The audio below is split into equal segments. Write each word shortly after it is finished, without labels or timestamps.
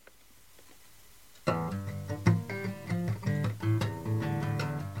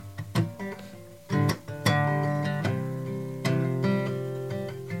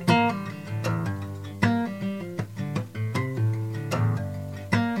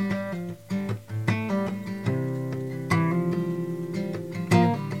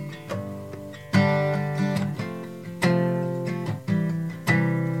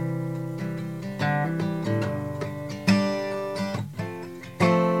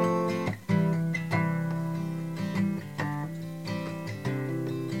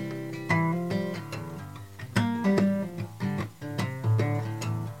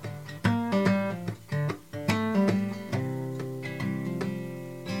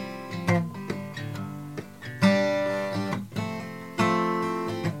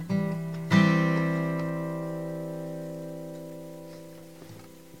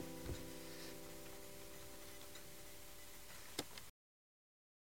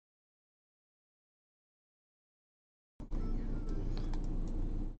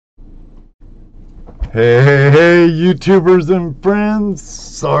Hey, YouTubers and friends.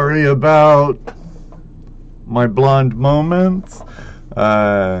 Sorry about my blonde moments.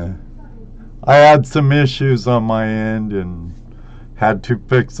 I had some issues on my end and had to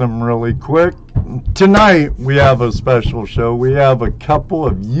fix them really quick. Tonight, we have a special show. We have a couple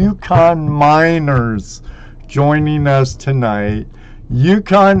of Yukon miners joining us tonight.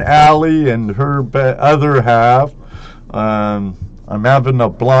 Yukon Allie and her other half. I'm having a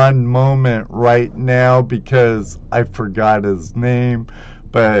blonde moment right now because I forgot his name,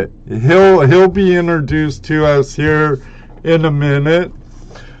 but he'll be introduced to us here in a minute.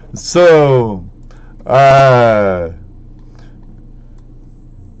 So,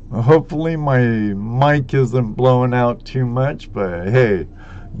 hopefully my mic isn't blowing out too much, but hey,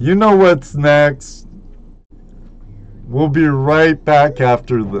 you know what's next. We'll be right back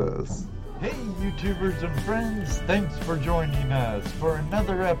after this. Hey, YouTubers and friends, thanks for joining us for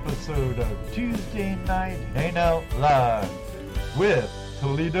another episode of Tuesday Night Hangout Live with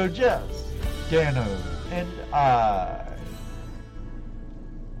Toledo Jess, Dano, and I.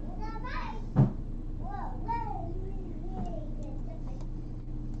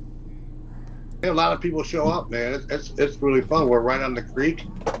 A lot of people show up, man. It's really fun. We're right on the creek.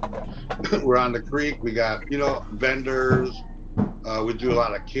 We're on the creek. We got, vendors. We do a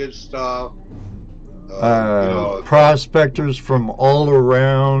lot of kids stuff. Prospectors from all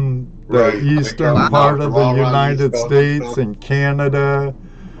around the eastern part of the United States and Canada.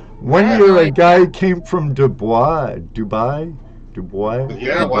 One year a guy came from Dubai.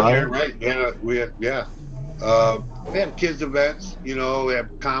 Yeah, one year, right? Yeah, we have kids events. We have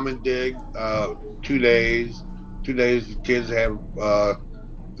Common Dig, 2 days. 2 days the kids have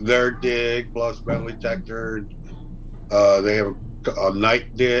their dig plus metal detector. They have a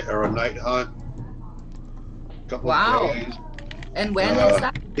night dig or a night hunt. Wow. Days. And when is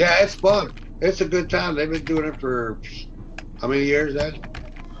that? Yeah, it's fun. It's a good time. They've been doing it for how many years, Ed?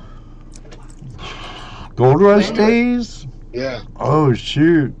 Gold Rush days? Yeah. Oh,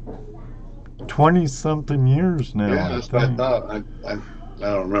 shoot. 20-something years now. Yeah, that's what I thought. I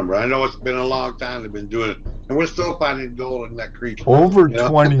don't remember. I know it's been a long time they've been doing it. And we're still finding gold in that creek. Over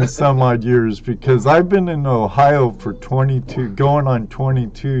 20 some odd years, because I've been in Ohio for 22, going on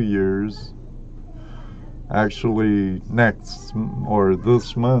 22 years. Actually, this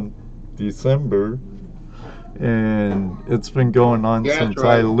month, December. And it's been going on since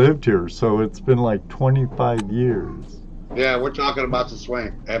I lived here. So it's been like 25 years. Yeah, we're talking about the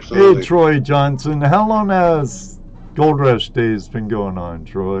swing. Absolutely. Hey, Troy Johnson, how long has Gold Rush Days been going on,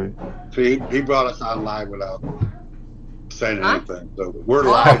 Troy? See, he brought us on live without saying anything. So we're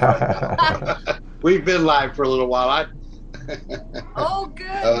live right now. We've been live for a little while. Oh, good.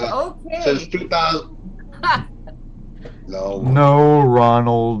 Okay. Since 2000. No,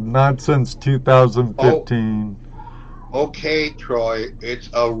 Ronald, not since 2015. Okay, Troy, it's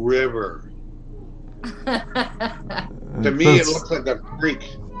a river. To me, it looks like a creek.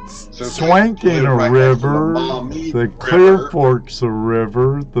 Swank ain't a river. The Clear Fork's a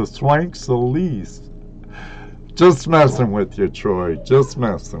river. The Swank's the least. Just messing with you, Troy. Just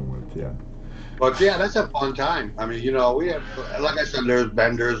messing with you. But yeah, that's a fun time. I mean, we have, like I said, there's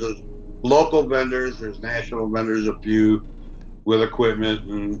vendors, there's local vendors, there's national vendors, a few with equipment,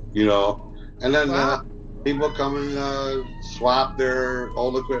 and and then people come and swap their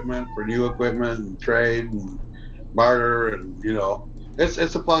old equipment for new equipment and trade and barter, and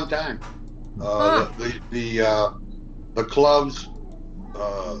it's a fun time. The club's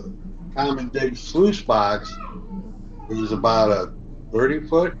Common Dig sluice box is about a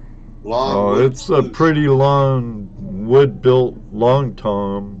 30-foot long. Oh, it's a pretty long wood-built long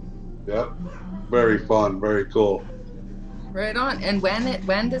tom. Yep, very fun, very cool. Right on. And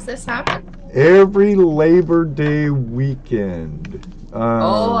when does this happen? Every Labor Day weekend.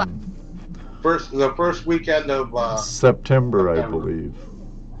 The first weekend of September, I believe.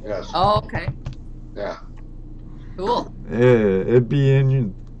 Yes. Oh, okay. Yeah. Cool. It'd be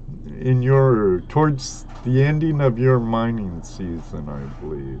in your towards the ending of your mining season, I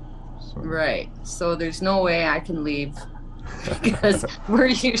believe. So. Right. So there's no way I can leave because we're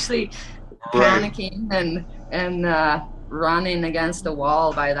usually panicking and running against a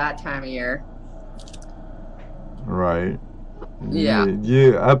wall by that time of year. Right. Yeah.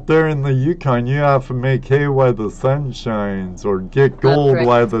 Up there in the Yukon, you have to make hay while the sun shines, or get gold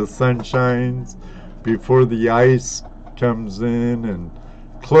while the sun shines, before the ice comes in and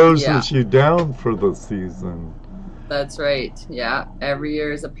closes you down for the season. That's right. Yeah. Every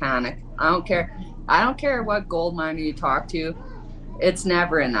year is a panic. I don't care what gold miner you talk to. It's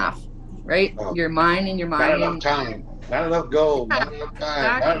never enough. right? Oh. You're mining. Not enough time. Not enough gold. Not enough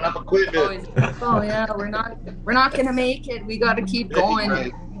time. Not enough equipment. Oh yeah, we're not gonna make it. We got to keep going.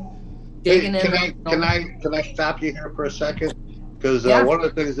 Right. Digging Hey, in. can I stop you here for a second? Because Yeah. one of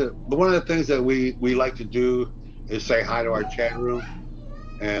the things that we like to do is say hi to our chat room,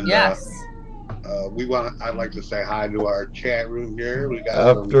 and Yes. I'd like to say hi to our chat room here. We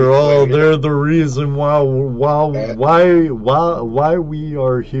got After all, they're the reason why we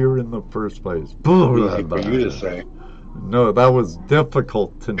are here in the first place. Easy for you to say. No, that was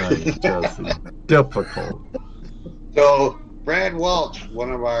difficult tonight, Jesse. Difficult. So, Brad Welch,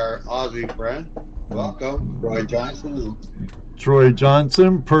 one of our Aussie friends, welcome. Troy Johnson. Troy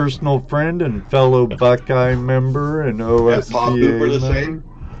Johnson, personal friend and fellow Buckeye member and OSBA Paul Cooper the member. same.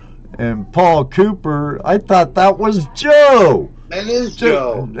 And Paul Cooper, I thought that was Joe. That is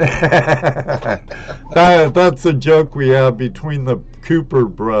Joe. That's a joke we have between the Cooper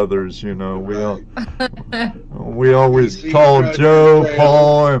brothers, you know. We always call Joe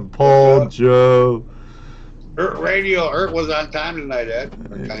Paul and Paul Joe. Ert was on time tonight, Ed.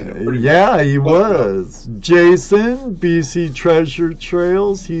 Yeah, he was. Jason, BC Treasure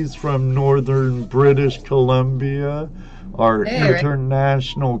Trails. He's from northern British Columbia. Our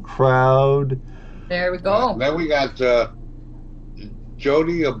international crowd. There we go. Then we got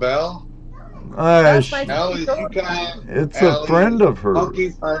Jody Abell. It's a friend of hers.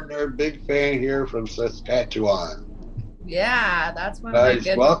 Monkey partner, big fan here from Saskatchewan. Yeah, that's one of my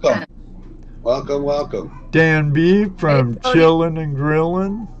good welcome. friends. Welcome. Dan B from Chillin' and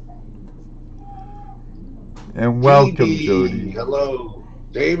Grillin'. And welcome, Jody. Hello.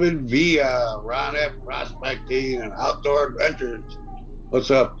 David Villa, Ron F. Prospecting and Outdoor Adventures. What's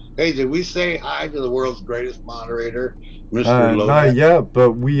up? Hey, did we say hi to the world's greatest moderator, Mr. Lodak? Not yet,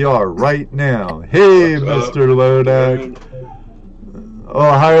 but we are right now. Hey, Mr. Lodak.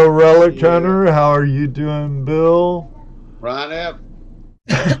 Ohio Relic Hunter, how are you doing, Bill? Ron F.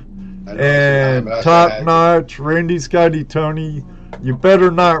 And Top Notch, Randy, Scotty, Tony. You better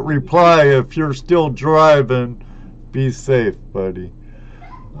not reply if you're still driving. Be safe, buddy.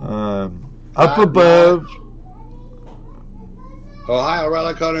 Up above. Ohio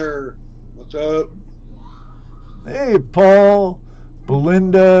Relic Hunter, what's up? Hey, Paul,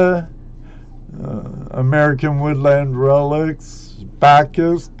 Belinda, American Woodland Relics,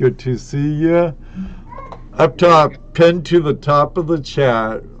 Bacchus, good to see you. Up top, pinned to the top of the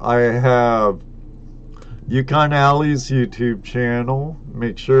chat, I have Yukon Alley's YouTube channel.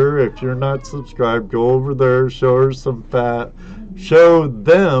 Make sure if you're not subscribed, go over there, show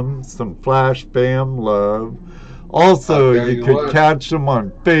them some Flash Bam love. Also, you could catch them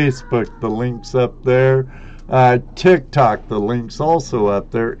on Facebook. The link's up there. TikTok, the link's also up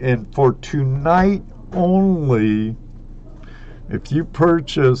there. And for tonight only, if you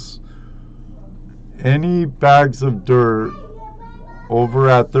purchase any bags of dirt over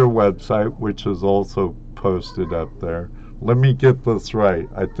at their website, which is also posted up there. Let me get this right.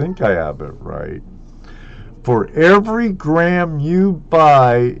 I think I have it right. For every gram you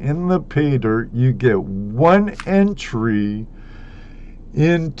buy in the pay dirt, you get one entry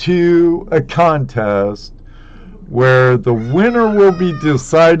into a contest where the winner will be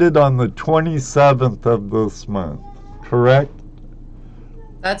decided on the 27th of this month. Correct?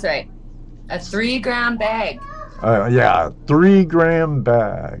 That's right. A 3-gram bag. 3-gram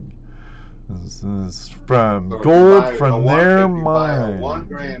bag. This is from gold from their mine. If you buy a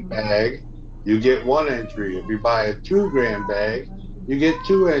 1-gram bag, you get 1 entry. If you buy a 2-gram bag, you get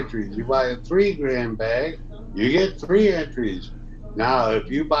 2 entries. You buy a 3-gram bag, you get 3 entries. Now, if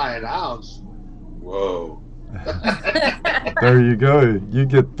you buy an ounce, whoa. There you go. You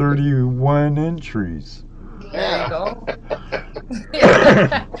get 31 entries. There you go.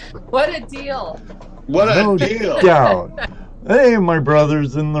 What a deal. What a deal. Doubt. Hey, my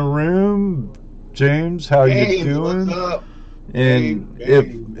brother's in the room. James, how you doing? What's up? And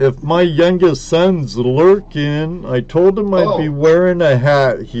if my youngest son's lurking, I told him I'd be wearing a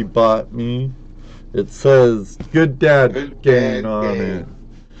hat he bought me. It says "Good Dad Gang" on it.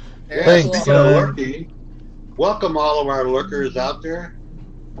 Yeah, thanks, son. Lurking, welcome all of our lurkers out there.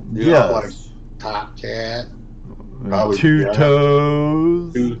 Yes. Like Top Cat. Two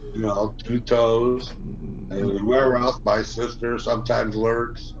Toes. Two Toes. And whoever else, my sister sometimes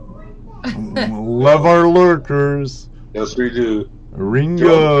lurks. Love our lurkers. Yes, we do.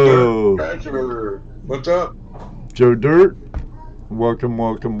 Ringo. Treasurer. What's up? Joe Dirt. Welcome.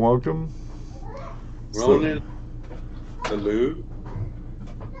 Ronan. Salute.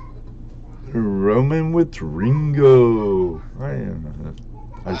 Roman with Ringo.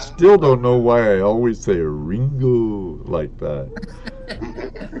 I still don't know why I always say Ringo like that.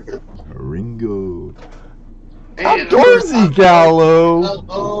 Outdoorsy Gallo.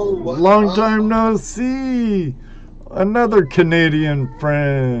 Hello. Long time no see. Another Canadian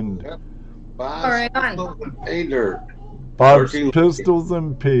friend. Bob's All right, on. Pistols and Pay Dirt. Bob's Lurking. Pistols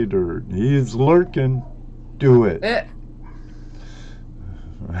and Pay Dirt. He's lurking. Do it.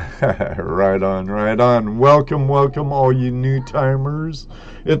 Right on, right on. Welcome, welcome, all you new timers.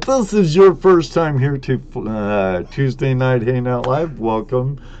 If this is your first time here to Tuesday Night Hangout Live,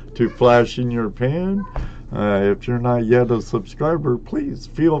 welcome to Flash in Your Pan. If you're not yet a subscriber, please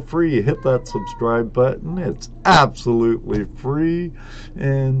feel free to hit that subscribe button. It's absolutely free.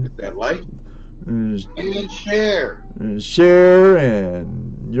 And Hit that like and share. Share,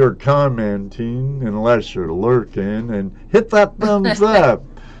 and you're commenting unless you're lurking, and hit that thumbs up.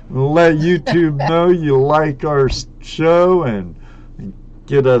 Let YouTube know you like our show and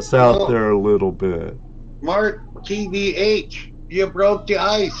get us out there a little bit. Mark TVH, you broke the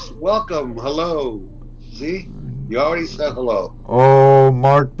ice. Welcome. Hello. See? You already said hello. Oh,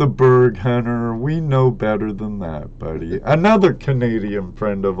 Mark the Berg Hunter. We know better than that, buddy. Another Canadian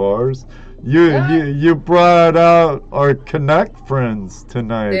friend of ours. You brought out our Connect friends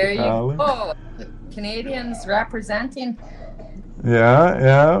tonight, There you Alan. go. Canadians representing.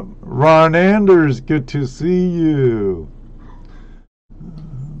 Yeah. Ron Anders, good to see you.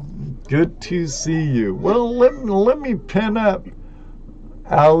 Good to see you. Well, let me pin up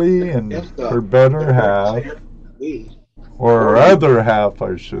Allie and her better half, or her other half,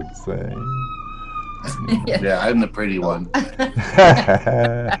 I should say. Yeah, I'm the pretty one.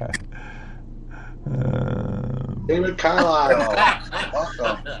 David Carlisle.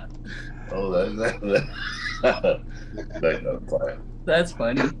 Welcome. Oh, that's fine. That's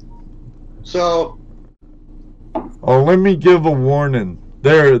funny. So, let me give a warning.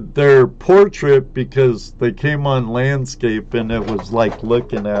 Their portrait, because they came on landscape and it was like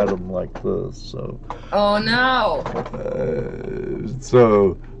looking at them like this. So. Oh no.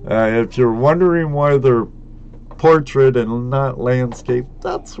 If you're wondering why they're portrait and not landscape,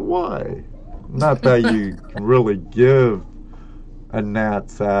 that's why. Not that you can really give a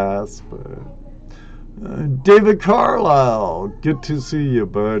gnat's ass, but David Carlisle, good to see you,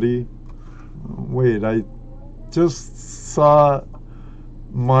 buddy. Wait, I just saw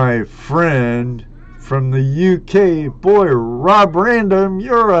my friend from the UK. Boy, Rob Random,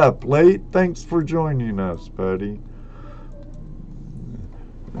 you're up late. Thanks for joining us, buddy.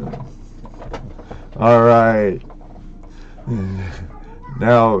 All right.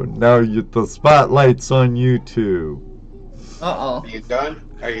 Now the spotlight's on you two. Uh-oh. are you done?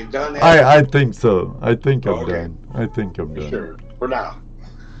 Are you done? I think so. I think I'm Okay. done. I think I'm done. Sure. For now.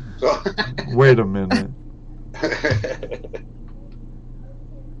 So. Wait a minute.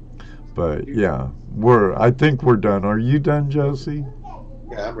 But yeah, I think we're done. Are you done, Josie?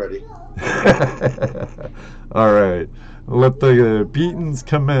 Yeah, I'm ready. All right. Let the beatings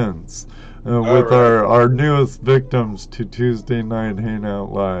commence with right. our newest victims to Tuesday Night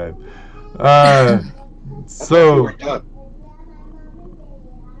Hangout Live. So We're done.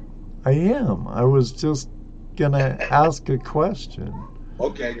 I am. I was just gonna ask a question.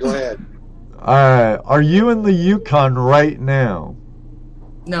 Okay, go ahead. Are you in the Yukon right now?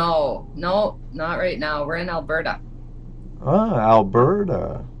 No, not right now. We're in Alberta.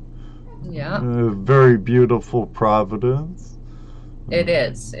 Alberta. Yeah. Very beautiful province. It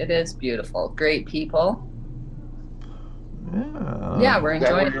is. It is beautiful. Great people. Yeah. We're Is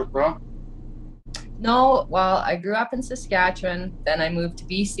that where enjoying. you're from? No, well, I grew up in Saskatchewan. Then I moved to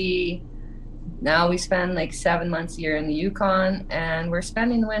BC. Now we spend like 7 months a year in the Yukon, and we're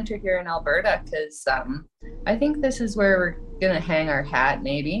spending the winter here in Alberta because I think this is where we're gonna hang our hat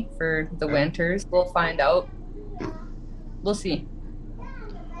maybe for the winters. We'll find out. We'll see.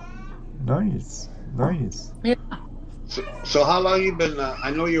 Nice. Yeah. So how long you been?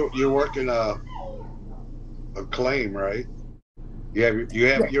 I know you're working a claim, right? You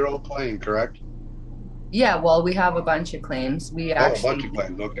have your own claim, correct? Yeah. Well, we have a bunch of claims. We A actually. bunch of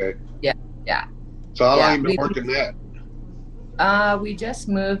claims. Okay. Yeah. So how long you been we- working that? We just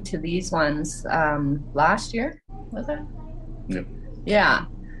moved to these ones last year, was it? Yep. Yeah.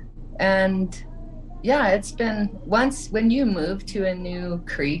 And yeah, it's been when you move to a new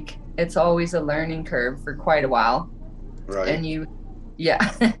creek, it's always a learning curve for quite a while. Right. And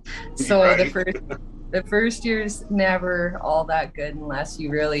so Right. the first year's never all that good unless you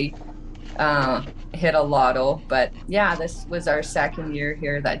really hit a lotto. But yeah, this was our second year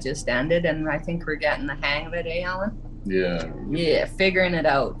here that just ended, and I think we're getting the hang of it, Alan? Yeah. Yeah, figuring it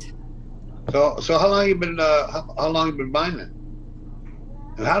out. So how long you been mining?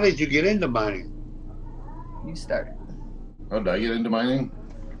 And how did you get into mining? You start. Oh, did I get into mining?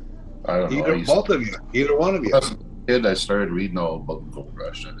 I don't know. Both of you, either one of you. As a kid, I started reading all about the gold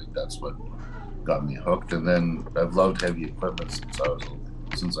rush. I think that's what got me hooked. And then I've loved heavy equipment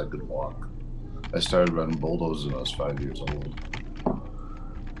since I could walk. I started running bulldozers when I was 5 years old,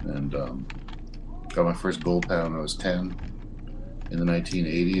 and got my first gold pan when I was 10. In the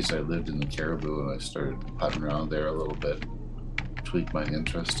 1980s, I lived in the Caribou, and I started putting around there a little bit, tweaked my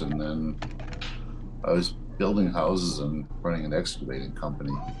interest, and then I was building houses and running an excavating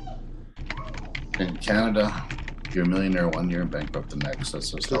company. In Canada, you're a millionaire one year and bankrupt the next.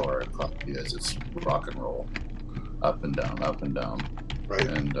 That's just how our economy is. It's rock and roll, up and down, up and down. Right.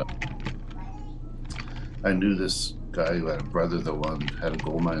 And I knew this guy who had a brother that had a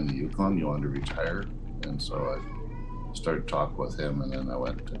gold mine in the Yukon. He wanted to retire, and so I started talking with him, and then I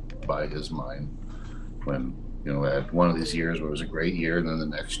went to buy his mine when, I had one of these years where it was a great year, and then the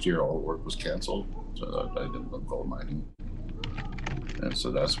next year all the work was canceled. So I thought I didn't love gold mining. And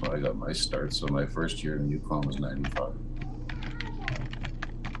so that's when I got my start. So my first year in the Yukon was 95.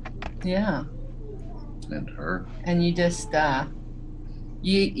 Yeah. And her. And you just,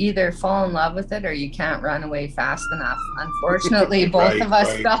 you either fall in love with it or you can't run away fast enough. Unfortunately, both of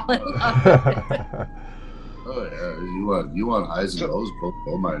us fell in love with it. Oh, yeah. You want highs and lows, both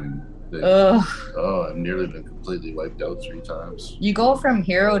gold mining. I've nearly been completely wiped out 3 times. You go from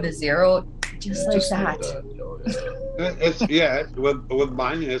hero to zero just like that. Oh, yeah. With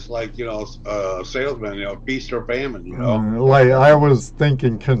mining, it's like, salesman, feast or famine, Like I was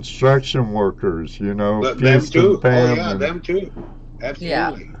thinking construction workers, them feast too. and famine. Oh, yeah, them too. Absolutely.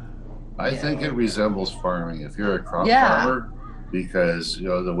 Yeah. I think it resembles farming. If you're a crop farmer, because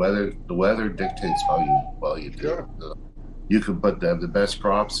the weather dictates how well you do. Sure. You could have the best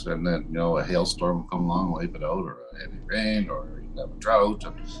crops, and then a hailstorm will come along, wipe it out, or a heavy rain, or you can have a drought.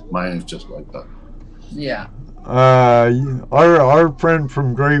 And mining's just like that. Yeah. Our friend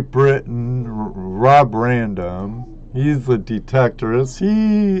from Great Britain, Rob Random, he's a detectorist.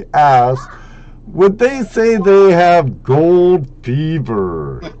 He asked, would they say they have gold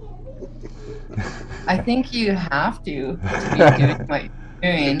fever? I think you have to be doing what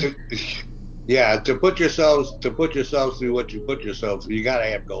you're doing. Yeah, to put yourselves through what you put yourself through, you gotta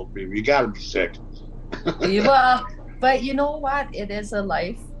have gold fever. You gotta be sick. Well, but you know what? It is a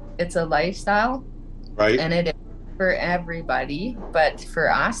life. It's a lifestyle, right? And it is for everybody. But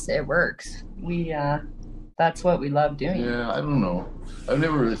for us, it works. That's what we love doing. Yeah, I don't know. I've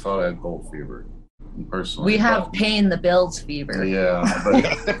never really thought I had gold fever, personally. We have paying the bills fever. Yeah,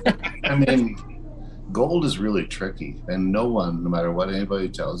 but I mean, gold is really tricky, and no matter what anybody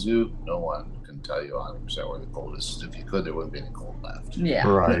tells you, no one can tell you 100% where the gold is. If you could, there wouldn't be any gold left. Yeah,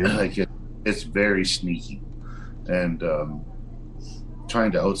 right. Like it's very sneaky, and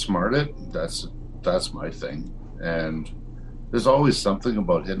trying to outsmart it, that's my thing. And there's always something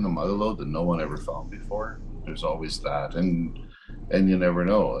about hitting a mother lode that no one ever found before. There's always that, and you never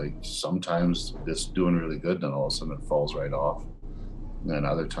know. Like sometimes it's doing really good, then all of a sudden it falls right off, and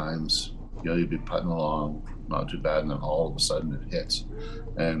other times you'd be putting along not too bad, and then all of a sudden it hits.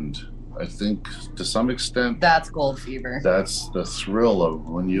 And I think to some extent that's gold fever. That's the thrill of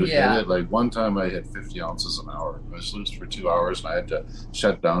when you hit it. Like one time I hit 50 ounces an hour. I was loose for 2 hours, and I had to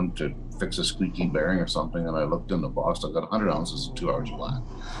shut down to fix a squeaky bearing or something, and I looked in the box. I got 100 ounces in 2 hours flat.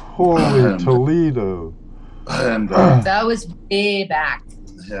 Holy Toledo. And that was way back.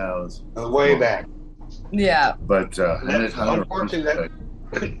 Yeah, it was way back. Yeah. But and it hung around,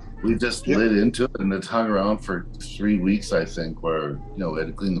 we just lit into it, and it hung around for 3 weeks, I think, where we had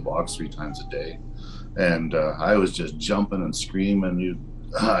to clean the box 3 times a day, and I was just jumping and screaming.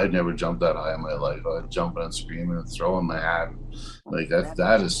 I'd never jumped that high in my life. I was jumping and screaming and throwing my hat. Like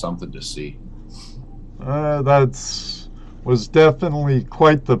that is something to see. Was definitely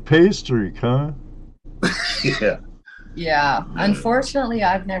quite the pastry, huh? Yeah. Unfortunately,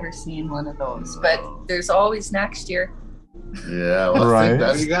 I've never seen one of those, but there's always next year. Yeah, well, right.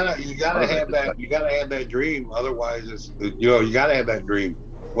 You gotta have that dream. Otherwise, it's you gotta have that dream.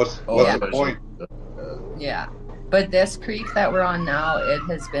 What's the point? Yeah, but this creek that we're on now, it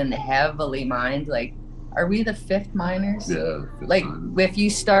has been heavily mined. Like, are we the 5th miners? Yeah. Like, if you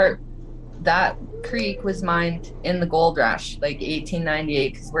start, that creek was mined in the gold rush, like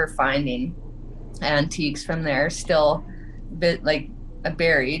 1898, because we're finding antiques from there still,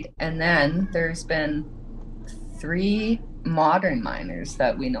 buried. And then there's been 3 modern miners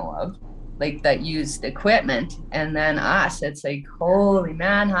that we know of, like that used equipment, and then us. It's like, holy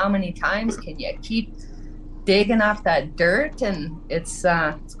man, how many times can you keep digging up that dirt? And it's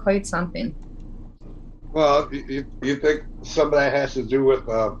quite something. Well, you think some of that has to do with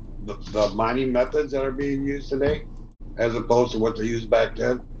the mining methods that are being used today, as opposed to what they used back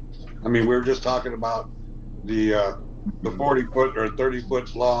then? I mean, we were just talking about the 40-foot or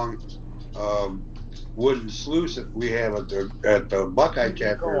 30-foot long wooden sluice that we have at the Buckeye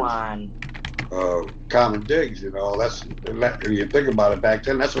chapter. Go on. Common digs, you know, when you think about it back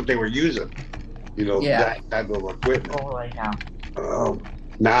then, that's what they were using, you know, that type of equipment. Oh, right now.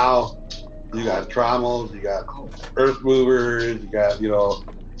 Now you got trommels, you got earth movers, you got, you know,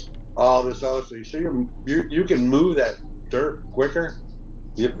 all this other stuff. So you can move that dirt quicker.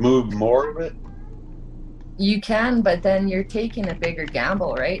 You move more of it. You can, but then you're taking a bigger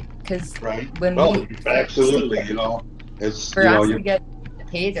gamble, right? Because when absolutely, you know, it's for us to get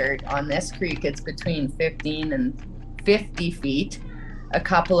pay dirt on this creek, it's between 15 and 50 feet. A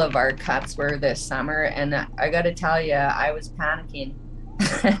couple of our cuts were this summer, and I got to tell you, I was panicking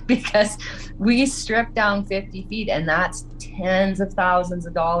because we stripped down 50 feet, and that's tens of thousands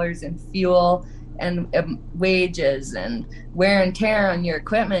of dollars in fuel and wages and wear and tear on your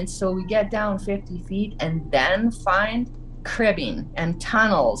equipment. So we get down 50 feet and then find cribbing and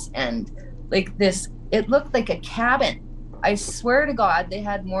tunnels and like this. It looked like a cabin. I swear to God, they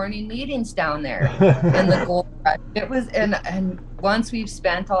had morning meetings down there in the gold rush. It was, and once we've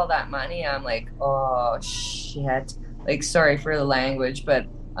spent all that money, I'm like, oh shit. Like, sorry for the language, but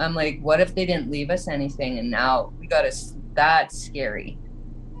I'm like, what if they didn't leave us anything? And now we got that's scary.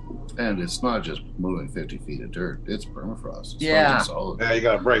 And it's not just moving 50 feet of dirt; it's permafrost. It's yeah, solid. Yeah, you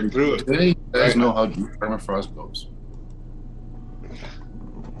got to break through it. You guys know how deep permafrost goes.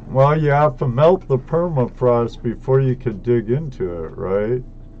 Well, you have to melt the permafrost before you could dig into it, right?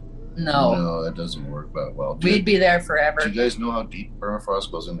 No, that doesn't work that well. We'd be there forever. Do you guys know how deep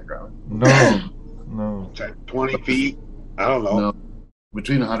permafrost goes in the ground? No. 20 feet? I don't know. No,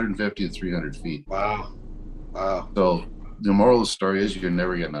 between 150 and 300 feet. Wow. So the moral of the story is you're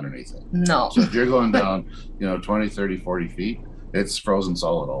never getting underneath it. No. So if you're going down, 20, 30, 40 feet, it's frozen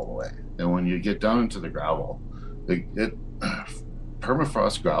solid all the way. And when you get down into the gravel,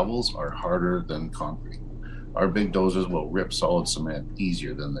 permafrost gravels are harder than concrete. Our big dozers will rip solid cement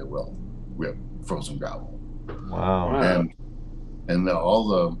easier than they will rip frozen gravel. Wow. And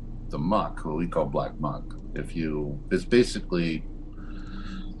all the muck, what we call black muck, it's basically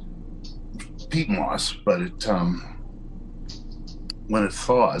peat moss, but when it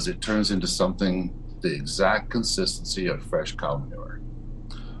thaws, it turns into something the exact consistency of fresh cow manure.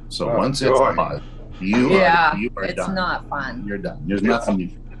 So once it's thawed, you are it's done. Not fun. You're done. There's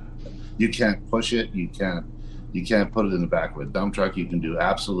nothing you can't push it. You can't put it in the back of a dump truck. You can do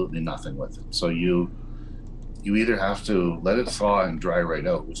absolutely nothing with it. So you either have to let it thaw and dry right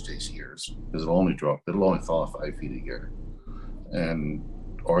out, which takes years because it'll only thaw 5 feet a year,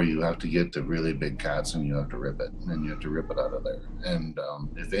 or you have to get the really big cats and you have to rip it, and you have to rip it out of there. And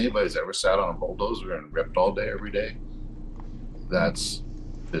if anybody's ever sat on a bulldozer and ripped all day every day,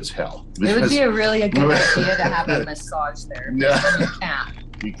 it's hell. It would be a really good idea to have a massage there. Yeah. You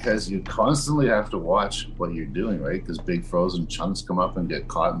can't. Because you constantly have to watch what you're doing, right? Because big frozen chunks come up and get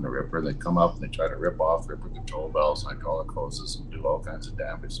caught in the ripper. They come up and they try to rip off ripper control valves, hydraulic hoses, and do all kinds of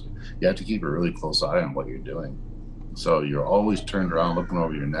damage. So you have to keep a really close eye on what you're doing. So you're always turned around looking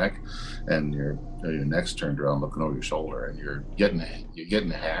over your neck, and your neck's turned around looking over your shoulder, and you're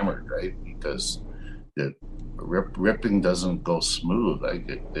getting hammered, right? Because ripping doesn't go smooth. Like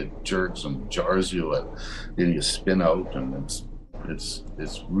it jerks and jars you, and you spin out, and it's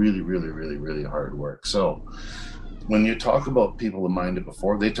really, really, really, really hard work. So when you talk about people who mined it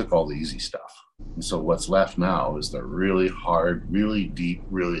before, they took all the easy stuff. And so what's left now is the really hard, really deep,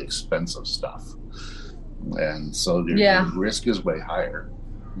 really expensive stuff. And so the risk is way higher.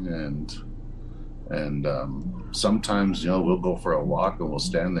 And sometimes, we'll go for a walk and we'll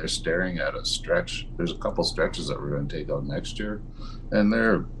stand there staring at a stretch. There's a couple stretches that we're going to take out next year, and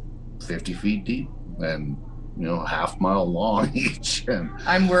they're 50 feet deep and, half-mile long each. And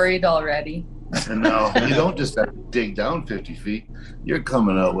I'm worried already. And now you don't just have to dig down 50 feet. You're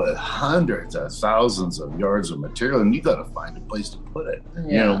coming out with hundreds of thousands of yards of material, and you got to find a place to put it.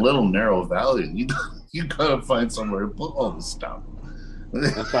 Yeah. A little narrow valley, and you got to find somewhere to put all this stuff.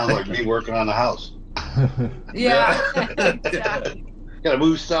 That sounds like me working on the house. Yeah. Exactly. Got to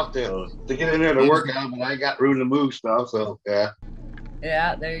move stuff to get in there to work on, but I got room to move stuff, so yeah.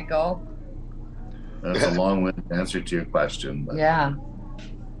 Yeah, there you go. That's a long-winded answer to your question. But. Yeah.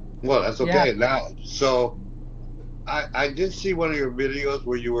 Well, that's okay. Now, so I did see one of your videos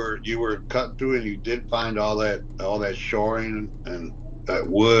where you were cutting through and you did find all that shoring and that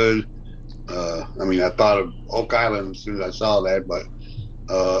wood. I mean, I thought of Oak Island as soon as I saw that, but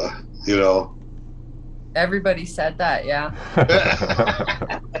everybody said that, yeah.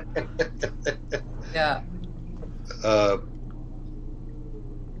 Yeah.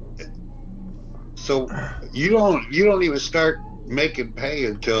 So you don't even start making pay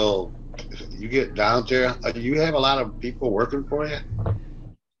until you get down there. You have a lot of people working for you.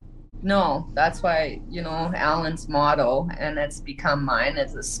 No, that's why, Alan's motto, and it's become mine,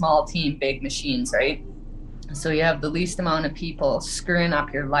 is a small team, big machines, right? So you have the least amount of people screwing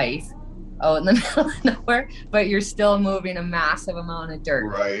up your life out in the middle of nowhere, but you're still moving a massive amount of dirt.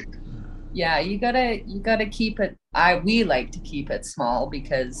 Right. Yeah, you gotta keep it. We like to keep it small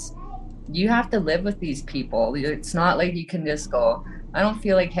because you have to live with these people. It's not like you can just go, I don't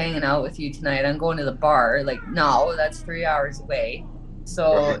feel like hanging out with you tonight, I'm going to the bar. Like, no, that's 3 hours away.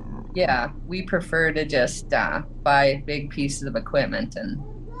 So Right. yeah, we prefer to just buy big pieces of equipment and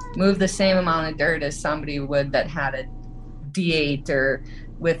move the same amount of dirt as somebody would that had a D8, or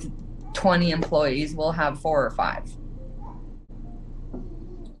with 20 employees, we'll have 4 or 5.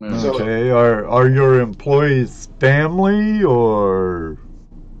 So- Okay, are your employees family or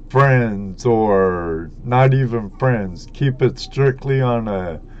friends, or not even friends? Keep it strictly on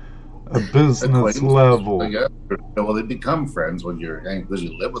a business Acquaintances, level. yeah. Well, they become friends when you're hanging, because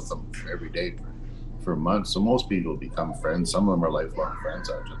you live with them every day for months. So most people become friends. Some of them are lifelong friends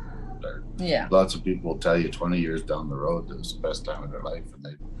after they're Yeah. Lots of people will tell you 20 years down the road that it's the best time of their life, and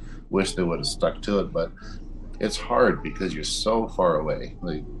they wish they would have stuck to it. But it's hard because you're so far away.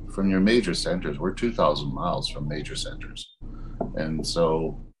 Like from your major centers, we're 2,000 miles from major centers, and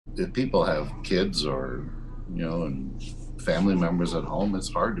so if people have kids or and family members at home, it's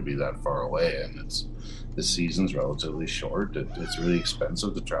hard to be that far away, and the season's relatively short. It's really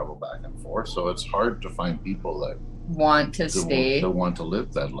expensive to travel back and forth, so it's hard to find people that Want to stay. want to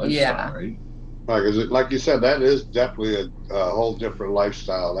live that lifestyle, Yeah. right? Like you said, that is definitely a whole different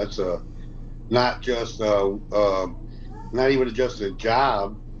lifestyle. That's not just not even just a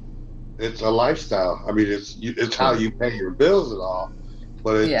job. It's a lifestyle. I mean, it's how you pay your bills and all,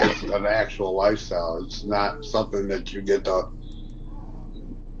 but it's an actual lifestyle. It's not something that you get to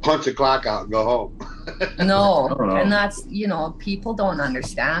punch the clock out and go home. No, No. and that's, people don't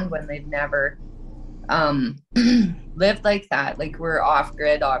understand when they've never lived like that. Like, we're off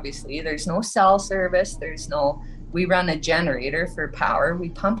grid, obviously. There's no cell service. We run a generator for power. We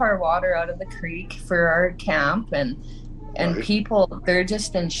pump our water out of the creek for our camp, and Right. people, they're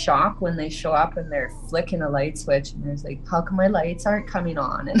just in shock when they show up and they're flicking a light switch, and there's like, how come my lights aren't coming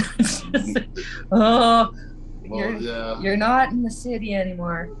on? And it's just like, oh, Well, you're not in the city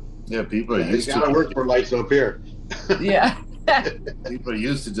anymore. yeah, people are You used gotta to work for lights up here. Yeah. people are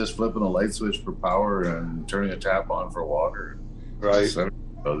used to just flipping a light switch for power and turning a tap on for water. Right. So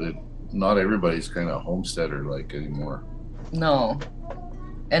not everybody's kind of homesteader like anymore. No,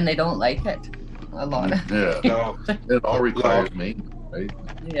 and they don't like it a lot. Yeah, No, it all requires maintenance, right?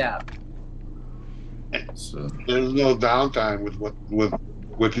 Yeah. So there's no downtime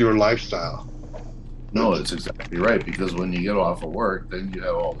with your lifestyle. no, it's exactly right, because when you get off of work, then you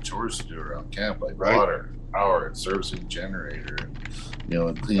have all the chores to do around camp, like Right. water, power, and servicing generator,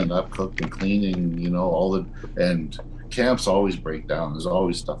 and cleaning up, cooking, cleaning, and camps always break down. There's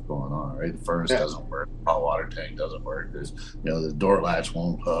always stuff going on, right? The furnace doesn't work, the hot water tank doesn't work. There's, the door latch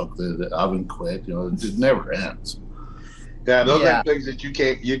won't hook, the oven quit. It never ends. Yeah, those Yeah. are things that you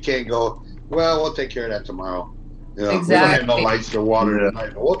can't go, well, we'll take care of that tomorrow. We don't have Exactly. no lights or water Yeah.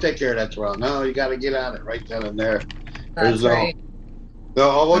 tonight, but we'll take care of that tomorrow. No, you got to get on it right then and there. That's There's no- right.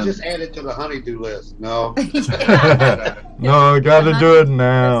 No, we'll just add it to the honeydew list. No. No, gotta do it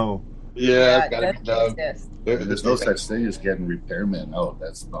now. Yeah, got that to be done. exists. There's no such thing as getting repairmen out.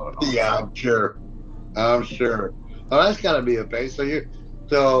 That's not an option. Yeah, I'm sure. Oh, that's got to be a pain.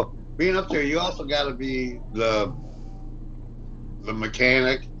 So being up there, you also got to be the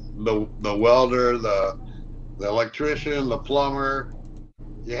mechanic, the welder, the electrician, the plumber.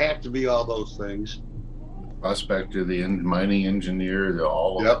 You have to be all those things. Prospector, the mining engineer, they're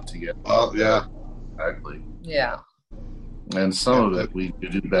all of Yep. it together. Oh yeah, Exactly. Yeah. And some of it we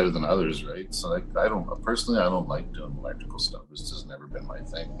do better than others, right? So I don't like doing electrical stuff. It's just never been my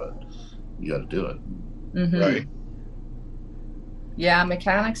thing, but you got to do it. Mhm. right. Yeah,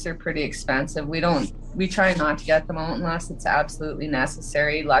 mechanics are pretty expensive. We try not to get them out unless it's absolutely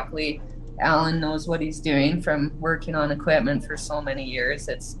necessary. Luckily, Alan knows what he's doing from working on equipment for so many years.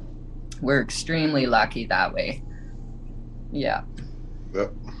 We're extremely lucky that way. Yeah.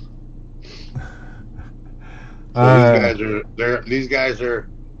 Yep. These guys are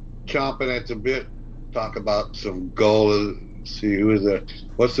chomping at the bit. Talk about some gold. See who is that?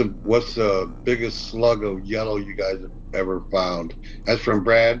 What's the biggest slug of yellow you guys have ever found? That's from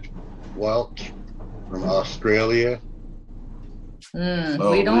Brad Welch from Australia.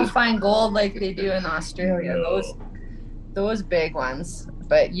 We don't find gold like they do in Australia. Those big ones.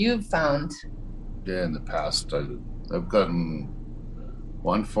 but you've found. Yeah, in the past, I've gotten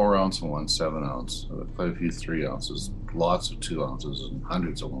 1 4-ounce and 1 7-ounce. Quite a few 3 ounces, lots of 2 ounces, and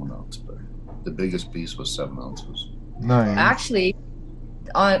hundreds of 1 ounce. But the biggest piece was 7 ounces. Nice. Actually,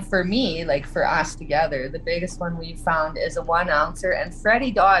 for me, like for us together, the biggest one we found is a 1 ouncer, and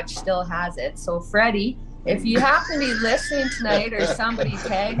Freddie Dodge still has it. So Freddie, if you happen to be listening tonight or somebody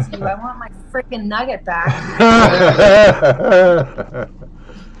tags you, I want my freaking nugget back.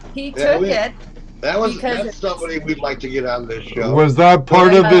 He took it. That's somebody we'd like to get on this show. Was that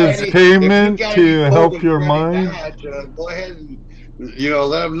part of his payment to help your mind? Go ahead and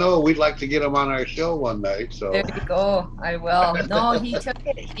let him know we'd like to get him on our show one night. So there you go. I will. No, he took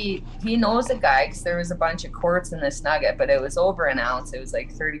it. He knows a guy because there was a bunch of quarts in this nugget, but it was over an ounce. It was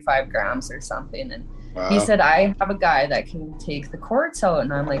like 35 grams or something, and he said, I have a guy that can take the quartz out.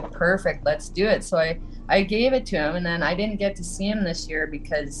 And I'm like, perfect, let's do it. So I gave it to him, and then I didn't get to see him this year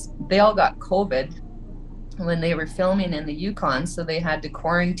because they all got COVID when they were filming in the Yukon, so they had to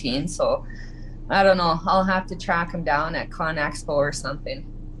quarantine. So I don't know. I'll have to track him down at Con Expo or something.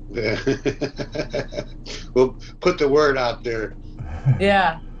 Yeah. We'll put the word out there.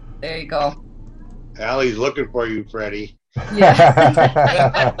 Yeah, there you go. Allie's looking for you, Freddie.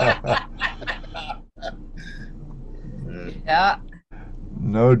 Yeah. Yeah.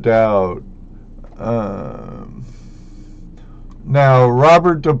 No doubt. Now,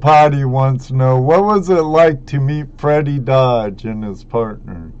 Robert DePotti wants to know, what was it like to meet Freddie Dodge and his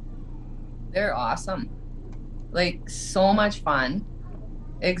partner? They're awesome. Like, so much fun.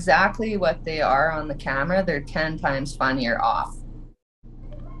 Exactly what they are on the camera, they're 10 times funnier off.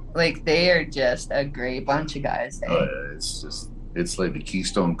 Like, they are just a great bunch of guys. Eh? Oh, yeah, it's like the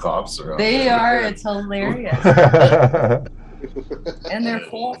Keystone Cops around They there. are. It's hilarious. And their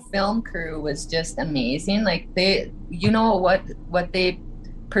whole film crew was just amazing. Like what they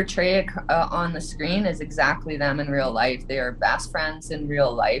portray on the screen is exactly them in real life. They are best friends in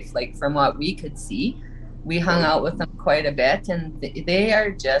real life. Like from what we could see, we hung out with them quite a bit, and they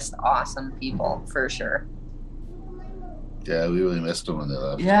are just awesome people for sure. Yeah, we really missed them when they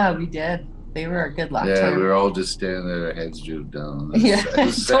left. Yeah, we did. They were a good luck. Yeah, charm. we were all just standing there, our heads drooped down. Yeah,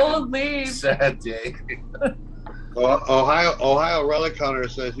 totally. Sad day. Ohio Relic Hunter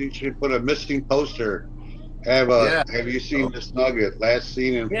says you should put a missing poster. Have you seen this nugget? Last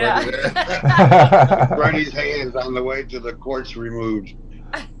seen in Freddie's hands on the way to the quartz removed.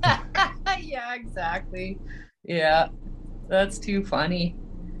 Yeah, exactly. Yeah, that's too funny.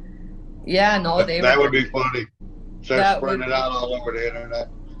 Yeah, no, that would be funny. Start spreading it out all over the internet.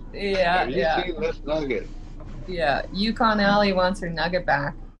 Yeah, Have you seen this nugget? Yeah, Yukon Alley wants her nugget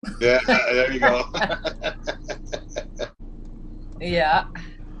back. Yeah, there you go. Yeah.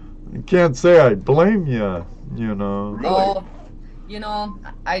 You can't say I blame you, Really? Oh,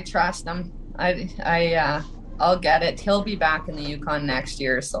 I trust him. I'll get it. He'll be back in the Yukon next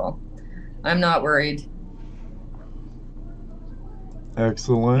year, so I'm not worried.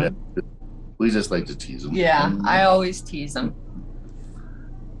 Excellent. Yeah. We just like to tease him. Yeah, I always tease him.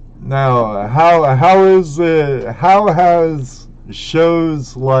 Now, how has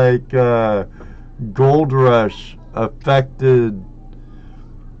shows like Gold Rush affected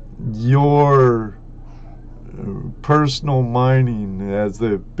your personal mining? Has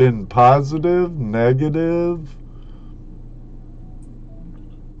it been positive, negative?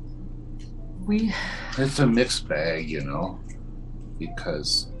 It's a mixed bag,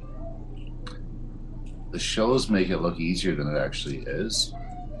 because the shows make it look easier than it actually is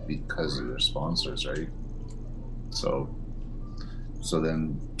because of their sponsors, right? So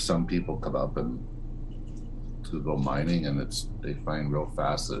then some people come up and to go mining, and they find real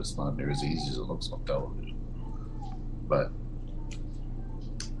fast that it's not near as easy as it looks on television. But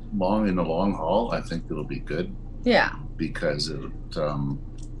in the long haul, I think it'll be good. Yeah. Because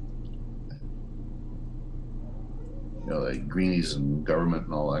like greenies and government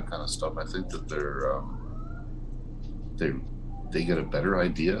and all that kind of stuff, I think that they get a better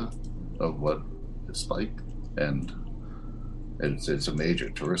idea of what it's like, and it's a major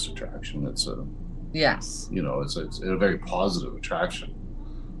tourist attraction. It's a very positive attraction.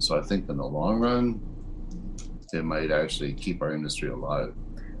 So I think in the long run, it might actually keep our industry alive.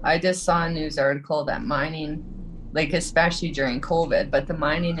 I just saw a news article that mining, like especially during COVID, but the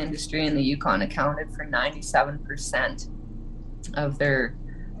mining industry in the Yukon accounted for 97% of their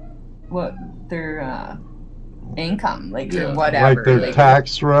income, or whatever. Like their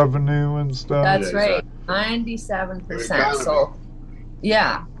tax revenue and stuff? That's right, 97%. So,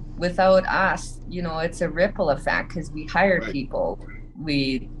 yeah, without us, it's a ripple effect because we hire people.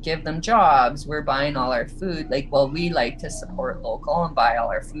 we give them jobs. We're buying all our food. Like, well, we like to support local and buy all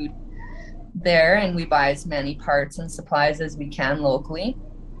our food there, and we buy as many parts and supplies as we can locally.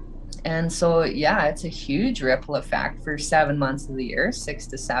 And so, yeah, it's a huge ripple effect for 7 months of the year, 6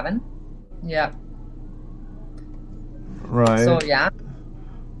 to 7. Yeah. Right. So, yeah.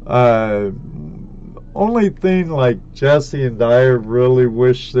 Only thing like Jesse and I really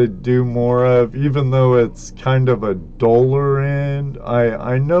wish they'd do more of, even though it's kind of a duller end.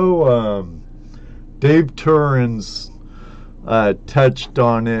 I know Dave Turin's touched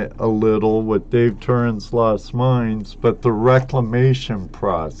on it a little with Dave Turin's Lost Mines, but the reclamation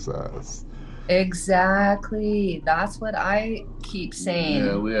process. Exactly. That's what I keep saying.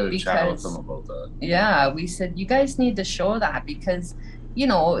 Yeah, we had a chat with them about that. Yeah, we said, you guys need to show that, because, you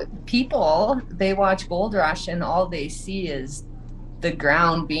know, people, they watch Gold Rush and all they see is the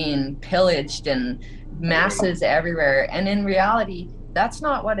ground being pillaged and masses everywhere. And in reality, that's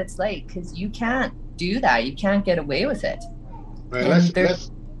not what it's like, because you can't do that. You can't get away with it.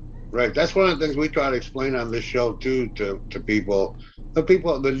 Right. That's one of the things we try to explain on this show too to people,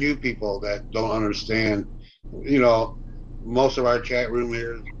 the new people that don't understand. You know, most of our chat room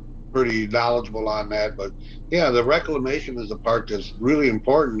here is pretty knowledgeable on that, but yeah, the reclamation is the part that's really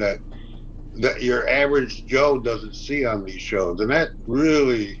important that your average Joe doesn't see on these shows, and that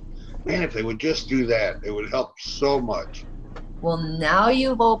really, man, if they would just do that, it would help so much. Well, now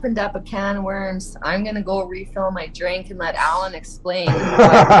you've opened up a can of worms. I'm going to go refill my drink and let Alan explain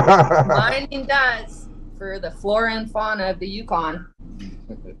what mining does for the flora and fauna of the Yukon.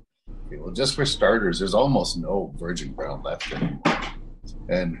 Okay, well, just for starters, there's almost no virgin ground left anymore.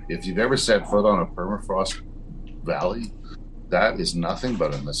 And if you've ever set foot on a permafrost valley, that is nothing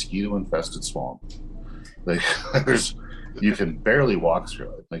but a mosquito-infested swamp. Like, you can barely walk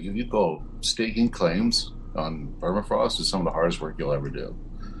through it. Like, if you go staking claims on permafrost, is some of the hardest work you'll ever do.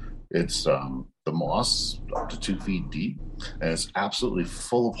 It's the moss up to 2 feet deep, and it's absolutely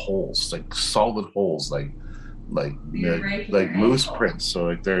full of holes, like solid holes, like moose prints. So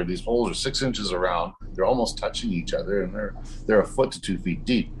like these holes are 6 inches around. They're almost touching each other, and they're a foot to 2 feet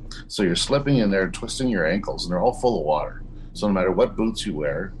deep. So you're slipping in there, twisting your ankles, and they're all full of water. So no matter what boots you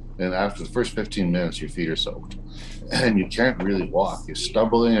wear, and after the first 15 minutes, your feet are soaked, and you can't really walk. You're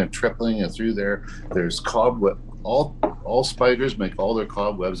stumbling and tripling and through there. There's cobweb. All spiders make all their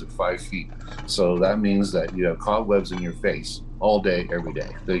cobwebs at 5 feet. So that means that you have cobwebs in your face all day, every day.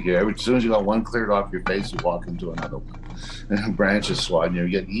 As soon as you got one cleared off your face, you walk into another one. And branches swatting you. You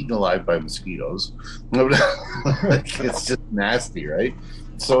get eaten alive by mosquitoes. It's just nasty, right?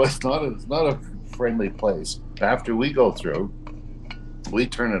 So it's not a friendly place. After we go through, we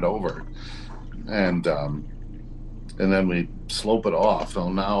turn it over, and then we slope it off. So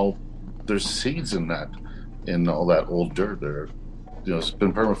now there's seeds in all that old dirt there. You know, it's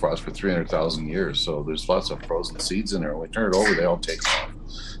been permafrost for 300,000 years, so there's lots of frozen seeds in there. When we turn it over, they all take off,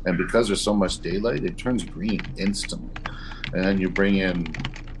 and because there's so much daylight, it turns green instantly. And then you bring in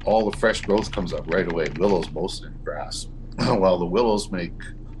all the fresh growth comes up right away. Willows, mostly grass. While the willows make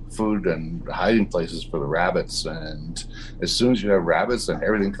food and hiding places for the rabbits, and as soon as you have rabbits, then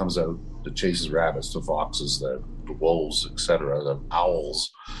everything comes out that chases rabbits, the foxes, the wolves, etc., the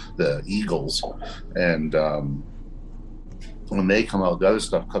owls, the eagles, and when they come out, the other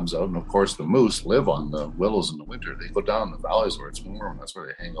stuff comes out, and of course the moose live on the willows in the winter. They go down in the valleys where it's warm. That's where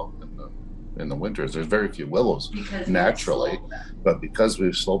they hang out in the winters. There's very few willows naturally, but because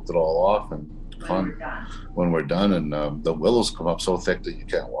we've sloped it all off and when we're done, and the willows come up so thick that you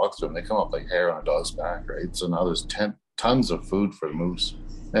can't walk through them. They come up like hair on a dog's back, right? So now there's tons of food for the moose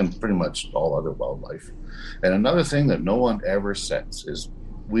and pretty much all other wildlife. And another thing that no one ever says is,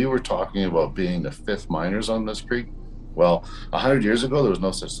 we were talking about being the fifth miners on this creek. Well, 100 years ago, there was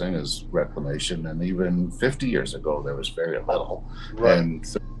no such thing as reclamation, and even 50 years ago, there was very little. Right. And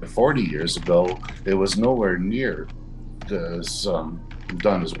 40 years ago, it was nowhere near as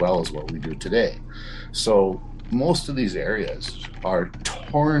done as well as what we do today. So most of these areas are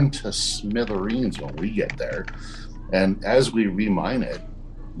torn to smithereens when we get there, and as we remine it,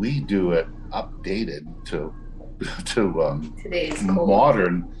 we do it updated to today's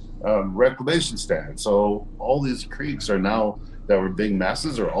modern reclamation standards. So all these creeks are now, that were big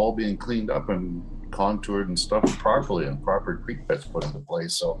messes, are all being cleaned up and contoured and stuffed properly, and proper creek beds put into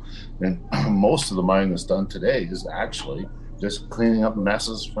place. So, and most of the mining that's done today is actually just cleaning up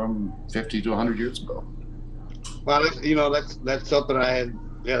messes from 50 to 100 years ago. Well, that's something I had.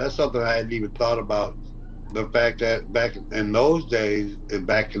 Yeah, that's something I hadn't even thought about. The fact that back in those days, and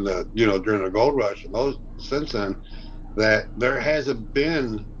back in the during the gold rush, and those since then, that there hasn't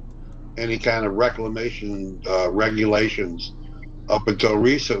been any kind of reclamation regulations up until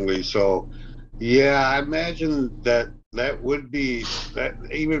recently. So, yeah, I imagine that would be that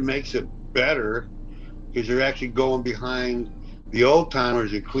even makes it better because you're actually going behind the old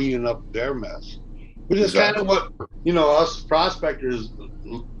timers and cleaning up their mess, which is kind of what us prospectors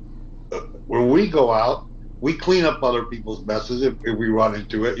when we go out, we clean up other people's messes if we run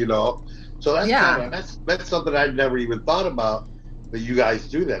into it, So that's Yeah. that's something I'd never even thought about that you guys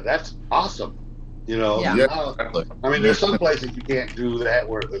do that. That's awesome. Yeah. Exactly. I mean, there's some places you can't do that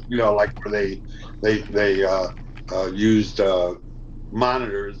where like where they used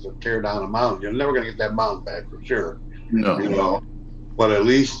monitors to tear down a mountain. You're never gonna get that mountain back for sure. No. But at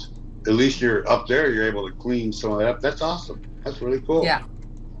least you're up there. You're able to clean some of that up. That's awesome. That's really cool. Yeah.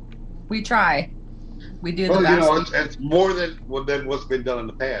 We try. We do the Well, best. it's more than what's been done in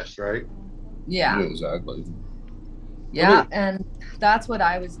the past, right? Yeah. Exactly. Yeah, and that's what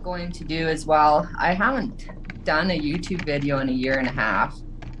I was going to do as well. I haven't done a YouTube video in a year and a half.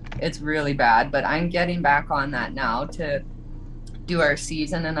 It's really bad, but I'm getting back on that now to do our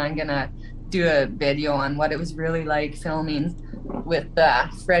season, and I'm gonna do a video on what it was really like filming with the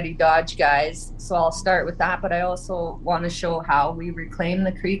Freddie Dodge guys. So I'll start with that, but I also want to show how we reclaim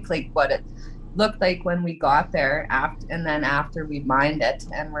the creek, like what it looked like when we got there after we mined it,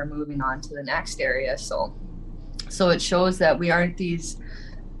 and we're moving on to the next area. So it shows that we aren't these,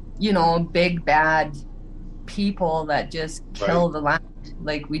 big bad people that just kill the land.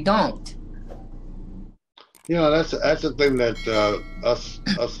 Like, we don't. That's the thing that us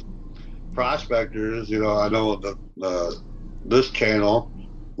prospectors, I know this channel,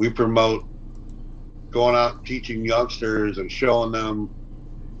 we promote going out and teaching youngsters and showing them,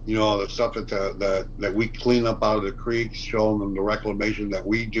 the stuff that we clean up out of the creeks, showing them the reclamation that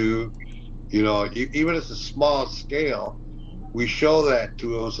we do. Even if it's a small scale, we show that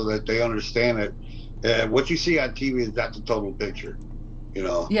to them so that they understand it. And what you see on TV is not the total picture,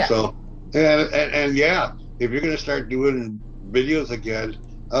 Yeah. So, and yeah, if you're going to start doing videos again,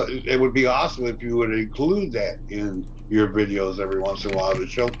 it would be awesome if you would include that in your videos every once in a while to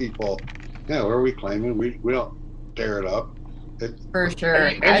show people, we're reclaiming. We don't tear it up. For sure.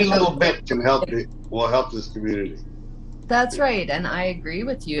 Any little bit will help this community. That's right, and I agree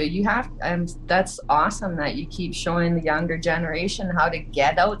with you. That's awesome that you keep showing the younger generation how to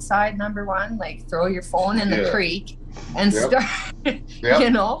get outside. Number one, like throw your phone in the creek and start,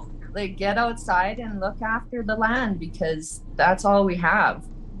 like get outside and look after the land because that's all we have.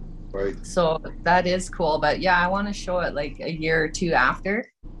 Right. So that is cool, but yeah, I want to show it like a year or two after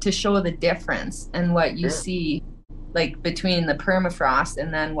to show the difference and what you see, like between the permafrost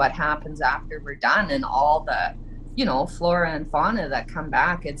and then what happens after we're done and all the flora and fauna that come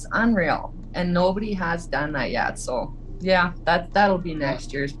back. It's unreal, and nobody has done that yet. So yeah, that'll be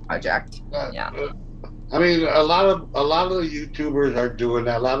next year's project. Yeah. I mean, a lot of the YouTubers are doing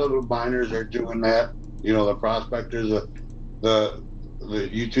that. A lot of the miners are doing that. The prospectors, the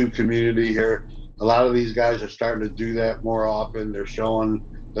YouTube community here. A lot of these guys are starting to do that more often. They're showing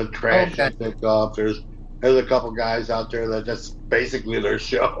the trash they pick up. There's a couple guys out there that that's basically their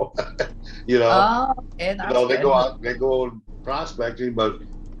show. Oh, okay, they go prospecting, but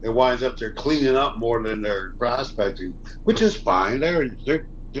it winds up they're cleaning up more than they're prospecting, which is fine. They're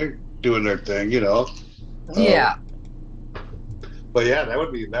doing their thing, Yeah. But yeah, that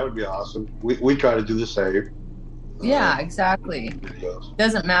would be awesome. We try to do the same. Yeah, exactly.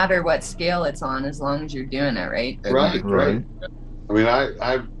 Doesn't matter what scale it's on as long as you're doing it right. Right. I mean,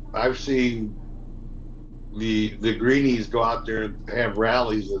 I've seen the greenies go out there and have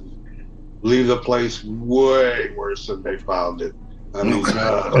rallies and leave the place way worse than they found it. I mean,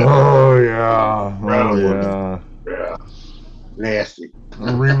 yeah, nasty.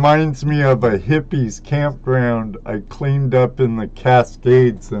 It reminds me of a hippies campground I cleaned up in the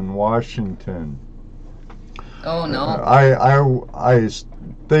Cascades in Washington. Oh no!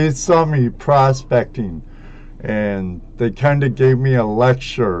 They saw me prospecting, and they kind of gave me a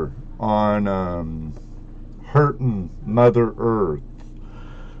lecture on hurting Mother Earth.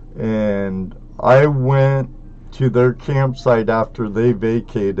 And I went to their campsite after they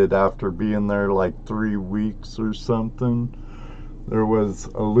vacated, after being there like 3 weeks or something. There was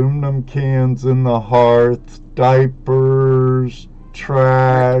aluminum cans in the hearth, diapers,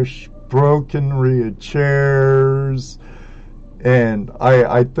 trash, broken rear chairs, and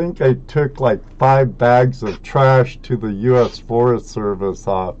I think I took like 5 bags of trash to the U.S. Forest Service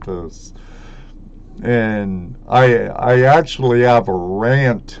office. And I actually have a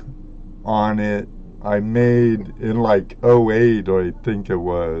rant on it I made in like '08, I think it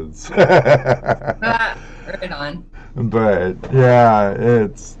was. Right on. But yeah,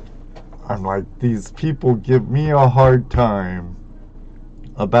 I'm like, these people give me a hard time,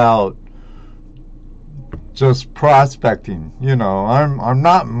 about just prospecting. You know, I'm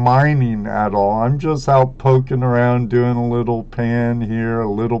not mining at all. I'm just out poking around, doing a little pan here,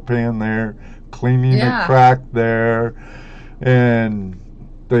 a little pan there, cleaning a crack there, and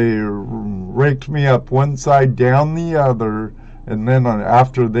they raked me up one side, down the other, and then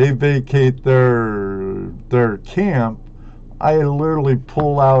after they vacate their camp, I literally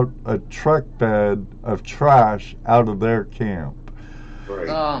pull out a truck bed of trash out of their camp. Right.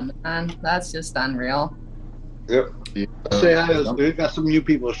 Oh man, that's just unreal. Yep. Say hi. We've got some new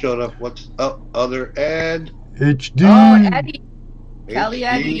people showed up. What's up, other Ed? HD. Oh, Eddie. Kelly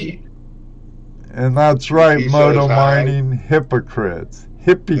Eddie. And that's right, He Moto says hi. Mining hypocrites.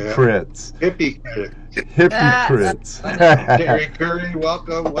 Hypocrites. Hippie. Hypocrites. Terry Curry,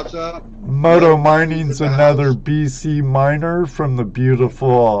 welcome. What's up? Moto Mining's another BC miner from the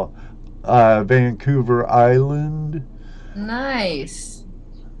beautiful Vancouver Island. Nice.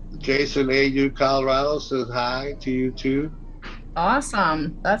 Jason A.U. Colorado says hi to you too.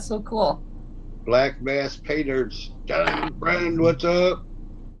 Awesome. That's so cool. Black Mass Painters. John Friend, what's up?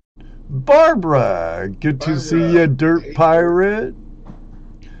 Barbara, good to see you, Dirt Pirate.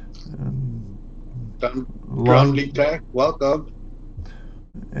 Drum Tech, welcome.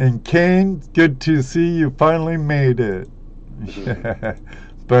 And Kane, good to see you finally made it.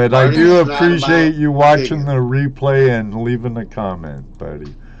 But I do appreciate you watching the replay and leaving a comment,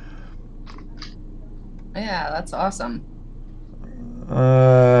 buddy. Yeah, that's awesome.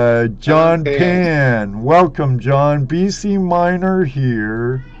 John Pan, welcome, John. BC Miner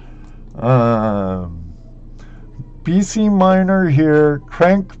here. BC Miner here.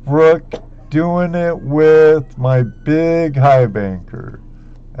 Crankbrook, doing it with my big high banker.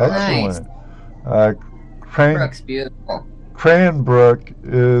 Excellent. Nice. Cranbrook's beautiful. Cranbrook,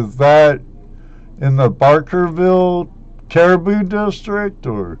 is that in the Barkerville Caribou District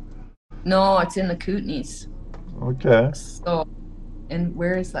or? No, it's in the Kootenays. Okay. So, and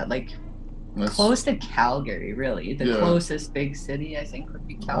where is that? Like close to Calgary, really. The closest big city, I think, would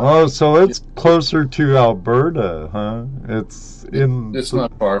be Calgary. Oh, so it's closer to Alberta, huh? It's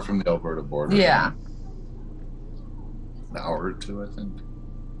not far from the Alberta border. Yeah. An hour or two, I think.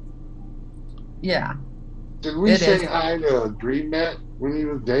 Yeah. Did we say hi to DreamNet when he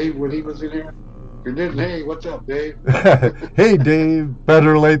was in here? We didn't. Hey, what's up, Dave? Hey, Dave.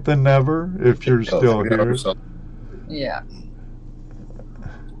 Better late than never if you're still here. Yeah.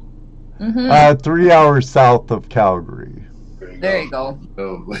 3 hours south of Calgary. There you go.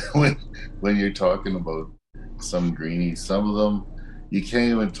 So when you're talking about some greenies, some of them, you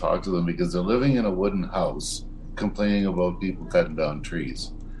can't even talk to them because they're living in a wooden house complaining about people cutting down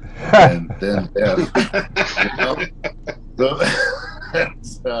trees. And then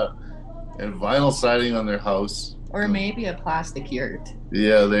and vinyl siding on their house, or maybe a plastic yurt.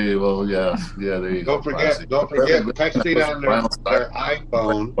 Yeah, there you go. Yeah, there you go. Don't forget texting on their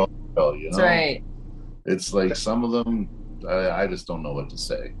iPhone. That's right. It's like some of them, I just don't know what to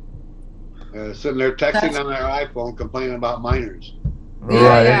say. Sitting there texting on their iPhone, complaining about miners.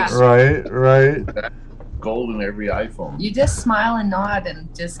 Right. Gold in every iPhone. You just smile and nod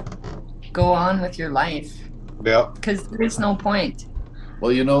and just go on with your life. Yeah. Because there's no point.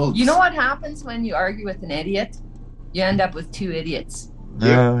 Well, you know what happens when you argue with an idiot? You end up with two idiots.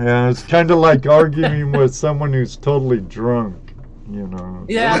 Yeah. It's kind of like arguing with someone who's totally drunk, you know.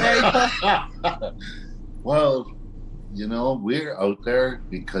 Yeah, there you go. Well, we're out there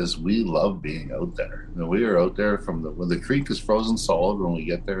because we love being out there. We are out there when the creek is frozen solid when we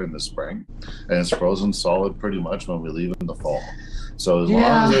get there in the spring, and it's frozen solid pretty much when we leave in the fall. So as long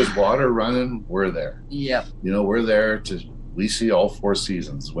as there's water running, we're there. Yep. We're there we see all 4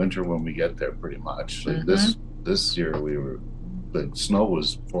 seasons. Winter when we get there, pretty much. Like this year, the snow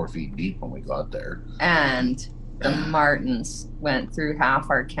was 4 feet deep when we got there. And the martins went through half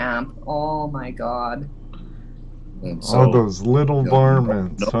our camp. Oh my God. And so, those little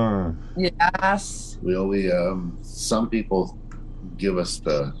varmints, huh? Yes. Some people give us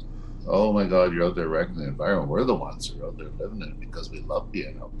the, oh my God, you're out there wrecking the environment. We're the ones who are out there living it because we love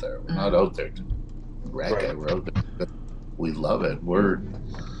being out there. We're not out there to wreck it. We're out there because we love it. We're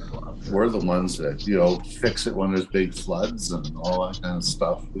the ones that fix it when there's big floods and all that kind of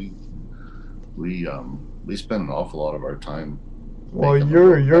stuff. We spend an awful lot of our time. Well,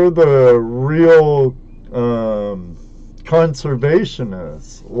 you're the real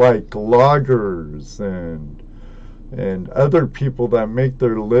conservationists, like loggers and other people that make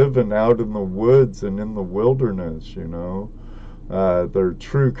their living out in the woods and in the wilderness. They're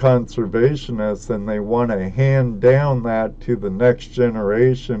true conservationists, and they want to hand down that to the next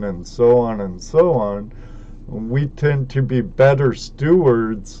generation and so on and so on. we tend to be better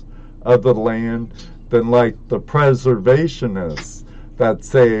stewards of the land than like the preservationists that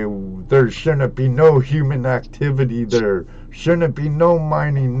say there shouldn't be no human activity, there shouldn't be no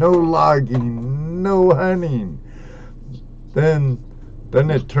mining, no logging, no hunting. Then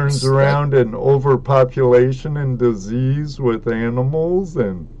it turns around and overpopulation and disease with animals,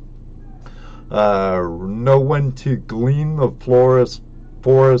 and no one to glean the forest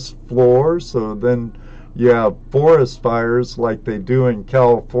floor. So then you have forest fires like they do in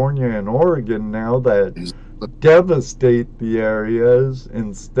California and Oregon now that devastate the areas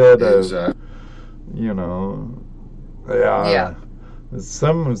instead of, you know, Yeah.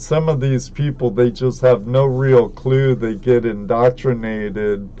 some of these people, they just have no real clue. They get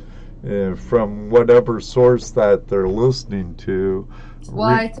indoctrinated from whatever source that they're listening to. Well,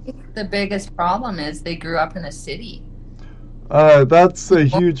 I think the biggest problem is they grew up in a city. That's a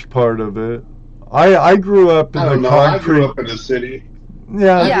huge part of it. I grew up in the I concrete. grew up in the city.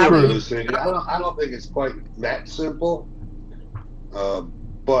 Yeah, I grew up in true. the city. I don't think it's quite that simple.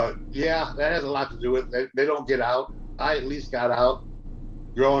 But yeah, that has a lot to do with it. They don't get out. I at least got out.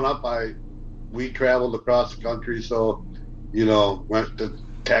 Growing up, we traveled across the country, so went to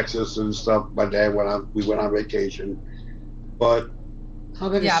Texas and stuff. My dad we went on vacation. But I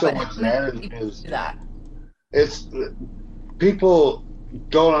think it's so much it's people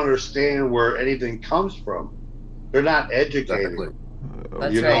don't understand where anything comes from. They're not educated. Exactly.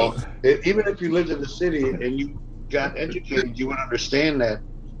 That's right. Even if you lived in the city and you got educated, you would understand that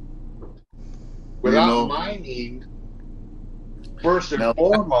without mining, first and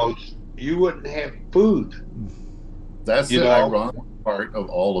foremost, you wouldn't have food. That's the ironic part of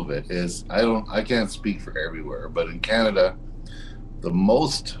all of it is I can't speak for everywhere, but in Canada, the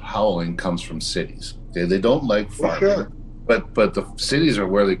most howling comes from cities. They don't like farming. Sure. But the cities are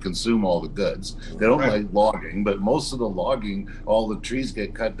where they consume all the goods. They don't like logging, but most of the logging, all the trees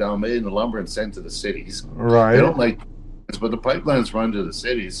get cut down, made into lumber, and sent to the cities. Right. They don't like, but the pipelines run to the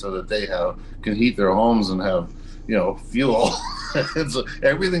cities so that they can heat their homes and have fuel. And so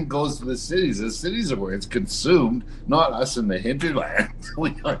everything goes to the cities. The cities are where it's consumed, not us in the hinterland. We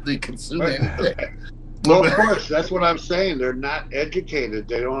hardly consume anything. Well, of course, that's what I'm saying. They're not educated.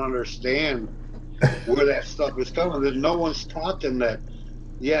 They don't understand where that stuff is coming. There's no one's taught them that,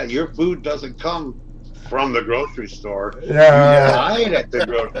 your food doesn't come from the grocery store. Yeah. You buy it at the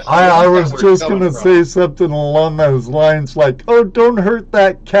grocery store. I was just going to say something along those lines like, oh, don't hurt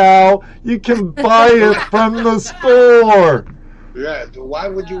that cow. You can buy it from the store. Yeah, why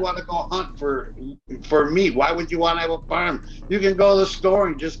would you want to go hunt for meat? Why would you want to have a farm? You can go to the store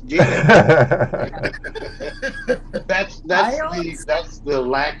and just get it. That's the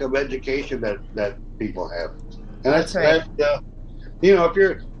lack of education that people have, and that's right.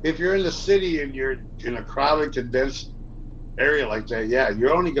 If you're in the city and you're in a crowded, condensed area like that,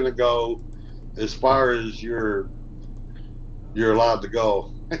 you're only going to go as far as you're allowed to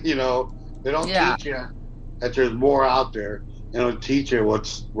go. They don't teach you that there's more out there. They don't teach you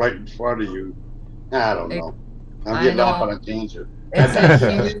what's right in front of you. I don't know. I'm getting off on a tangent. It's a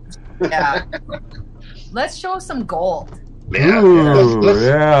huge, Let's show some gold. Let's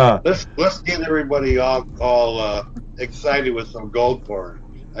get everybody all excited with some gold porn.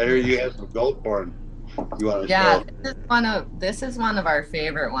 I hear you have some gold porn you want to show. This is one of our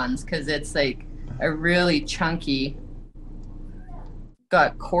favorite ones because it's like a really chunky,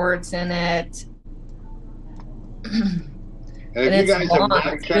 got quartz in it. And if you guys have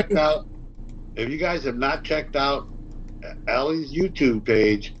not checked out Allie's YouTube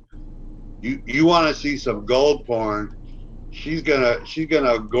page, you want to see some gold porn, she's gonna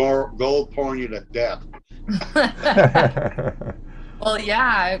gold porn you to death. Well,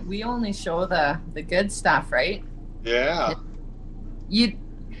 we only show the good stuff, right? Yeah. You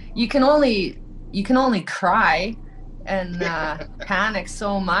can only cry and panic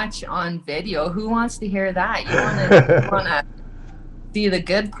so much on video. Who wants to hear that? You want to see the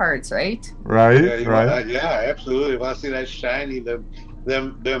good parts, right? Right. Absolutely. I want to see that shiny, them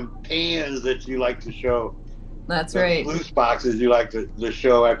pans that you like to show. That's right. Loose boxes you like to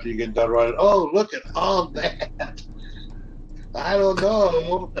show after you get done running. Oh, look at all that. I don't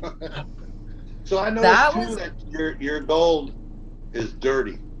know. So I know that your gold is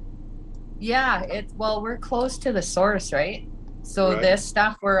dirty. Yeah, we're close to the source, right? So this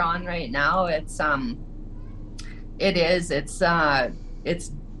stuff we're on right now, it's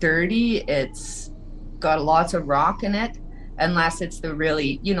dirty. It's got lots of rock in it, unless it's the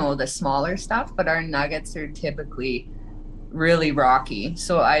really, the smaller stuff, but our nuggets are typically really rocky.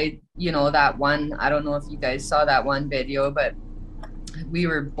 So that one, I don't know if you guys saw that one video, but we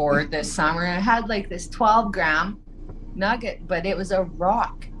were bored this summer. I had like this 12-gram nugget, but it was a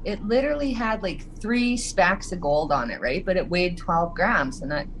rock. It literally had like 3 specks of gold on it, right? But it weighed 12 grams,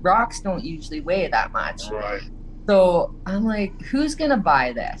 and rocks don't usually weigh that much. Right. So I'm like, who's gonna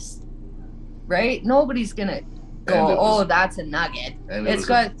buy this, right? Nobody's gonna go, oh, that's a nugget. It's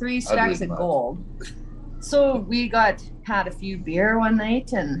got 3 specks of gold. So we had a few beer one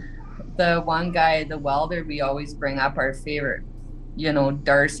night, and the one guy, the welder, we always bring up our favorite,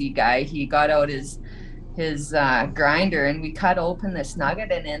 Darcy guy. He got out his grinder, and we cut open this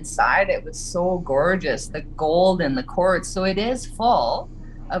nugget, and inside it was so gorgeous, the gold and the quartz. So it is full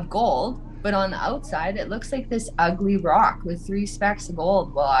of gold, but on the outside it looks like this ugly rock with 3 specks of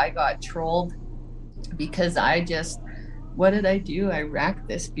gold. Well, I got trolled because what did I do? I wrecked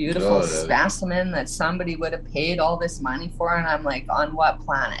this beautiful specimen that somebody would have paid all this money for, and I'm like, on what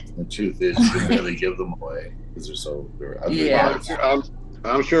planet? The truth is, you can really give them away because they're ugly. Yeah.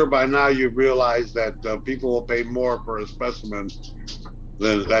 I'm sure by now you've realized that people will pay more for a specimen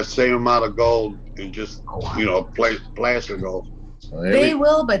than that same amount of gold in just, placer gold. They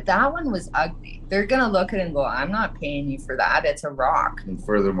will, but that one was ugly. They're going to look at it and go, I'm not paying you for that. It's a rock. And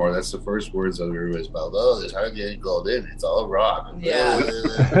furthermore, that's the first words of everybody's mouth. Oh, there's hardly any gold in it. It's all rock. Yeah.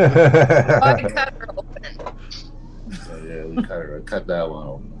 I cut her open. So, yeah, we cut that one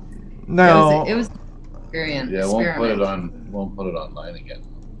open. No. It was experience. Yeah, won't put it online again.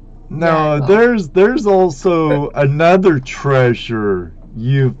 No, there's also another treasure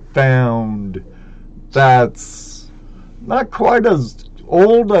you found that's not quite as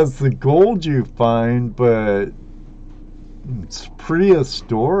old as the gold you find, but it's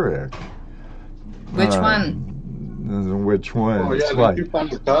prehistoric. Which one? Which one? Oh, yeah, it's like you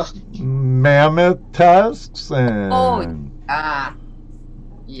find the tusk? mammoth tusks and...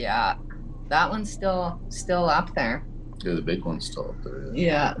 Yeah. That one's still up there. Yeah, the big one's still up there.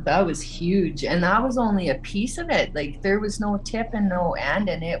 Yeah, that was huge. And that was only a piece of it. Like, there was no tip and no end,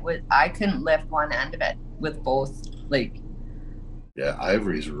 and I couldn't lift one end of it with both, like... Yeah,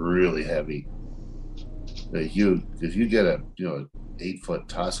 ivory's really heavy. If you get a 8-foot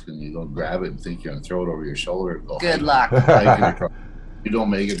tusk and you don't grab it and think you're gonna throw it over your shoulder, good luck. You don't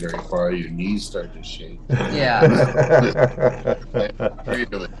make it very far, your knees start to shake. Yeah.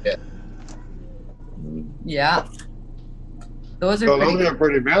 Yeah. Those are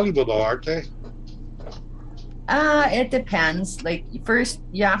pretty valuable though, aren't they? It depends. Like, first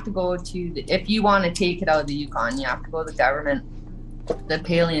you have to go to if you want to take it out of the Yukon, you have to go to the government, the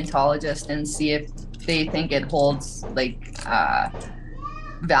paleontologist, and see if they think it holds like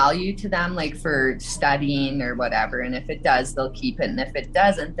value to them, like for studying or whatever. And if it does, they'll keep it, and if it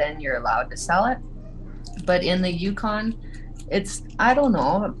doesn't, then you're allowed to sell it. But in the Yukon, it's, I don't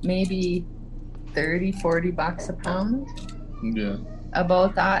know, maybe $30-40 a pound. Yeah.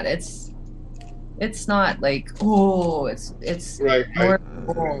 About that. It's not like, it's right. More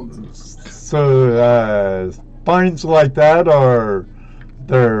gold. So finds like that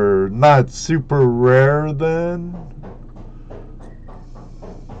they're not super rare then?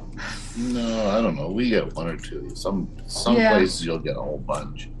 No, I don't know. We get 1 or 2. Some places you'll get a whole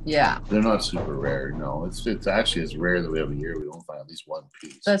bunch. Yeah. They're not super rare. No, it's actually as rare that we have a year we don't find at least 1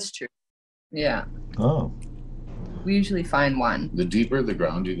 piece. That's true. Yeah. Oh. We usually find 1. The deeper the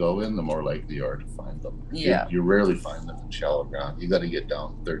ground you go in, the more likely you are to find them. Yeah. You rarely find them in shallow ground. You got to get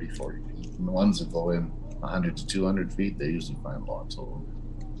down 30-40 feet. And the ones that go in 100 to 200 feet, they usually find lots of them.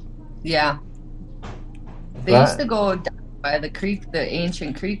 Yeah. They used to go down by the creek, the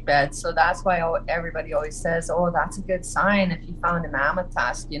ancient creek bed, so that's why everybody always says, oh, that's a good sign if you found a mammoth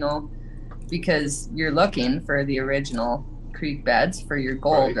tusk, because you're looking for the original creek beds for your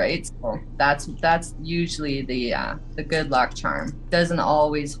gold, right? So that's usually the good luck charm. Doesn't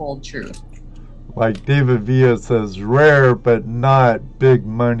always hold true. Like David Villa says, rare but not big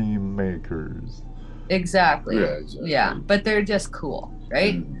money makers. Exactly. Yeah, exactly. Yeah, but they're just cool,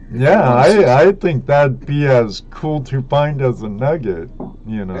 right? Yeah, I think that'd be as cool to find as a nugget,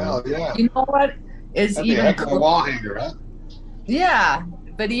 Hell yeah. You know what is That'd even be a heck of a cool? wall hanger, huh? Yeah,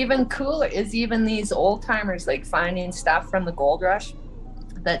 but even cooler is even these old timers, like finding stuff from the gold rush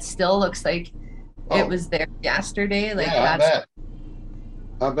that still looks like it was there yesterday. Like, yeah,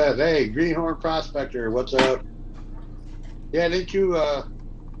 I bet. Hey, Greenhorn Prospector, what's up? Yeah, didn't you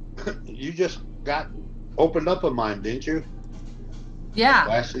you just got opened up a mine, didn't you? Yeah.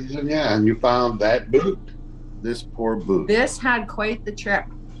 Last season, yeah, and you found that boot. This poor boot. This had quite the trip.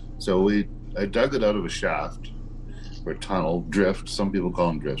 So I dug it out of a shaft or tunnel, drift. Some people call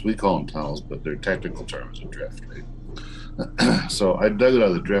them drifts. We call them tunnels, but their technical term is a drift, right? So I dug it out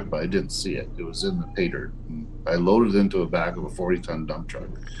of the drift, but I didn't see it. It was in the pay dirt. I loaded it into the back of a 40-ton dump truck.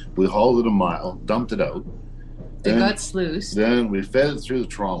 We hauled it a mile, dumped it out. It got sluiced. Then we fed it through the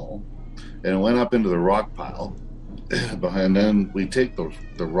trommel, and it went up into the rock pile. And then we take the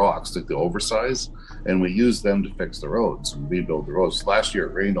rocks, like the oversize, and we use them to fix the roads and rebuild the roads. Last year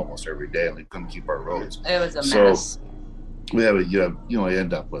it rained almost every day, and we couldn't keep our roads. It was a mess. We have you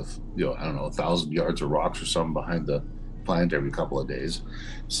end up with, I don't know, 1,000 yards of rocks or something behind the plant every couple of days.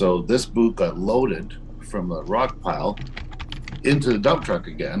 So this boot got loaded from the rock pile into the dump truck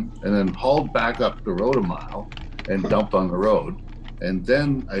again, and then hauled back up the road a mile and dumped on the road. And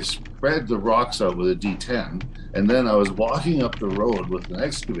then I spread the rocks out with a D10, and then I was walking up the road with an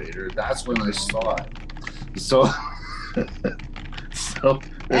excavator. That's when I saw it. So,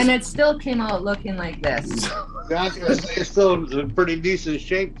 and it still came out looking like this. I was gonna say, it's still in pretty decent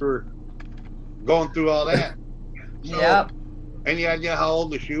shape for going through all that. So, yep. Any idea how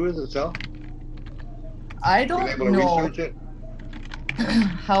old the shoe is itself? I don't able to know research it?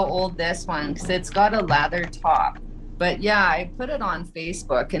 how old this one, because it's got a leather top. But yeah, I put it on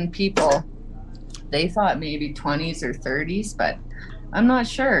Facebook, and people, they thought maybe 20s or 30s, but I'm not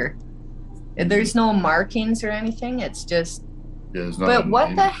sure. There's no markings or anything. It's just. Yeah, but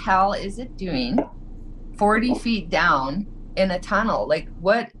what the hell is it doing 40 feet down in a tunnel? Like,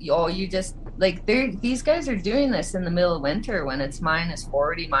 what? Oh, you just, like, these guys are doing this in the middle of winter when it's minus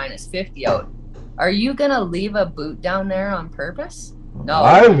 40, minus 50 out. Are you going to leave a boot down there on purpose? No.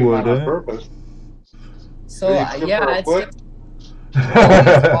 I On wouldn't. purpose. So, yeah, it's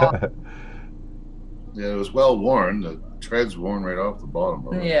yeah, it was well worn. The tread's worn right off the bottom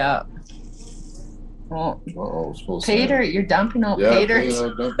of it. Yeah. Well, pay dirt, you're dumping out pay dirt.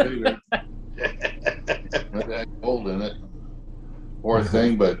 Yeah, dump pay dirt. Had gold in it. Poor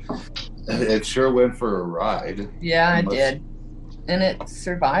thing, but it sure went for a ride. Yeah, it did. And it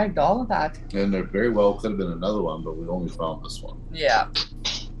survived all of that. And there very well could have been another one, but we only found this one. Yeah.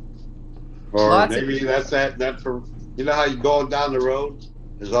 Or maybe that's for, you know how you go down the road?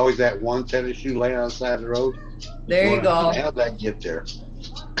 There's always that one tennis shoe laying on the side of the road. There you go. How'd that get there?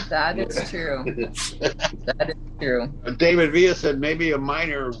 That is true. That is true. David Villa said maybe a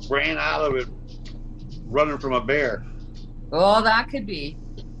miner ran out of it running from a bear. Well, that could be.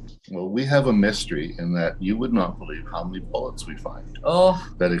 Well, we have a mystery in that you would not believe how many bullets we find. Oh.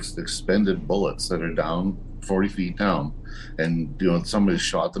 That expended bullets that are down 40 feet down. And, somebody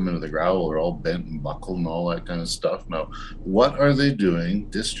shot them into the gravel. They're all bent and buckled and all that kind of stuff. Now, what are they doing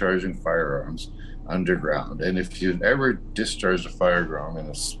discharging firearms underground? And if you've ever discharged a firearm in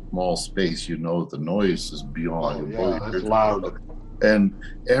a small space, you know that the noise is beyond. Oh, yeah, that's loud. And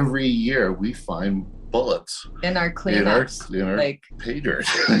every year we find bullets in our cleanups, in our like, pay dirt,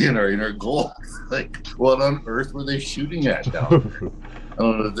 in our gold. Like, what on earth were they shooting at down? I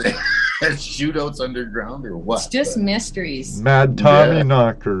don't know if they had shootouts underground or what. It's just mysteries. Mad Tommy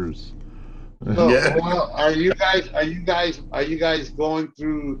knockers. So, well, are you guys going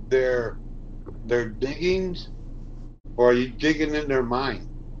through their diggings, or are you digging in their mine?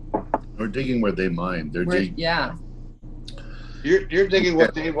 We're digging where they mine. Yeah. You're digging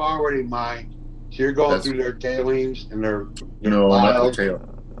what they've already mined. So you're going through their tailings and their not the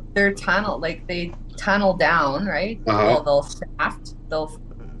tail. Their tunnel, like they tunnel down, right? Uh-huh. They'll shaft. They'll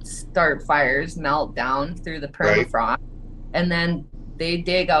start fires, melt down through the permafrost, and then they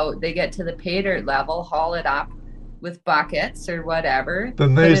dig out. They get to the pay dirt level, haul it up with buckets or whatever.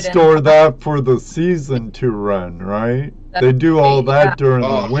 Then they store that for the season to run, right? They do all that during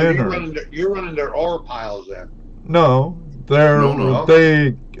the winter. So you're running their ore piles then? No.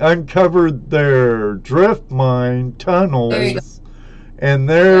 They uncovered their drift mine tunnels, and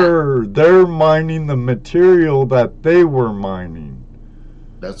they're mining the material that they were mining.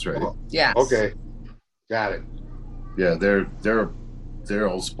 That's right. Yeah. Okay. Got it. Yeah, they're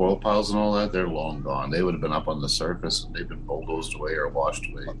old spoil piles and all that. They're long gone. They would have been up on the surface, and they've been bulldozed away or washed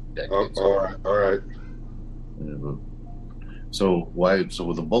away decades. All right. Yeah, So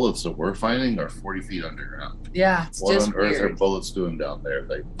with the bullets that we're finding are 40 feet underground. Yeah, it's what just on earth weird. Are bullets doing down there?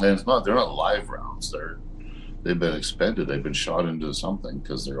 They're not live rounds. They've been expended. They've been shot into something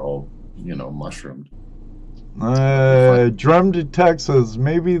because they're all mushroomed. Drum detectives,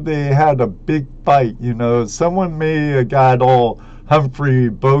 maybe they had a big fight. Someone may have got all Humphrey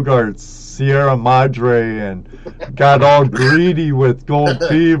Bogart's Sierra Madre and got all greedy with gold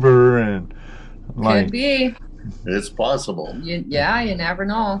fever and could be. It's possible. You never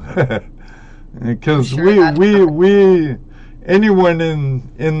know. Because we anyone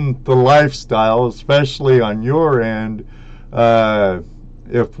in the lifestyle, especially on your end,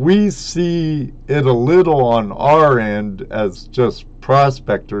 if we see it a little on our end as just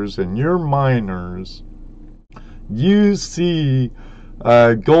prospectors and you're miners, you see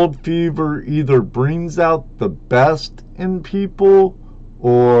gold fever either brings out the best in people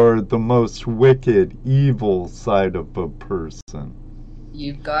or the most wicked, evil side of a person.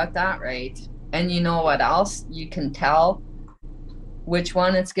 You've got that right. And you know what else? You can tell which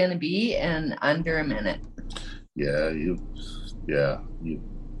one it's going to be in under a minute.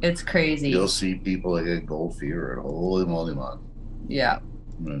 It's crazy. You'll see people that get gold fever and holy moly, man. Yeah.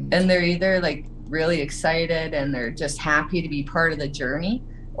 And they're either like really excited and they're just happy to be part of the journey,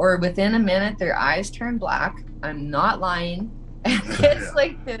 or within a minute their eyes turn black. I'm not lying. It's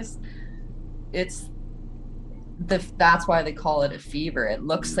like this. That's why they call it a fever. It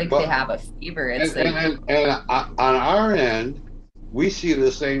looks like they have a fever. It's and on our end, we see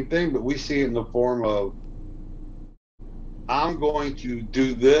the same thing, but we see it in the form of, I'm going to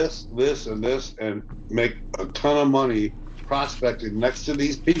do this, this, and this, and make a ton of money prospecting next to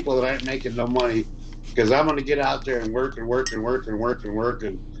these people that aren't making no money, because I'm going to get out there and work and work and work and work and work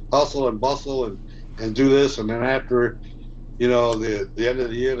and hustle and bustle and do this. And then after, you know, the end of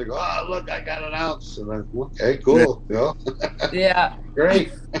the year, they go, oh, look, I got an ounce. And I'm like, okay, cool. You know? Yeah.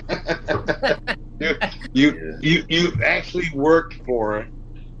 Great. You actually worked for it,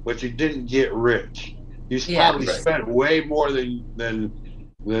 but you didn't get rich. You probably spent way more than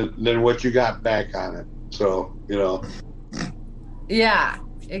what you got back on it. So, you know. Yeah,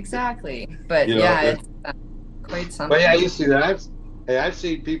 exactly. But you know, it's quite something. But yeah, you see that. I've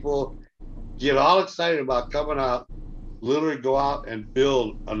seen people get all excited about coming out, literally go out and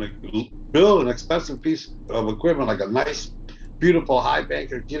build an expensive piece of equipment, like a nice, beautiful high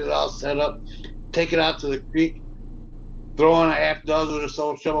banker, get it all set up, take it out to the creek, throw in a half dozen or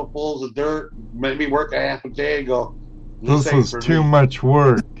so shovelfuls of dirt, maybe work a half a day and go, this is too much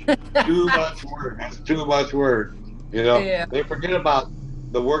work. Too much work. That's too much work. You know, they forget about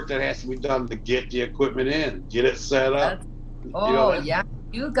the work that has to be done to get the equipment in, get it set up.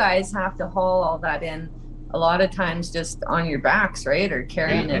 You guys have to haul all that in a lot of times just on your backs, right? Or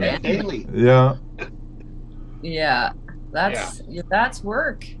carrying it in. Daily. Yeah. Yeah. That's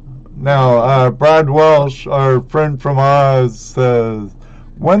work. Now, Brad Welsh, our friend from Oz, says,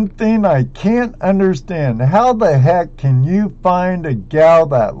 one thing I can't understand, how the heck can you find a gal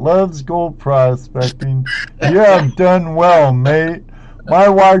that loves gold prospecting? You have done well, mate. My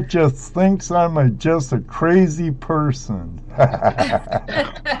wife just thinks I'm just a crazy person.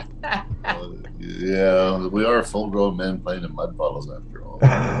 Yeah, we are full-grown men playing in mud puddles after all.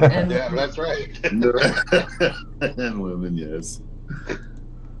 Yeah, that's right. And women, yes.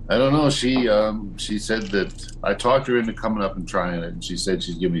 I don't know. She said that I talked her into coming up and trying it, and she said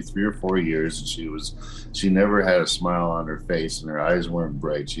she'd give me 3 or 4 years, and she never had a smile on her face, and her eyes weren't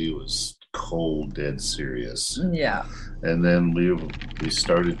bright. She was cold, dead serious. Yeah. And then we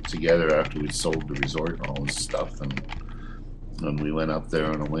started together after we sold the resort and all this stuff, and we went up there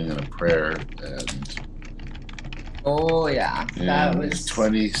on a wing and a prayer, and that was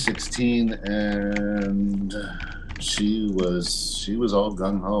 2016, and she was all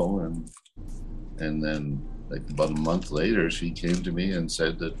gung-ho, and then like about a month later she came to me and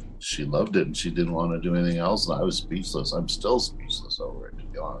said that she loved it and she didn't want to do anything else, and I was speechless. I'm still speechless over it, to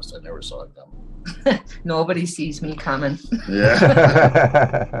be honest. I never saw it coming. Nobody sees me coming.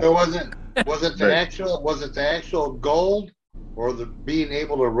 Yeah. So was it the actual gold or the being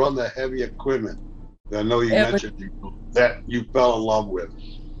able to run the heavy equipment? I know you mentioned that you fell in love with.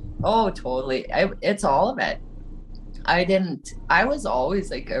 Oh, totally. It's all of it. I was always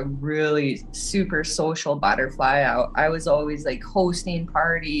like a really super social butterfly. I was always like hosting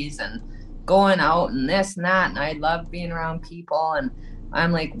parties and going out and this and that, and I loved being around people, and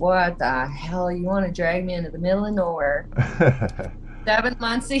I'm like, what the hell, you want to drag me into the middle of nowhere 7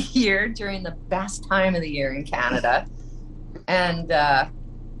 months a year during the best time of the year in Canada? And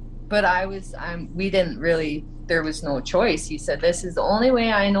but we didn't really, there was no choice. He said, this is the only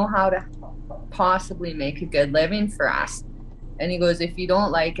way I know how to possibly make a good living for us. And he goes, if you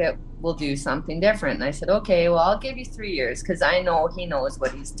don't like it, we'll do something different. And I said, okay, well, I'll give you 3 years, because I know he knows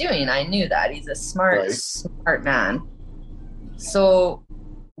what he's doing. I knew that. He's a smart man. So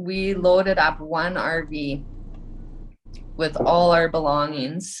we loaded up one RV with all our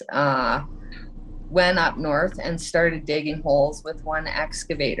belongings, went up north and started digging holes with one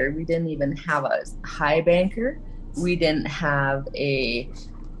excavator. We didn't even have a high banker. We didn't have a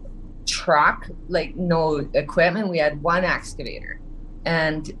truck, like no equipment. We had one excavator,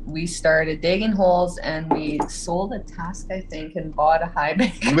 and we started digging holes, and we sold a tusk, I think, and bought a high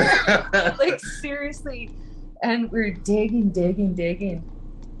banker. Like seriously. And we're digging,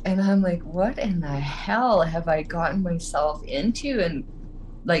 And I'm like, what in the hell have I gotten myself into? And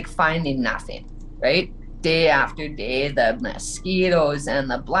like finding nothing, right? Day after day, the mosquitoes and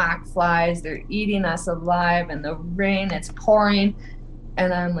the black flies, they're eating us alive, and the rain, it's pouring.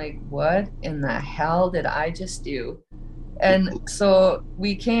 And I'm like, what in the hell did I just do? And so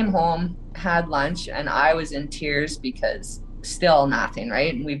we came home, had lunch, and I was in tears because still nothing,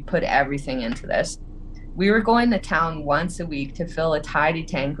 right? And we put everything into this. We were going to town once a week to fill a tidy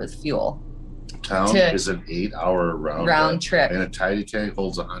tank with fuel. Town is an 8-hour round trip. And a tidy tank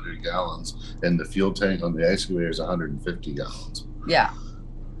holds 100 gallons, and the fuel tank on the excavator is 150 gallons. Yeah.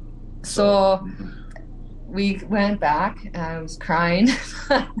 So we went back, and I was crying.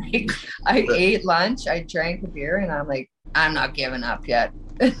 Like, I ate lunch, I drank a beer, and I'm like, I'm not giving up yet.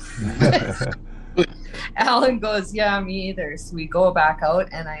 Alan goes, yeah, me either. So we go back out,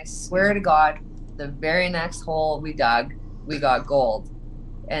 and I swear to God, the very next hole we dug, we got gold.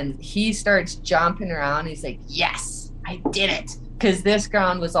 And he starts jumping around. He's like, yes, I did it. Because this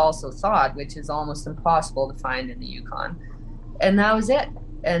ground was also thawed, which is almost impossible to find in the Yukon. And that was it.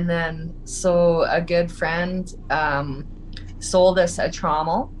 And then, so a good friend sold us a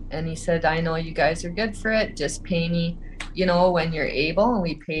trommel. And he said, I know you guys are good for it. Just pay me, you know, when you're able. And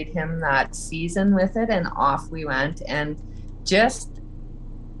we paid him that season with it. And off we went. And just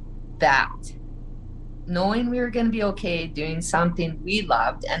that, knowing we were going to be okay doing something we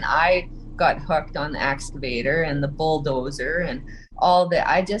loved, and I got hooked on the excavator and the bulldozer and all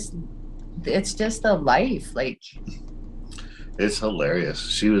that. It's just a life. Like, it's hilarious.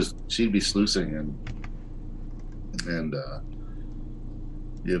 She'd be sluicing, and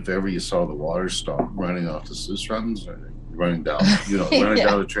if ever you saw the water stop running off the sluice runs, or running down, running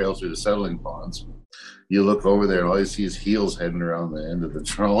down the trail through the settling ponds, you look over there and all you see is heels heading around the end of the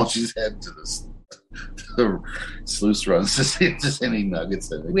trail. She's heading to the sluice runs to see if there's any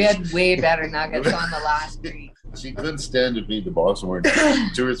nuggets in it. We had way better nuggets on the last creek. She couldn't stand to feed the box more than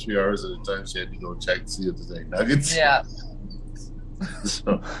 2 or 3 hours at a time. She had to go check to see if there's any nuggets. Yeah.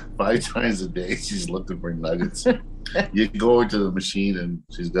 So 5 times a day she's looking for nuggets. You go over to the machine and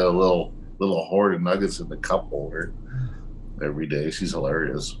she's got a little hoard of nuggets in the cup holder every day. She's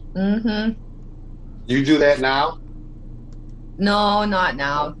hilarious. Mm-hmm. You do that now? No, not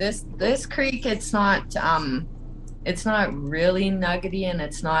now. This creek, it's not really nuggety, and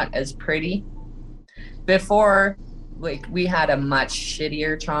it's not as pretty. Before, like, we had a much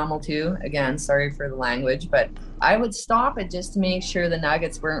shittier trommel too. Again, sorry for the language, but I would stop it just to make sure the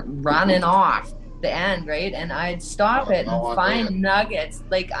nuggets weren't running off the end, right? And I'd stop it and find nuggets.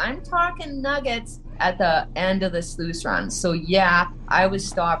 Like, I'm talking nuggets at the end of the sluice run. So yeah, I was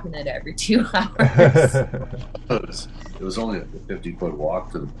stopping it every 2 hours. It was only a 50-foot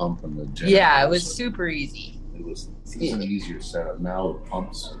walk to the pump and the generator. Yeah, it was super easy. It was an easier setup. Now the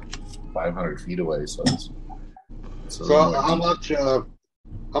pump's 500 feet away, so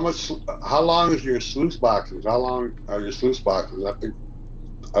how long is your sluice boxes? How long are your sluice boxes? I think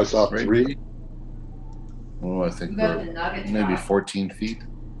I saw 3. Oh, I think we're maybe 14 feet.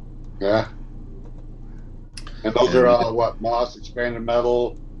 Yeah. And those are what, moss, expanded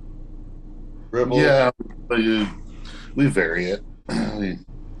metal, dribble? Yeah, but we vary it.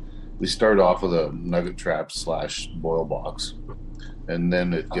 We start off with a nugget trap / boil box, and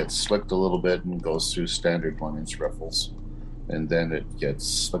then it gets slicked a little bit and goes through standard 1-inch riffles, and then it gets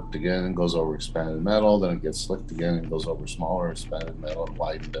slicked again and goes over expanded metal. Then it gets slicked again and goes over smaller expanded metal and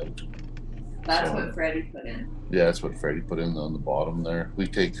widened out. That's what Freddie put in. Yeah, that's what Freddie put in on the bottom there. We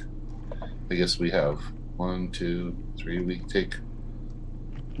take, I guess we have 1, 2, 3. We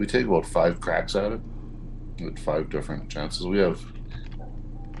take about 5 cracks at it with 5 different chances. We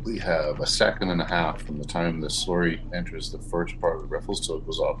have a second and a half from the time the slurry enters the first part of the riffles till it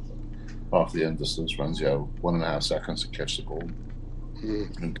goes off the end of the sluice runs. You have 1.5 seconds to catch the gold.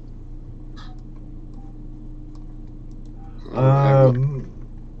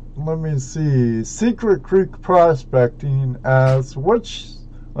 Let me see. Secret Creek Prospecting asks,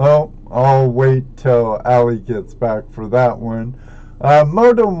 I'll wait till Allie gets back for that one.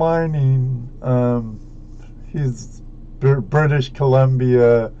 Moto Mining, he's British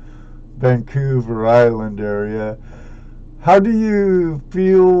Columbia, Vancouver Island area. How do you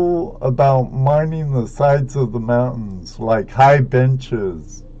feel about mining the sides of the mountains, like high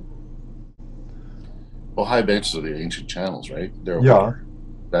benches? Well, high benches are the ancient channels, right? Yeah.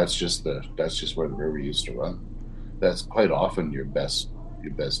 That's just where the river used to run. That's quite often your best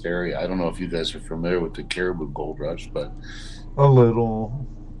area. I don't know if you guys are familiar with the Caribou Gold Rush, but a little.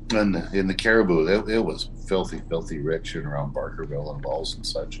 And in the Caribou, it was filthy rich and around Barkerville and Walls and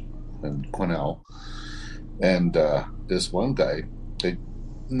such, and Quesnel. And this one guy,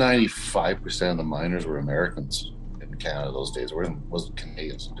 95% of the miners were Americans in Canada those days. It wasn't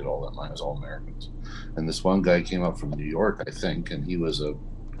Canadians who did all that mining, it was all Americans. And this one guy came up from New York, I think, and he was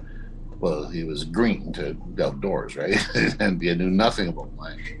green to outdoors, right? And he knew nothing about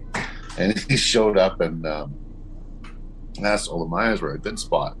mining. And he showed up and asked all the miners were a good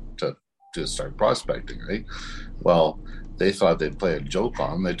spot to start prospecting, right? Well, they thought they'd play a joke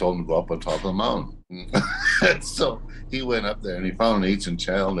on him. They told him to go up on top of the mountain. And so he went up there and he found an ancient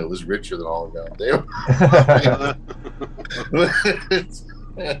channel that was richer than all around there.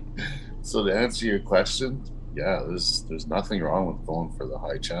 So to answer your question, yeah, there's nothing wrong with going for the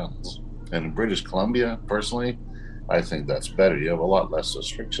high channels. And in British Columbia, personally, I think that's better. You have a lot less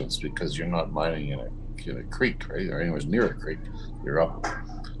restrictions because you're not mining in a creek, right, or anywhere near a creek. You're up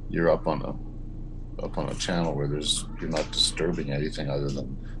on a channel where you're not disturbing anything other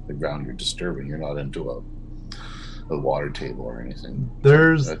than the ground you're disturbing. You're not into a water table or anything.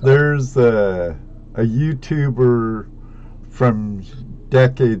 There's a YouTuber from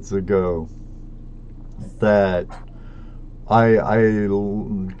decades ago that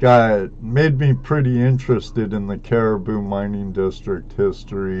made me pretty interested in the Caribou Mining District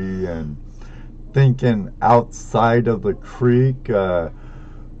history and thinking outside of the creek.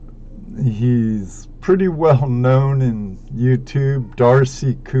 He's pretty well known in YouTube,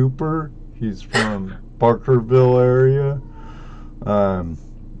 Darcy Cooper. He's from Barkerville area.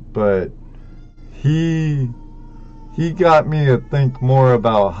 But he got me to think more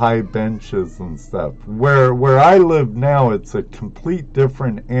about high benches and stuff. Where I live now, it's a complete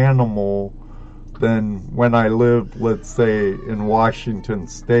different animal than when I lived, let's say, in Washington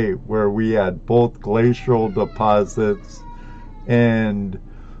State, where we had both glacial deposits and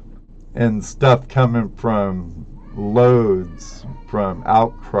stuff coming from lodes, from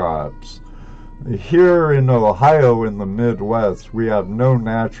outcrops. Here in Ohio, in the Midwest, we have no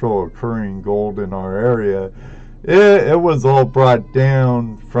natural occurring gold in our area. It was all brought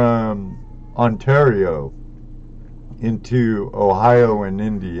down from Ontario into Ohio and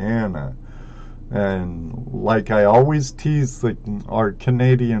Indiana. And like I always tease our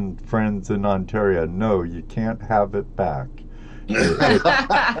Canadian friends in Ontario, no, you can't have it back.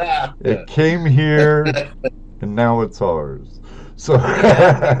 It came here, and now it's ours. So,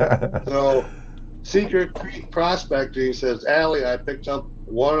 Secret Creek Prospecting says, Allie, I picked up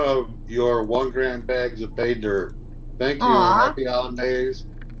one of your 1 gram bags of pay dirt. Thank you. Aww. Happy holidays,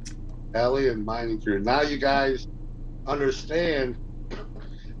 Allie and Mining Crew. Now you guys understand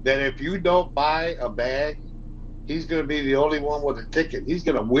that if you don't buy a bag, he's going to be the only one with a ticket. He's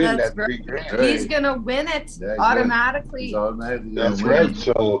going to win that right. 3 grand. He's going to win it automatically. That's right.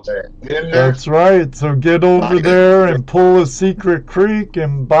 So that's right. So get over there and pull a Secret Creek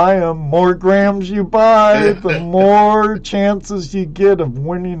and buy them. More grams you buy, the more chances you get of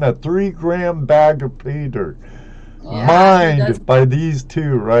winning a 3 gram bag of pay dirt. Yeah, Mined by these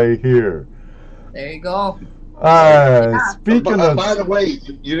two right here. There you go. Speaking of, by the way,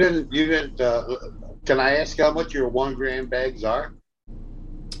 you didn't. Can I ask how much your 1 gram bags are?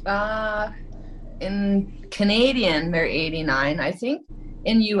 In Canadian, they're 89. I think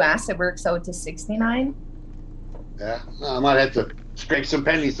in US it works out to 69. Yeah, I might have to scrape some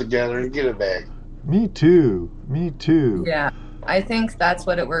pennies together and get a bag. Me too. Yeah, I think that's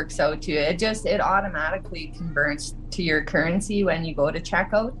what it works out to. It automatically converts to your currency when you go to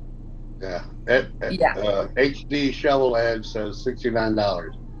checkout. Yeah. HD Shovel Ad says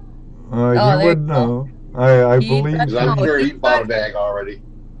 $69. You would know. I believe. I'm sure he bought a bag already.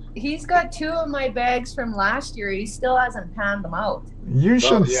 He's got 2 of my bags from last year. He still hasn't panned them out. You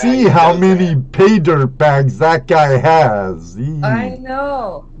should see how many pay dirt bags that guy has. I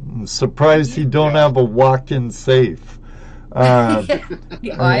know. I'm surprised he don't have a walk-in safe.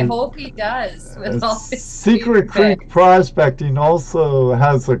 I hope he does. With all Secret Creek Prospecting also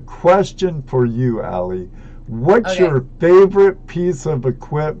has a question for you, Allie. What's your favorite piece of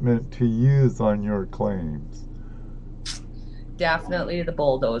equipment to use on your claims? Definitely the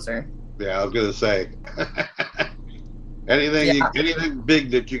bulldozer. Yeah, I was gonna say anything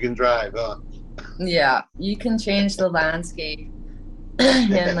big that you can drive, huh? Yeah, you can change the landscape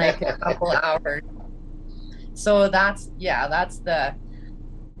in like a couple hours. So that's the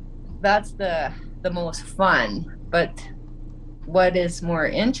most fun. But what is more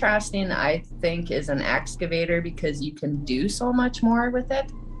interesting, I think, is an excavator because you can do so much more with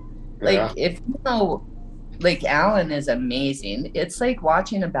it. Like if you know, like Alan is amazing. It's like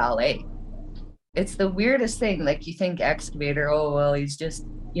watching a ballet. It's the weirdest thing. Like you think excavator, oh well, he's just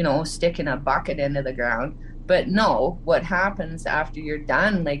sticking a bucket into the ground. But no, what happens after you're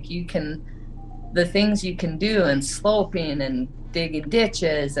done? Like you can the things you can do and sloping and digging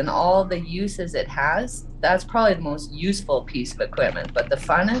ditches and all the uses it has, that's probably the most useful piece of equipment. But the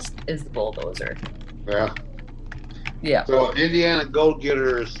funnest is the bulldozer. Yeah. Yeah. So Indiana Gold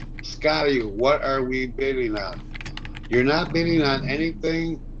Getters, Scotty, what are we bidding on? You're not bidding on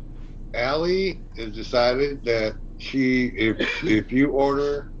anything. Allie has decided that if you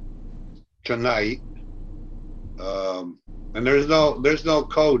order tonight, and there's no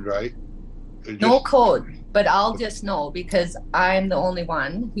code, right? No code, but I'll just know because I'm the only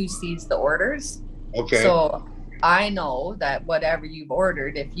one who sees the orders. Okay. So I know that whatever you've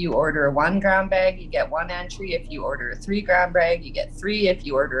ordered, if you order a 1 gram bag, you get 1 entry. If you order a 3 gram bag, you get 3. If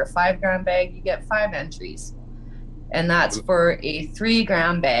you order a 5 gram bag, you get 5 entries. And that's for a 3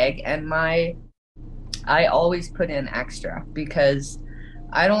 gram bag. And I always put in extra because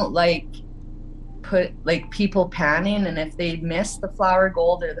I don't like people panning, and if they miss the flour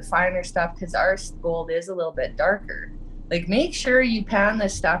gold or the finer stuff, because our gold is a little bit darker, like make sure you pan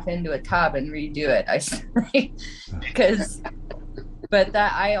this stuff into a tub and redo it. I say, but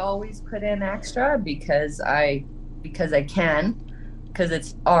that I always put in extra because I can, because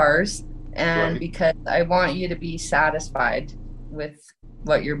it's ours, and because I want you to be satisfied with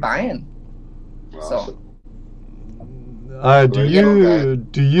what you're buying. Awesome. So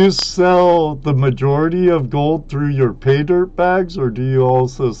do you sell the majority of gold through your pay dirt bags, or do you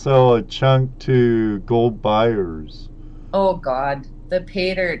also sell a chunk to gold buyers? Oh God, the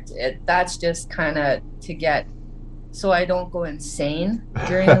pay dirt, that's just kind of to get, so I don't go insane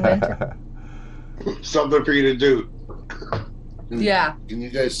during the winter. Something for you to do. Yeah. Can you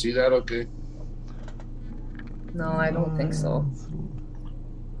guys see that okay? No, I don't think so.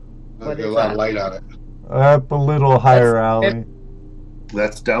 There's a lot of light on it. Up a little higher, Allie.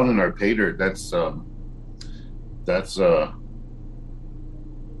 That's down in our pay dirt. That's how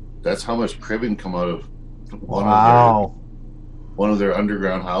much cribbing come out of one of their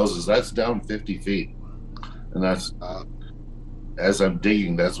underground houses. That's down 50 feet, and that's as I'm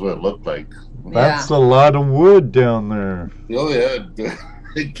digging, that's what it looked like. That's a lot of wood down there. Oh yeah.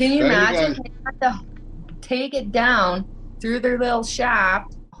 Can you imagine? They had to take it down through their little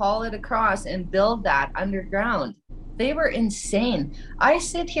shaft, haul it across, and build that underground. They were insane. I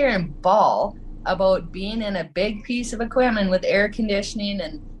sit here and bawl about being in a big piece of equipment with air conditioning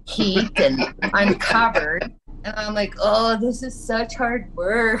and heat, and I'm covered, and I'm like, oh, this is such hard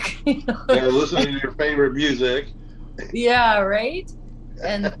work. Yeah, listening to your favorite music. Yeah, right?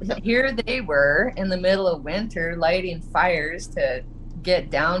 And here they were in the middle of winter lighting fires to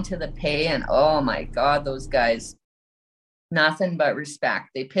get down to the pay, and oh my God, those guys, nothing but respect.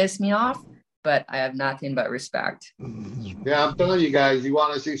 They piss me off, but I have nothing but respect. Yeah, I'm telling you guys, you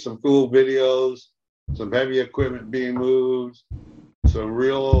want to see some cool videos, some heavy equipment being moved, some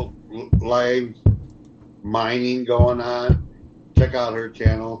real live mining going on, check out her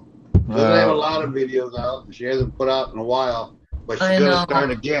channel. She doesn't have a lot of videos out. She hasn't put out in a while, but she's going to start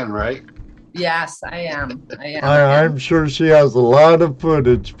again, right? Yes, I am. I'm sure she has a lot of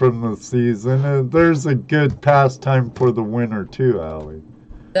footage from the season, and there's a good pastime for the winter too, Allie.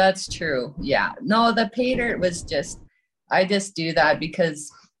 That's true. Yeah. No, the pay dirt was I just do that because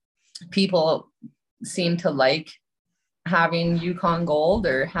people seem to like having Yukon gold,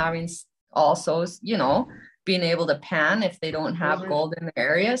 or having also, being able to pan if they don't have gold in the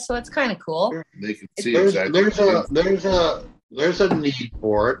area. So it's kind of cool. They can see there's a need for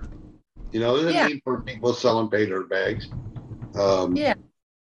it. There's a need for people selling pay dirt bags. And as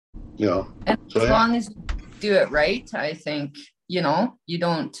long as you do it right, I think, you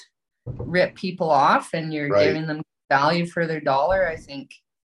don't rip people off and you're giving them value for their dollar. I think,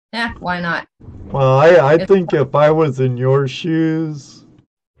 why not? Well, I think if I was in your shoes,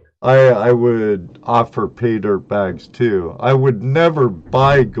 I would offer pay dirt bags too. I would never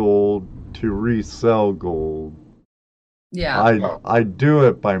buy gold to resell gold. Yeah. I do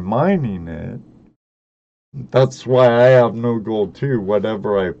it by mining it. That's why I have no gold too.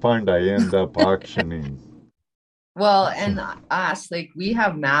 Whatever I find, I end up auctioning. Well, and us, we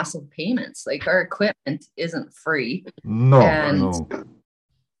have massive payments. Our equipment isn't free. No.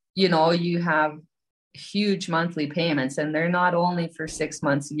 You have huge monthly payments, and they're not only for 6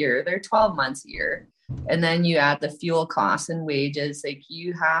 months a year, they're 12 months a year. And then you add the fuel costs and wages.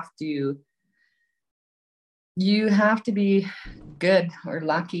 You have to be good or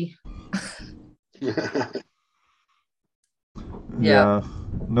lucky. Yeah,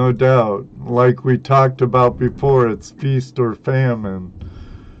 no doubt. Like we talked about before, it's feast or famine.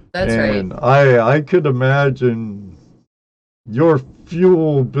 That's and right. I could imagine your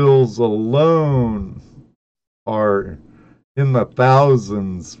fuel bills alone are in the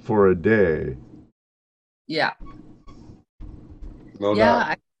thousands for a day. Yeah. No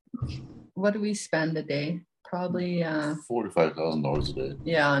Yeah. doubt. What do we spend a day? Probably $45,000 a day.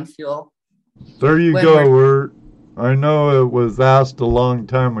 yeah, on fuel. There you When go, Wirt. I know it was asked a long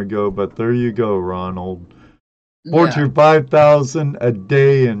time ago, but there you go, Ronald. Yeah. 45,000 a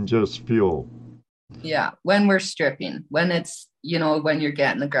day in just fuel. Yeah. When we're stripping, when it's, when you're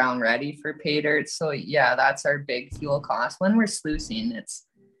getting the ground ready for pay dirt. So yeah, that's our big fuel cost. When we're sluicing, it's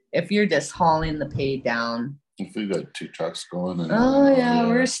if you're just hauling the pay down. If we got 2 trucks going, and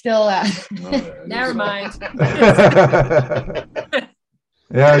we're still at. Never mind.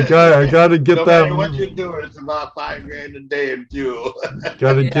 Yeah, I got to get no that. matter what you're doing, it's about $5,000 a day in fuel.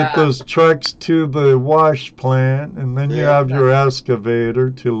 Got to get those trucks to the wash plant, and then you have your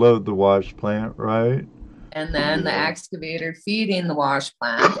excavator to load the wash plant, right? And then the excavator feeding the wash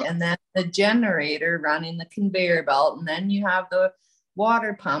plant, and then the generator running the conveyor belt, and then you have the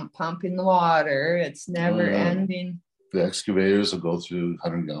water pump pumping the water. It's never ending. The excavators will go through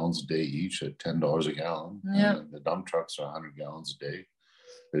 100 gallons a day each at $10 a gallon. Yeah. And the dump trucks are 100 gallons a day.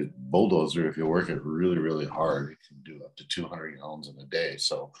 The bulldozer, if you work it really, really hard, it can do up to 200 gallons in a day.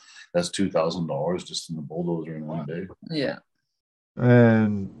 So that's $2,000 just in the bulldozer in one day. Yeah.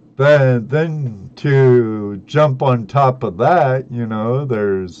 And then to jump on top of that,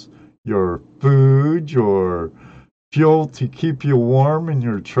 there's your food, your fuel to keep you warm in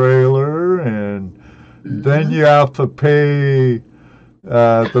your trailer, and then you have to pay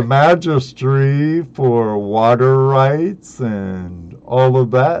the magistry for water rights and all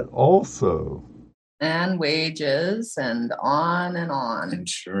of that also. And wages and on and on.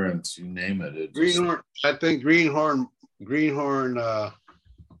 Insurance, you name it. Greenhorn, I think Greenhorn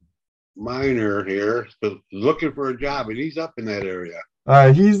miner here is looking for a job, and he's up in that area.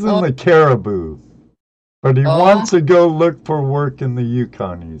 He's in the Caribou, but he wants to go look for work in the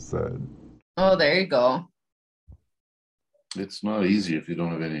Yukon, he said. Oh, there you go. It's not easy if you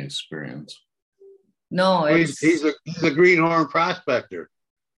don't have any experience. No, he's a greenhorn prospector.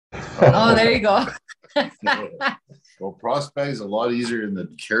 Oh, there you go. Well, prospecting is a lot easier in the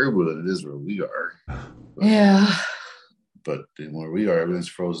Caribou than it is where we are. But where we are, everything's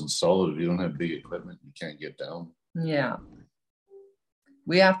frozen solid. If you don't have big equipment, you can't get down. Yeah.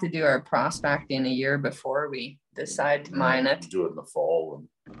 We have to do our prospecting a year before we decide to mine it. Do it in the fall,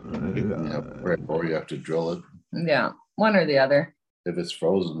 or you have to drill it. Yeah, one or the other. If it's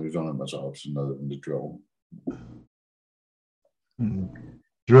frozen, we don't have much option other than to drill.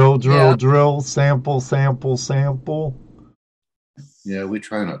 Drill, sample. Yeah, we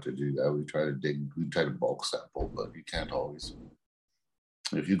try not to do that. We try to bulk sample, but you can't always.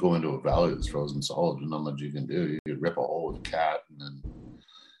 If you go into a valley that's frozen solid, there's not much you can do. You could rip a hole with a cat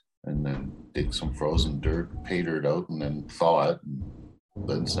and then dig some frozen dirt, pay dirt out, and then thaw it, and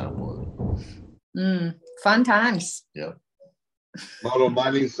then sample it. Fun times. Yeah. Moto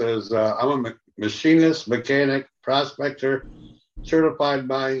Mining says, I'm a machinist, mechanic, prospector, certified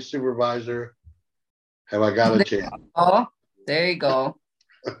mine supervisor. Have I got a chance? Oh, there you go.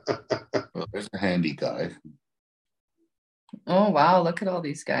 Well, there's a handy guy. Oh, wow. Look at all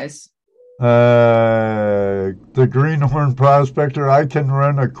these guys. The Greenhorn prospector, I can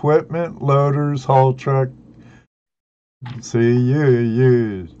run equipment, loaders, haul truck. See,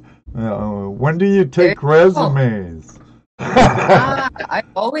 when do you take resumes? I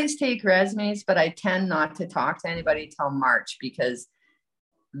always take resumes, but I tend not to talk to anybody till March because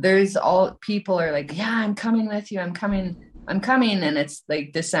people are like, yeah, I'm coming with you. I'm coming. And it's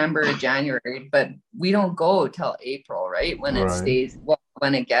like December or January, but we don't go till April, right? When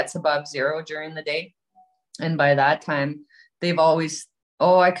when it gets above zero during the day. And by that time, they've always,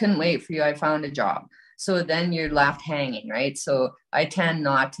 I couldn't wait for you. I found a job. So then you're left hanging, right? So I tend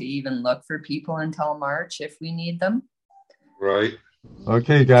not to even look for people until March if we need them. Right.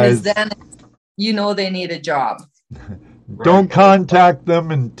 Okay, guys. Because then they need a job. Don't contact them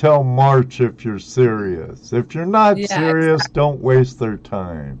until March if you're serious. If you're not serious, don't waste their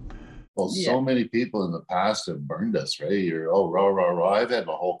time. Well, so many people in the past have burned us, right? You're, rah. I've had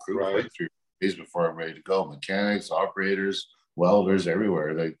my whole crew for 3 days before I'm ready to go. Mechanics, operators, welders,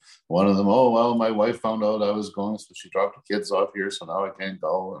 everywhere. Like one of them, my wife found out I was going, so she dropped the kids off here, so now I can't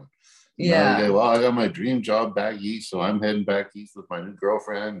go. And I got my dream job back east, so I'm heading back east with my new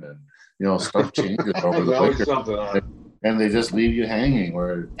girlfriend, and stuff changes over the winter. And they just leave you hanging.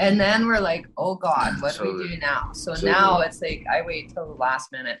 And then we're like, oh God, what do we do now? So now it's like I wait till the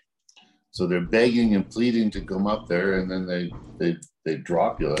last minute. So they're begging and pleading to come up there, and then they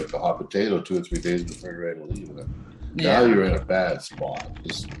drop you like a hot potato 2 or 3 days before you're ready to leave. And now you're in a bad spot.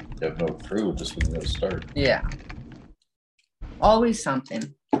 Just have no crew just when you start. Yeah. Always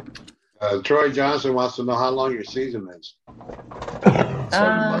something. Troy Johnson wants to know how long your season is. 7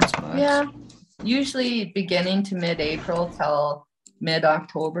 months max. Yeah, usually beginning to mid-April till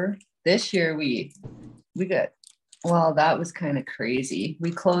mid-October. This year we got, well, that was kind of crazy.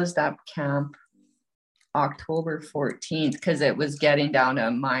 We closed up camp October 14th because it was getting down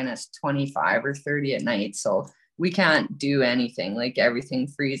to minus 25 or 30 at night. So we can't do anything, like everything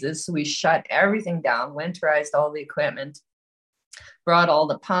freezes. So we shut everything down, winterized all the equipment, brought all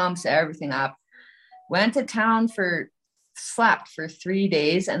the pumps, everything up, went to town slept for 3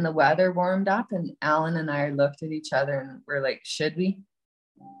 days, and the weather warmed up, and Alan and I looked at each other and we're like, should we?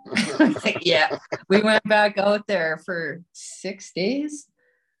 Like, yeah. We went back out there for 6 days.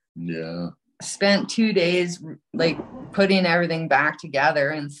 Yeah. Spent 2 days like putting everything back together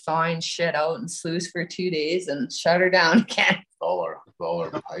and thawing shit out and sluice for 2 days and shut her down again. All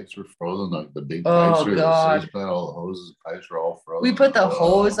our pipes were frozen. Like the big Oh, pipes were God. all the hoses, pipes were all frozen. We put the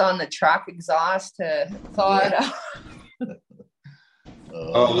hose on the truck exhaust to thaw it out.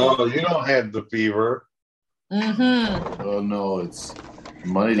 Oh no, you don't have the fever. Mm-hmm. Oh no, it's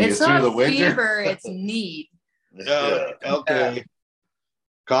money to It's get through not the winter. fever, it's need. Okay.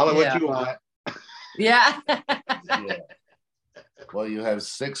 Call it what you want. Yeah. Yeah. Well, you have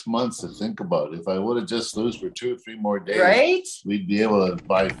 6 months to think about it. If I would have just loosed for 2 or 3 more days, Right? we'd be able to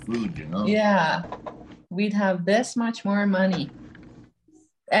buy food, Yeah. We'd have this much more money.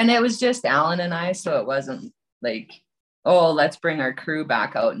 And it was just Alan and I, so it wasn't like, oh, let's bring our crew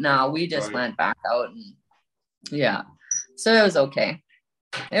back out. No, we just went back out, and yeah. So it was okay.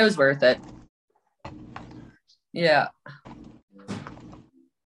 It was worth it. Yeah.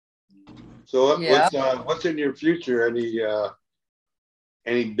 So what's in your future?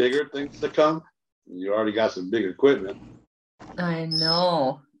 Any bigger things to come? You already got some big equipment. I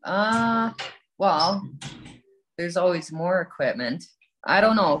know. Well, there's always more equipment. I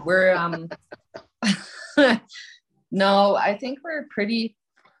don't know. We're no, I think we're pretty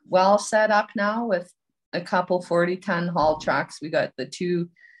well set up now with a couple 40-ton haul trucks. We got the 2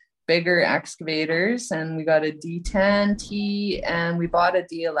 bigger excavators, and we got a D10T, and we bought a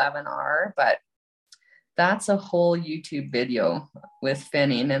D11R, but that's a whole YouTube video with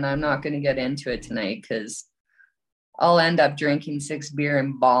finning, and I'm not going to get into it tonight because I'll end up drinking 6 beer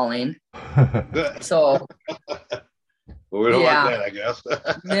and bawling. So Well, we don't want that, I guess.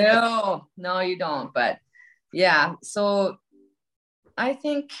 No, you don't. But yeah, so I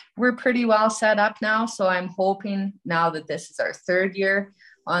think we're pretty well set up now. So I'm hoping now that this is our 3rd year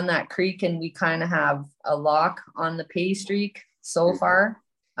on that creek and we kind of have a lock on the pay streak so far,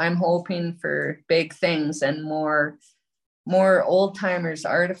 I'm hoping for big things and more old timers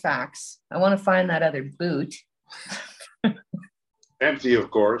artifacts. I want to find that other boot. Empty,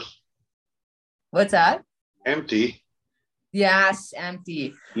 of course. What's that? Empty. Yes,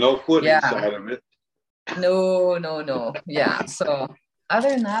 empty. No foot inside of it. No. Yeah. So other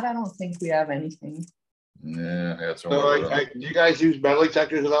than that, I don't think we have anything. Yeah, that's right. So, do you guys use metal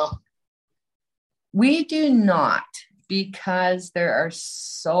detectors at all? We do not, because there are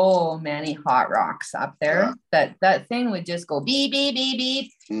so many hot rocks up there that thing would just go beep, beep, beep,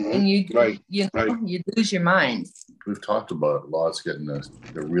 beep. Mm-hmm. And you lose your mind. We've talked about it a lot. It's getting a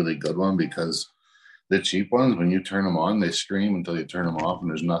really good one, because the cheap ones, when you turn them on, they scream until you turn them off,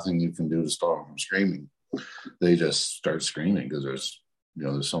 and there's nothing you can do to stop them from screaming. They just start screaming because there's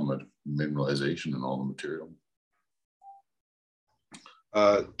so much mineralization in all the material.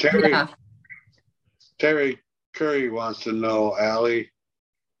 Terry Curry wants to know, Allie,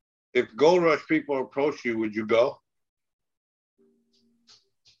 if Gold Rush people approach you, would you go?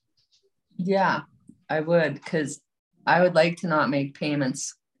 Yeah, I would, because I would like to not make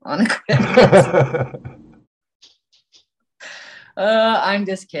payments on equipment. I'm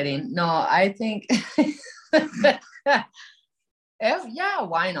just kidding. No, I think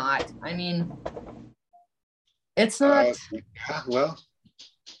why not? I mean, it's not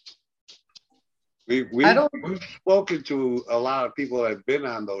we've spoken to a lot of people that have been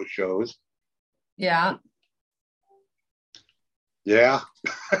on those shows. Yeah.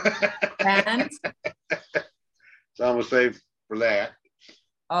 And so I'm gonna say for that.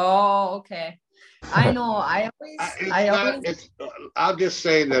 Oh, okay. I know. I'm just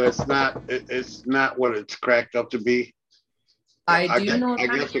saying that it's not what it's cracked up to be. I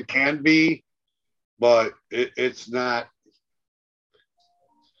guess it can be, but it's not.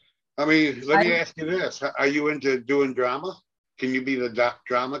 I mean, let me ask you this: are you into doing drama? Can you be the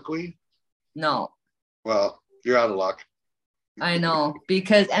drama queen? No. Well, you're out of luck. I know,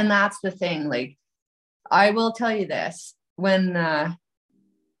 and that's the thing. Like, I will tell you this: when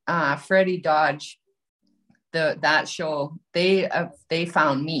Freddie Dodge, that show, they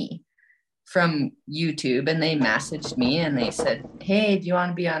found me, from YouTube, and they messaged me and they said, "Hey, do you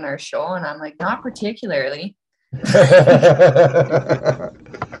want to be on our show?" And I'm like, "Not particularly."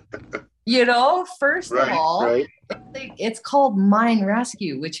 First of all, it's called mine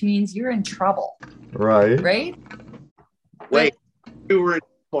rescue, which means you're in trouble. Right. Wait,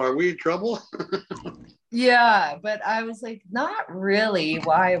 are we in trouble? Yeah, but I was like, not really.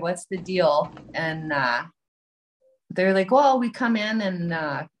 Why? What's the deal? And they're like, well, we come in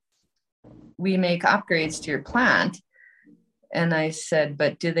and we make upgrades to your plant. And I said,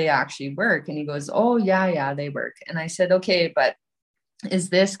 but do they actually work? And he goes, oh, yeah, they work. And I said, okay, but is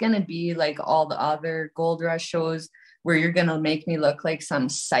this going to be like all the other Gold Rush shows where you're going to make me look like some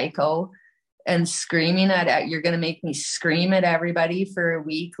psycho and screaming you're going to make me scream at everybody for a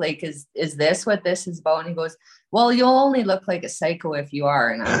week? Like, is this what this is about? And he goes, well, you'll only look like a psycho if you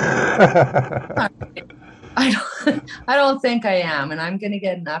are. And I'm like, I don't think I am. And I'm going to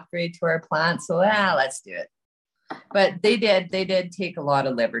get an upgrade to our plant. So let's do it. But they did take a lot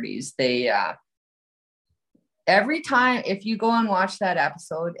of liberties. They, every time, if you go and watch that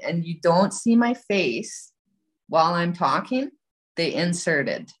episode and you don't see my face while I'm talking, they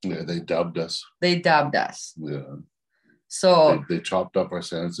inserted. Yeah, they dubbed us. Yeah. So they chopped up our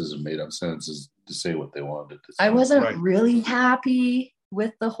sentences and made up sentences to say what they wanted to say. I wasn't really happy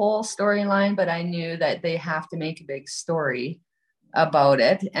with the whole storyline, but I knew that they have to make a big story about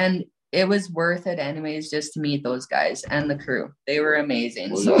it. And it was worth it anyways, just to meet those guys and the crew. They were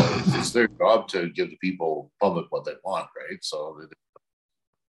amazing. Well, yeah, it's their job to give the people public what they want, right? So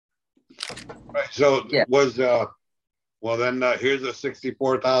well, then here's a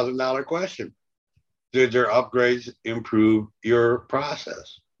 $64,000 question. Did your upgrades improve your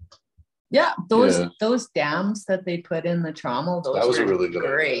process? Yeah, those dams that they put in the trommel, that was were a really good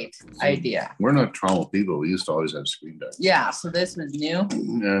great idea. We're not trommel people. We used to always have screen dams. Yeah, so this was new.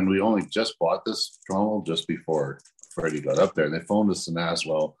 And we only just bought this trommel just before Freddie got up there. And they phoned us and asked,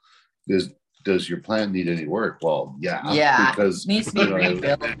 well, does your plant need any work? Well, yeah, because it needs to be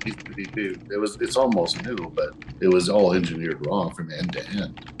rebuilt. It's almost new, but it was all engineered wrong from end to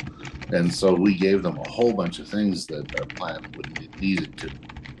end. And so we gave them a whole bunch of things that our plant needed to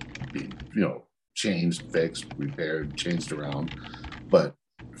be, changed, fixed, repaired, changed around. But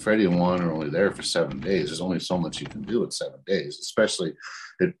Freddie and Juan are only there for 7 days. There's only so much you can do in 7 days, especially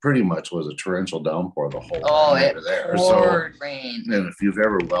it pretty much was a torrential downpour the whole time it there. poured rain. And if you've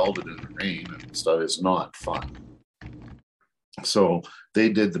ever welded in the rain and stuff, it's not fun. So they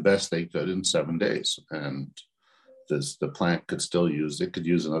did the best they could in 7 days. And the plant could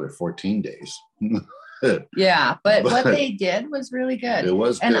use another 14 days. Yeah, but what they did was really good. It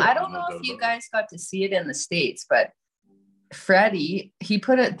was and good. I don't know if you guys got to see it in the States, but Freddie, they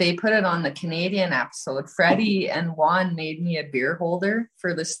put it on the Canadian episode. Freddie and Juan made me a beer holder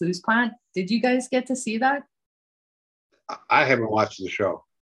for the sluice plant. Did you guys get to see that? I haven't watched the show.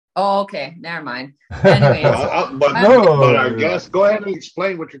 Oh, okay. Never mind. Anyways, but our guests, go ahead and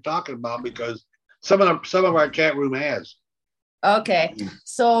explain what you're talking about, because some of our chat room has. Okay,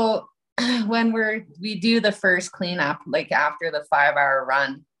 so when we do the first cleanup, like after the 5-hour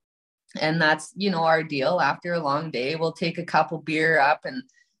run, and that's our deal. After a long day, we'll take a couple beer up and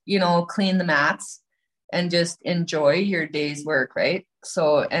clean the mats and just enjoy your day's work, right?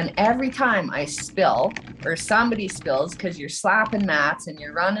 So, and every time I spill or somebody spills, because you're slapping mats and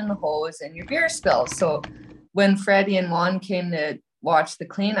you're running the hose and your beer spills. So when Freddie and Juan came to watch the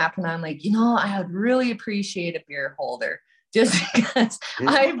cleanup, and I'm like, I would really appreciate a beer holder, just because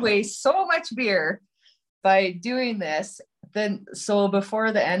I waste so much beer by doing this. Then, so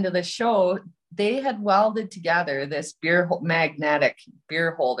before the end of the show, they had welded together this magnetic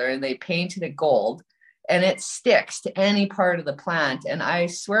beer holder, and they painted it gold, and it sticks to any part of the plant. And I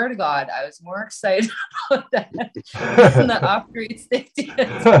swear to God, I was more excited about that than the upgrades they did.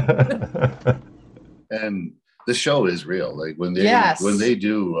 And the show is real. Like when they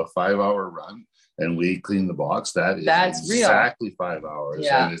do a 5-hour run and we clean the box, that's exactly real. 5 hours.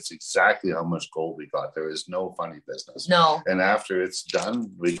 Yeah. And it's exactly how much gold we got. There is no funny business. No. And after it's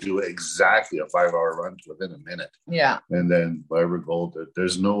done, we do exactly a 5-hour run within a minute. Yeah. And then whatever gold,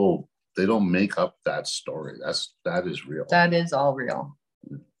 they don't make up that story. That is real. That is all real.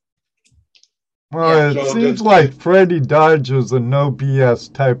 Well, it seems like Freddie Dodge is a no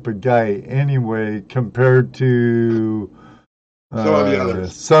BS type of guy anyway, compared to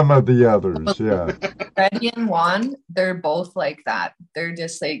some of the others. Yeah. Freddie and Juan, they're both like that. They're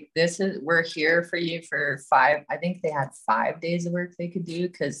just like, we're here for you for 5. I think they had 5 days of work they could do,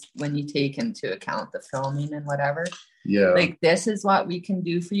 because when you take into account the filming and whatever, like this is what we can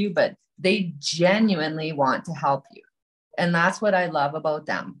do for you. But they genuinely want to help you, and that's what I love about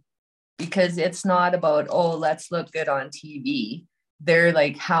them. because it's not about, oh, let's look good on TV. They're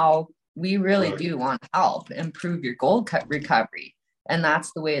like, how we really do want to help improve your gold cut recovery. And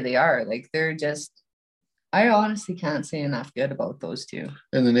that's the way they are. Like, they're just, I honestly can't say enough good about those two.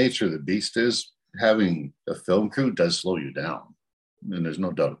 And the nature of the beast is having a film crew does slow you down. And there's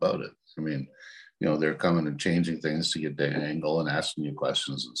no doubt about it. I mean, you know, they're coming and changing things to get the angle and asking you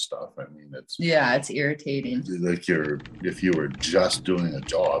questions and stuff. I mean, it's irritating. Like if you were just doing a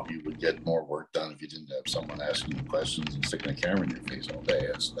job, you would get more work done if you didn't have someone asking you questions and sticking a camera in your face all day.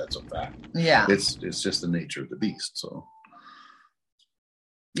 That's a fact. Yeah. It's just the nature of the beast. So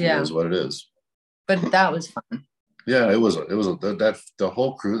yeah, it is what it is. But that was fun. Yeah, it was the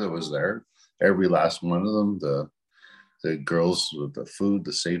whole crew that was there, every last one of them, the girls with the food,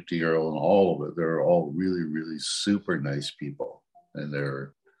 the safety girl, and all of it, they're all really, really super nice people. And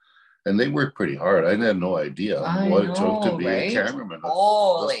they work pretty hard. I had no idea what it took to be a cameraman.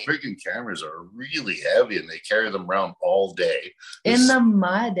 Those freaking cameras are really heavy, and they carry them around all day. In the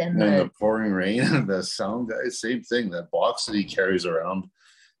mud and the pouring rain. And the sound guy, same thing. That box that he carries around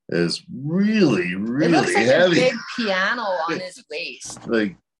is really, really it looks like heavy. A big piano on his waist.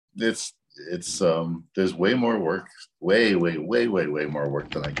 Like it's there's way more work, way more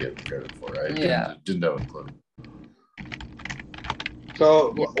work than I give credit for. I didn't have a clue.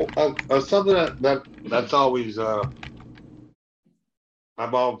 So something that's always I've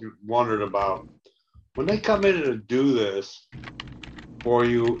always wondered about, when they come in to do this for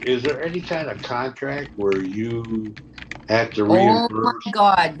you, is there any kind of contract where you have to reimburse? Oh my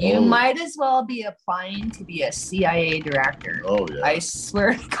God, you might as well be applying to be a CIA director. Oh yeah, I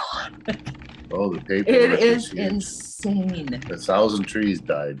swear to God. Oh, the paper. It is insane. 1,000 trees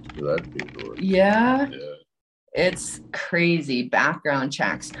died for that paperwork. Yeah. It's crazy. Background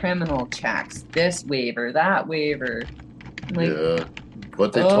checks, criminal checks, this waiver, that waiver. Like,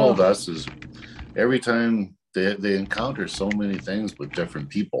 what they told us is every time they encounter so many things with different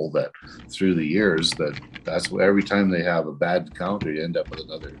people that through the years that's what, every time they have a bad encounter, you end up with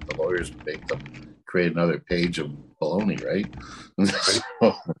the lawyers make them create another page of baloney, right?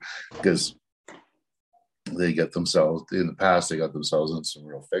 Because they get themselves, in the past, they got themselves in some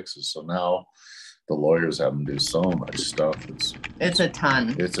real fixes. So now the lawyers have them do so much stuff. It's a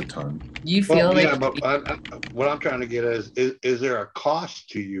ton. It's a ton. You feel like... Yeah, but what I'm trying to get is there a cost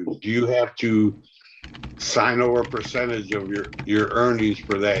to you? Do you have to sign over a percentage of your earnings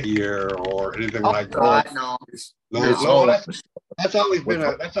for that year or anything like God, that? No. That's always been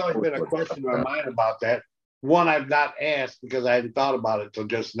a question in my mind about that. One, I've not asked because I hadn't thought about it till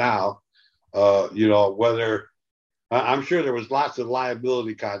just now. Whether I'm sure there was lots of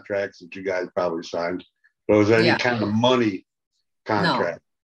liability contracts that you guys probably signed, but was there any kind of money contract?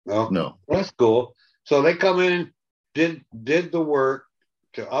 No. Well, that's cool. So they come in, did the work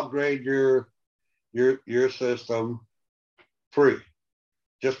to upgrade your system free,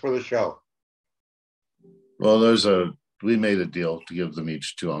 just for the show. Well, we made a deal to give them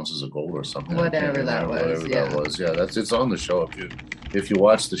each 2 ounces of gold or something. Whatever that was. Yeah, it's on the show. If you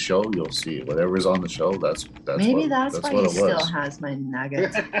watch the show, you'll see it. Whatever's on the show, that's maybe that's why he still has my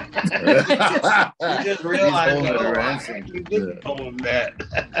nuggets. You just realized you didn't own him that.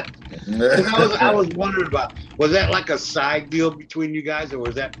 I was wondering about, was that like a side deal between you guys, or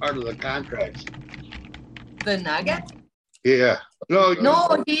was that part of the contract? The nugget? Yeah. No,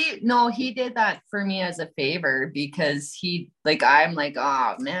 he did that for me as a favor because I'm like,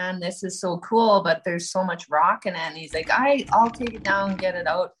 oh man, this is so cool, but there's so much rock in it. And he's like, I'll take it down and get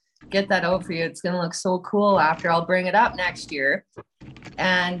that out for you. It's gonna look so cool after. I'll bring it up next year.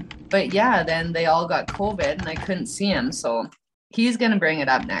 But then they all got COVID and I couldn't see him, so he's gonna bring it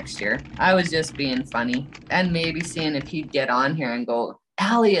up next year. I was just being funny and maybe seeing if he'd get on here and go,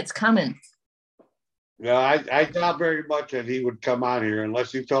 Allie, it's coming. No, I doubt very much that he would come on here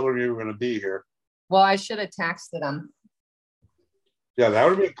unless you told him you were going to be here. Well, I should have texted him. Yeah, that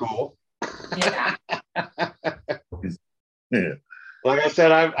would be cool. Yeah. Yeah. Like I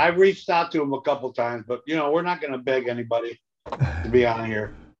said, I've reached out to him a couple times, but we're not going to beg anybody to be on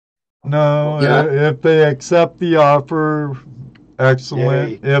here. No, if they accept the offer,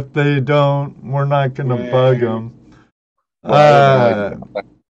 excellent. Yay. If they don't, we're not going to bug them.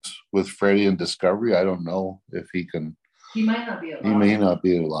 With Freddie and Discovery, I don't know if he can. He might not be allowed. He may not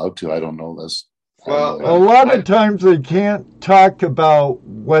be allowed to. I don't know this. Well, a lot of times they can't talk about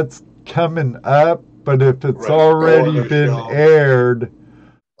what's coming up, but if it's already been aired,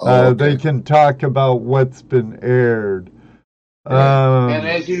 they can talk about what's been aired. And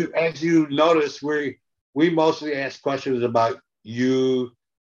as you notice, we mostly ask questions about you,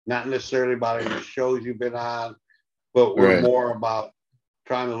 not necessarily about any shows you've been on, but we're more about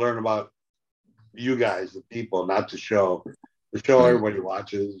trying to learn about you guys, the people, not the show. The show everybody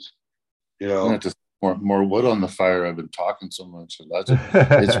watches, you know. Just more wood on the fire. I've been talking so much.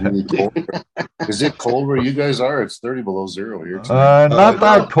 It's really cold. Is it cold where you guys are? It's 30 below zero here tonight. Not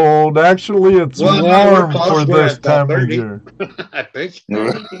that cold. Actually, it's warm for this time of year. I think.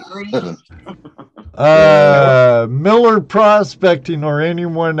 Miller Prospecting or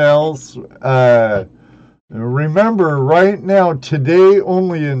anyone else, remember right now, today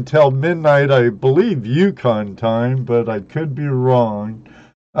only until midnight, I believe Yukon time, but I could be wrong.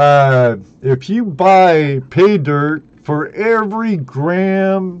 If you buy pay dirt, for every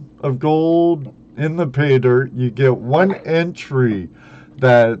gram of gold in the pay dirt, you get one entry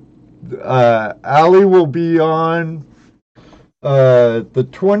that Allie will be on. The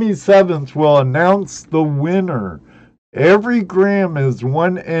 27th will announce the winner. Every gram is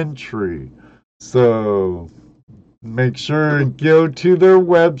one entry. So make sure to go to their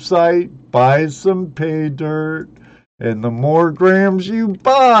website, buy some pay dirt, and the more grams you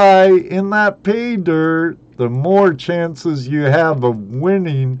buy in that pay dirt, the more chances you have of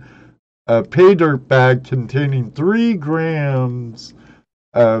winning a pay dirt bag containing 3 grams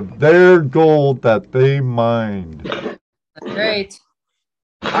of their gold that they mined. That's right.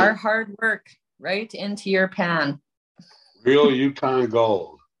 Our hard work right into your pan. Real Yukon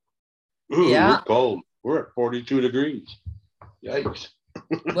gold. Ooh, Yeah. we're cold. We're at 42 degrees. Yikes.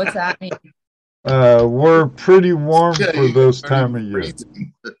 What's that mean? We're pretty warm for this time of year.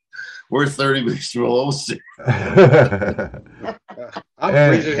 We're 30 degrees below zero. I'm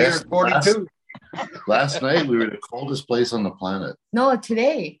freezing here at 42. Last night we were the coldest place on the planet. No,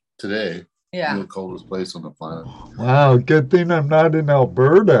 today. Today, Yeah. we're the coldest place on the planet. Wow, good thing I'm not in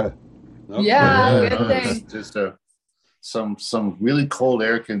Alberta. Okay. Yeah, good thing. Just some really cold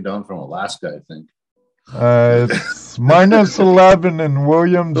air came down from Alaska, I think. It's minus 11 in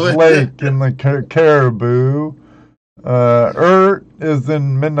Williams Lake in the Caribou. Ert is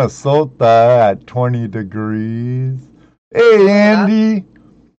in Minnesota at 20 degrees. Hey, Andy.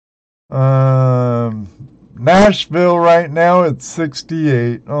 Nashville right now it's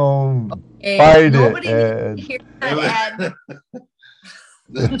 68. Oh, Hey, bite nobody it, Ed. needs to hear that, Ed.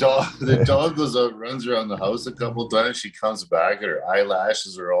 The dog goes out, runs around the house a couple times. She comes back, and her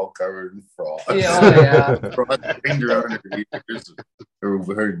eyelashes are all covered in frost. Yeah. Frost ringed around her ears.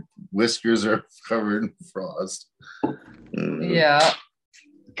 Her whiskers are covered in frost. Yeah.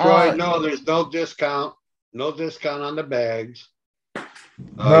 Troy, no, there's no discount. No discount on the bags.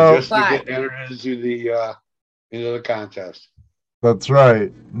 No. Just to get entered into the contest. That's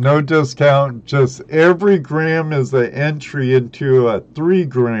right. No discount. Just every gram is an entry into a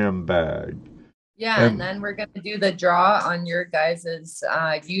 3-gram bag. Yeah, and then we're going to do the draw on your guys'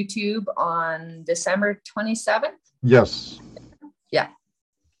 YouTube on December 27th. Yes. Yeah.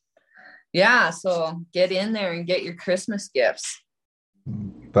 Yeah, so get in there and get your Christmas gifts.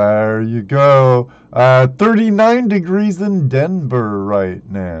 There you go. 39 degrees in Denver right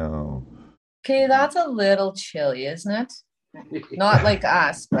now. Okay, that's a little chilly, isn't it? Not like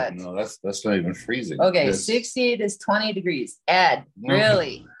us, but No, that's not even freezing. okay. That's- 68 is 20 degrees. Ed,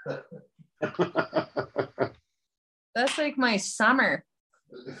 really? That's like my summer.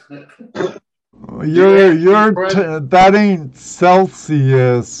 That ain't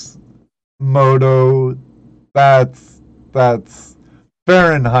Celsius, Moto. That's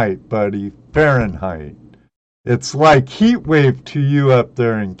Fahrenheit, buddy. Fahrenheit. It's like heat wave to you up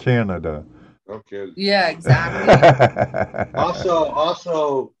there in Canada. Okay. Yeah, exactly.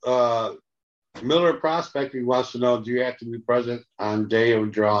 Also, Miller Prospecting wants to know: do you have to be present on day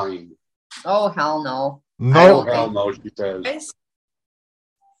of drawing? Oh, hell no. Oh, hell no, she says. Guys,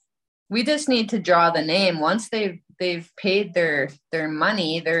 we just need to draw the name. Once they've paid their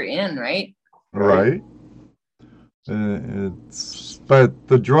money, they're in, right? Right. But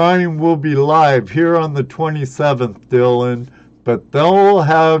the drawing will be live here on the 27th, Dylan. But they'll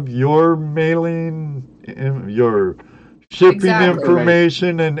have your mailing, your shipping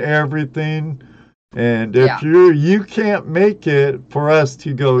information and everything. And if you can't make it for us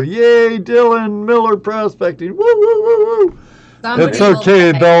to go, yay, Dylan Miller Prospecting, woo woo woo woo. It's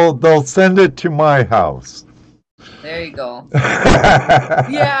okay. They'll send it to my house. There you go.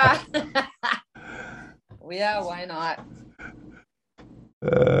 Yeah. Yeah, why not?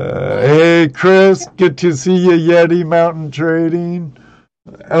 Hey, Chris, good to see you, Yeti Mountain Trading.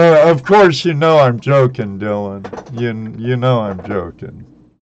 Of course, you know I'm joking, Dylan. You know I'm joking.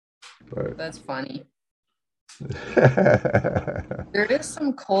 But that's funny. There is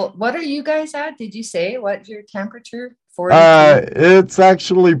some cold. What are you guys at? Did you say what's your temperature? 42? It's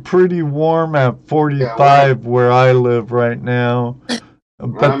actually pretty warm at 45 where I live right now.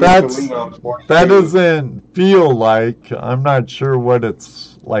 But I'm in Toledo, it's 42. that doesn't feel like. I'm not sure what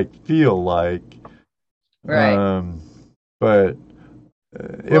it's like. Feel like. Right. But Well,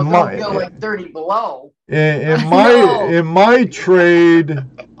 it don't might. feel like 30 below. In my trade,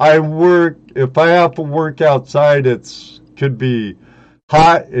 I work. If I have to work outside, could be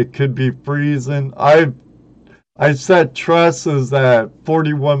hot. It could be freezing. I set trusses at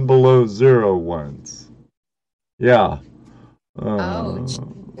 41 below zero once. Yeah. Ouch.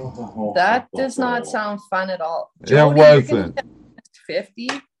 That does not sound fun at all. It Jody, wasn't. 50.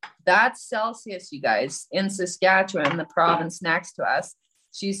 That's Celsius, you guys. In Saskatchewan, the province next to us,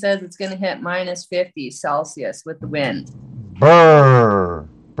 she says it's going to hit minus 50 Celsius with the wind. Brr.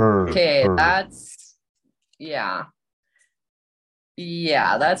 Okay, brr. that's, yeah.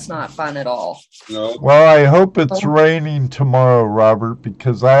 Yeah, that's not fun at all. No. Well, I hope it's raining tomorrow, Robert,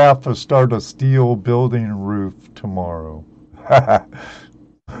 because I have to start a steel building roof tomorrow.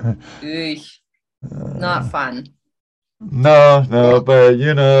 Not fun. No,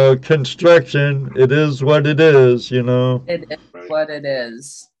 but construction, it is what it is, It is what it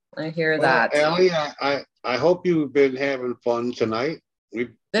is. I hear that. Allie, I hope you've been having fun tonight. This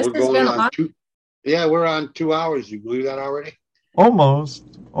has been awesome. We're on 2 hours. You believe that already?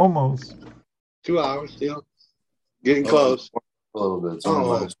 Almost. 2 hours still. Getting close. A little bit.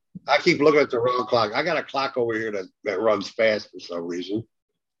 I keep looking at the wrong clock. I got a clock over here that runs fast for some reason.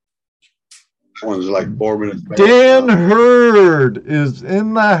 This one's like 4 minutes fast. Dan Hurd is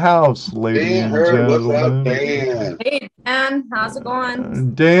in the house, ladies and What's gentlemen. up, Dan? Hey, Dan, how's it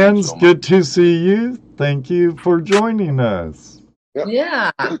going? Dan's good to see you. Thank you for joining us. Yep.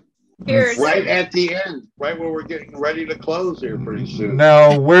 Yeah. Cheers. Right at the end, right when we're getting ready to close here pretty soon.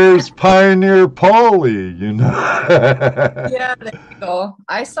 Now, where's Pioneer Paulie? Yeah, there you go.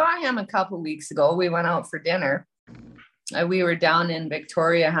 I saw him a couple weeks ago. We went out for dinner. We were down in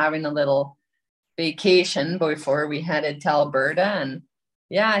Victoria having a little vacation before we headed to Alberta. And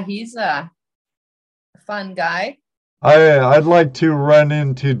yeah, he's a fun guy. I'd like to run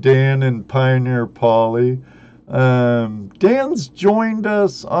into Dan and Pioneer Paulie. Dan's joined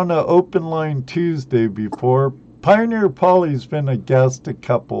us on an Open Line Tuesday before. Pioneer Paulie's been a guest a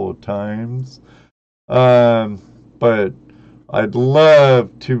couple of times. But I'd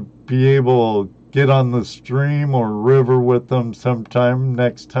love to be able to get on the stream or river with them sometime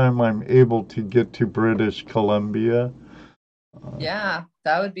next time I'm able to get to British Columbia. Yeah,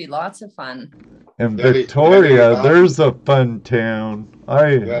 that would be lots of fun. And Victoria, there's a fun town.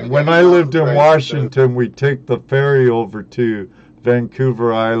 When I lived in Washington, we take the ferry over to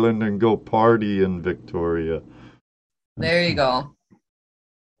Vancouver Island and go party in Victoria. There you go.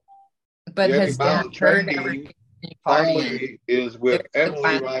 But has Dan heard every party is with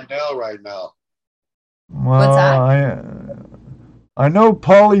Emily Rydell right now. Well, what's that? I know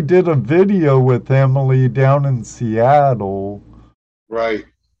Paulie did a video with Emily down in Seattle. Right.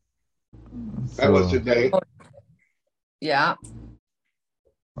 That was today. Yeah.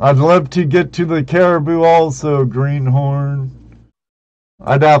 I'd love to get to the Caribou also, Greenhorn.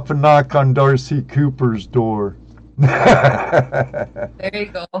 I'd have to knock on Darcy Cooper's door. There you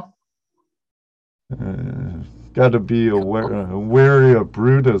go. Got to be wary of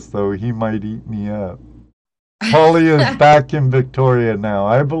Brutus, though. He might eat me up. Paulie is back in Victoria now.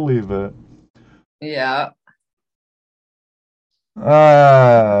 I believe it. Yeah.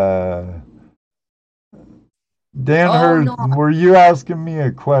 Dan Hurd, were you asking me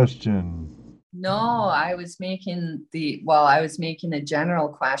a question? No, I was making a general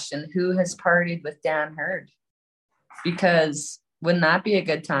question. Who has partied with Dan Hurd? Because wouldn't that be a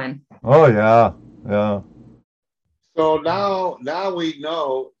good time? Oh, yeah. Yeah. So now we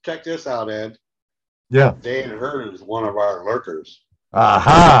know, check this out, Ed. Yeah. Dan Hurd is one of our lurkers.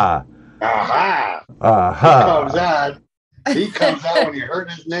 Aha. He comes out when you heard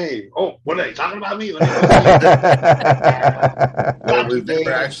his name. Oh, what are they talking about me?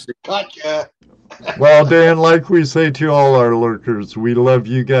 Gotcha. Well, Dan, like we say to all our lurkers, we love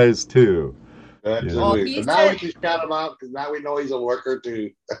you guys too. Absolutely. So now we can shout him out because now we know he's a lurker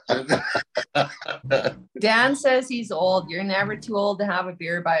too. Dan says he's old. You're never too old to have a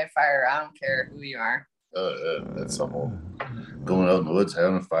beer by a fire. I don't care who you are. That's the whole going out in the woods,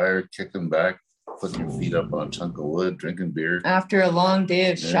 having a fire, kicking back, putting your feet up on a chunk of wood, drinking beer. After a long day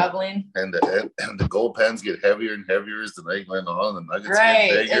of shoveling. And the gold pans get heavier and heavier as the night went on. The nuggets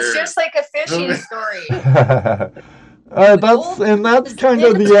get bigger. It's just like a fishing story. That's kind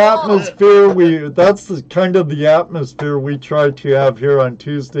of the atmosphere the atmosphere we try to have here on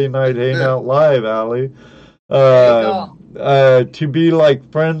Tuesday Night Hangout Live, Allie. To be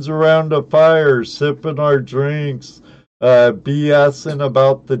like friends around a fire, sipping our drinks, BSing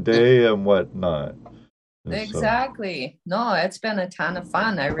about the day and whatnot. And so, Exactly. No, it's been a ton of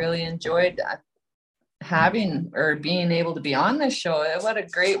fun. I really enjoyed having or being able to be on this show. What a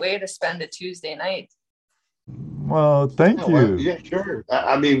great way to spend a Tuesday night. well, thank Yeah, well, you. yeah, sure.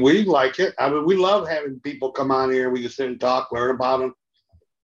 I mean, we like it. I mean, we love having people come on here. We can sit and talk, learn about them.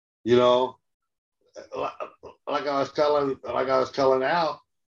 You know, like I was telling Al,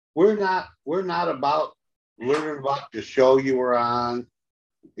 we're not about learning about the show you were on.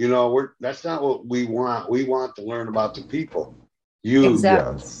 You know, that's not what we want. We want to learn about the people. You,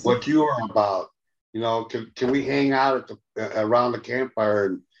 Exactly. Yes. what you are about. You know, can we hang out at around the campfire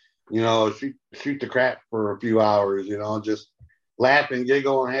and shoot the crap for a few hours? You know, just laugh and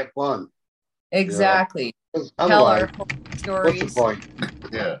giggle and have fun. Exactly. You know? Tell our Otherwise, what's the stories. point?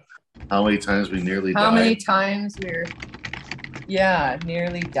 Yeah. How many times we nearly How died? many times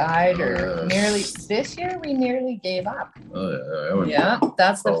nearly died or nearly this year we nearly gave up. Oh, Yeah,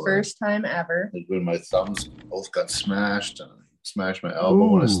 that's the Oh, first time ever. like when my thumbs both got smashed and smashed my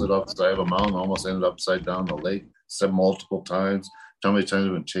elbow when I slid off the side of a mountain, almost ended upside down the lake multiple times. How many times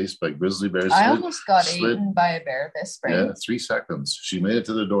I've been chased by grizzly bears? I almost got eaten by a bear this spring. Yeah, 3 seconds. She made it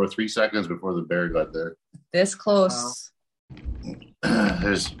to the door 3 seconds before the bear got there. This close.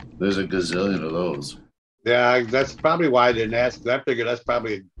 There's a gazillion of those. Yeah, that's probably why I didn't ask. I figured that's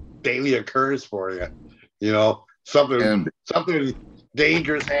probably a daily occurrence for you. You know, something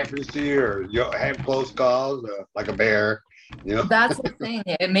dangerous happens to you, or you have close calls, like a bear. You know, that's the thing.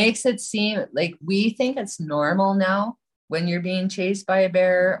 It makes it seem like we think it's normal now when you're being chased by a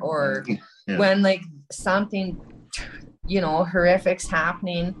bear, or when like something, horrific's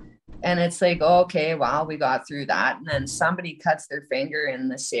happening. And it's like, okay, well, we got through that. And then somebody cuts their finger in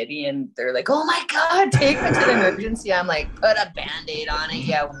the city and they're like, oh my God, take me to the emergency. I'm like, put a Band-Aid on it,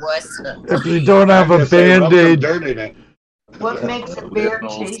 you wuss. If you don't have a Band-Aid. Dirt in it. What makes a bear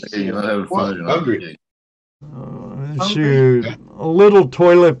chase you? Hungry. Shoot, a little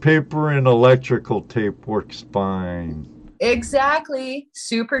toilet paper and electrical tape works fine. Exactly.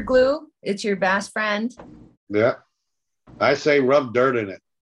 Super glue. It's your best friend. Yeah. I say rub dirt in it.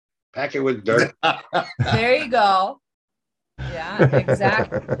 Pack it with dirt. There you go. Yeah,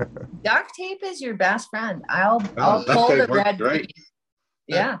 exactly. Duct tape is your best friend. I'll pull the red bead.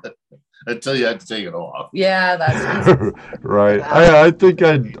 Yeah. Until you had to take it off. Yeah, that's right. I think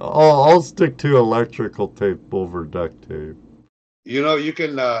I'll stick to electrical tape over duct tape. You know, you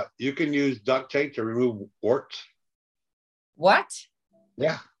can use duct tape to remove warts. What?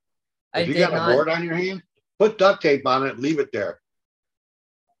 Yeah. If you got a wart on your hand, put duct tape on it, leave it there.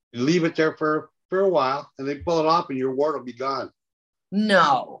 You leave it there for a while, and then pull it off, and your wart will be gone.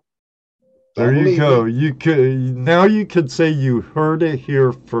 No. There you go. You could say you heard it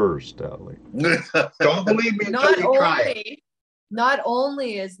here first, Allie. Don't believe me until you try it. Not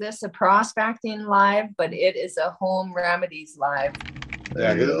only is this a prospecting live, but it is a home remedies live.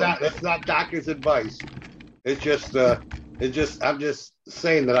 Yeah, that's not doctor's advice. It's just I'm just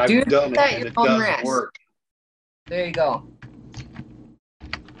saying that I've done it and it does work. There you go.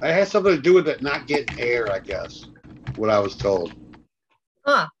 It has something to do with it not getting air, I guess. What I was told.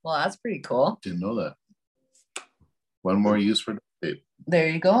 Huh. Well, that's pretty cool. Didn't know that. One more use for duct tape. There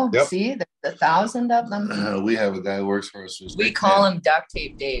you go. Yep. See, there's 1,000 of them. We have a guy who works for us. We call him Duct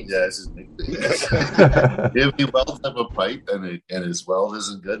Tape Dave. Yeah, it's his nickname. If he welds up a pipe and his weld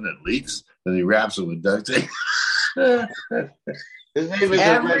isn't good and it leaks, then he wraps it with duct tape. His name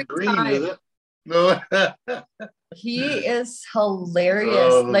isn't Red Green, is it? No. He is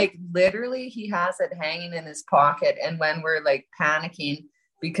hilarious. Like literally he has it hanging in his pocket, and when we're like panicking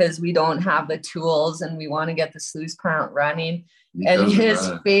because we don't have the tools and we want to get the sluice plant running,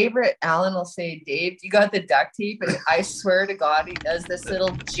 his favorite, Alan will say, Dave, you got the duct tape? And I swear to God, he does this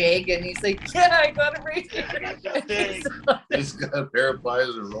little jig and he's like, yeah, I got it right here. He's got a pair of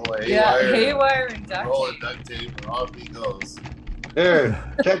pliers and roll of haywire and duct roll tape. Of duct tape and off he goes. Here,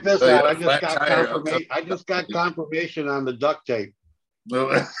 check this out. I just got confirmation on the duct tape.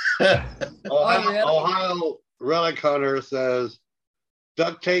 Ohio Relic Hunter says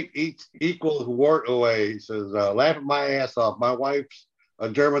duct tape equals wart away. He says, laughing my ass off. My wife's a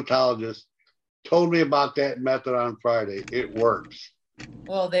dermatologist, told me about that method on Friday. It works.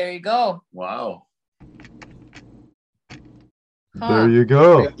 Well, there you go. Wow. There you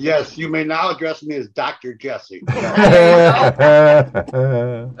go. Yes, you may now address me as Dr. Jesse.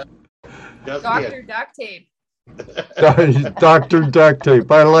 Dr. Duct Tape. Dr. Duct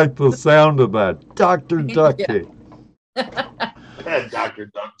Tape. I like the sound of that. Dr. Duct Tape. Dr.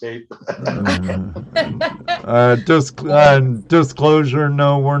 Duct Tape. Disclosure,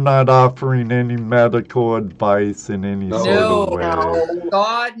 no, we're not offering any medical advice in any No. sort of way. No.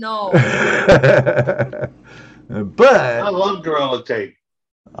 God, no. I But love Gorilla Tape.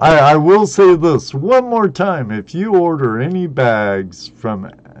 I will say this one more time. If you order any bags from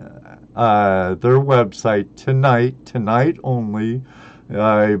their website tonight only,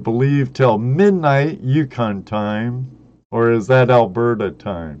 I believe till midnight Yukon time, or is that Alberta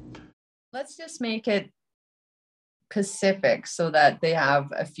time? Let's just make it Pacific so that they have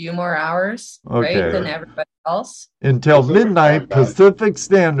a few more hours, Okay. right, than everybody else. Until Pacific midnight time, Pacific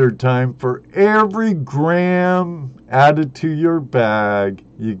Standard Time. For every gram added to your bag,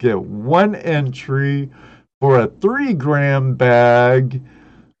 you get one entry for a 3-gram bag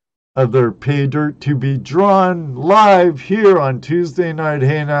of their pay dirt to be drawn live here on Tuesday Night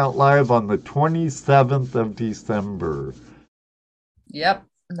Hangout Live on the 27th of December. Yep,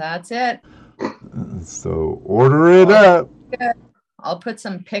 that's it. So order it up. I'll put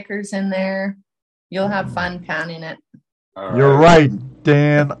some pickers in there. You'll have fun panning it. All You're right,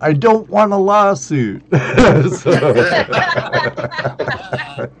 Dan. I don't want a lawsuit. Just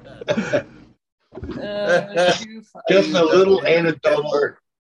a little anecdotal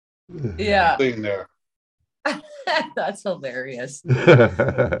Yeah. thing there. That's hilarious.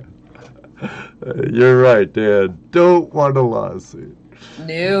 You're right, Dan. Don't want a lawsuit.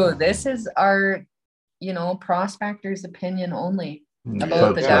 No, this is our, prospector's opinion only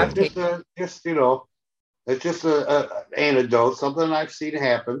about the That's duct tape. It's just a anecdote, something I've seen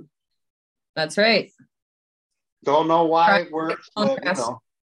happen. That's right. Don't know why it works, but Contrast.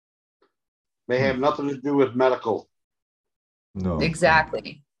 may have nothing to do with medical. No.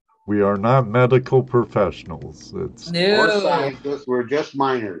 Exactly. We are not medical professionals. Or No, scientists, we're just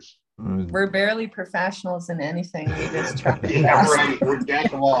minors. we're barely professionals in anything. We just try. Yeah, right. We're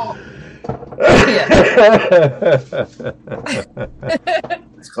jack of all.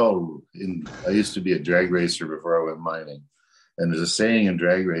 It's called. I used to be a drag racer before I went mining, and there's a saying in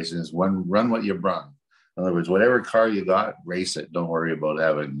drag racing: is run what you brung. In other words, whatever car you got, race it. Don't worry about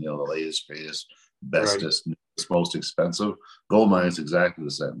having the latest, greatest, bestest, most expensive. Gold mine is exactly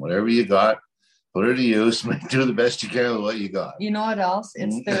the same. Whatever you got, put it to use. Do the best you can with what you got. You know what else?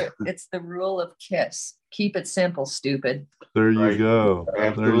 It's the rule of KISS. Keep it simple, stupid. There you Right. go.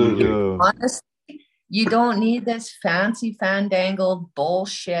 Absolutely. There you go. Honestly, you don't need this fancy fandangled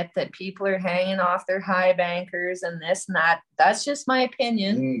bullshit that people are hanging off their high bankers and this and that. That's just my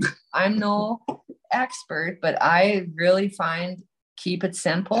opinion. I'm no expert, but I really find keep it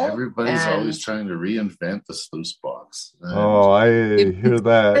simple. Everybody's always trying to reinvent the sluice box. Oh, I hear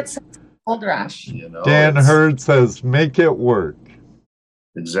that. It's Gold Rush. Dan Hurd says, make it work.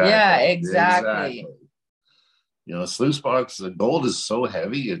 Exactly. Yeah, exactly. Sluice box, the gold is so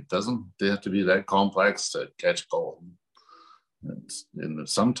heavy, it doesn't have to be that complex to catch gold. And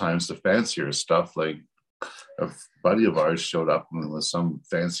sometimes the fancier stuff, like a buddy of ours showed up with some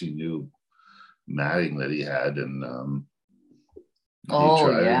fancy new matting that he had, and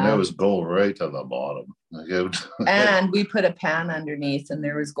and there was gold right to the bottom. And we put a pan underneath, and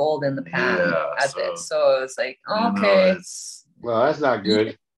there was gold in the pan. So it was like, okay. Well, that's not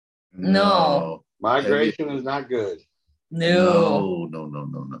good. No. Migration is not good. No,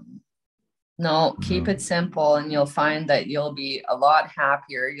 Mm-hmm. keep it simple, and you'll find that you'll be a lot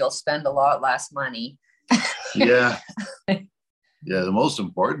happier. You'll spend a lot less money. Yeah. Yeah, the most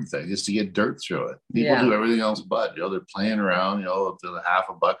important thing is to get dirt through it. People do everything else but, they're playing around, to the half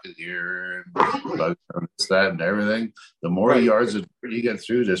a bucket here, and this, that, and everything. The more yards of dirt you get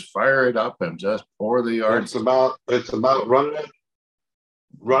through, just fire it up and just pour the yards. It's about running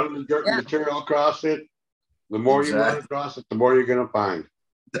the dirt material across it. The more you run across it, the more you're going to find.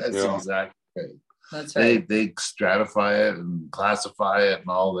 That's exactly right. That's right. They stratify it and classify it and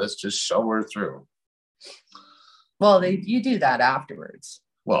all this. Just shovel her through. Well, you do that afterwards.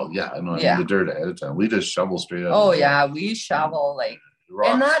 Well, yeah, I know. I mean, the dirt ahead of time. We just shovel straight up. Oh, yeah. We shovel rocks.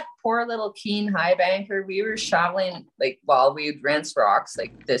 And that poor little Keen high banker, we were shoveling we'd rinse rocks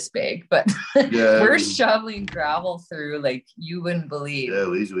like this big, but we're shoveling gravel through like you wouldn't believe. Yeah,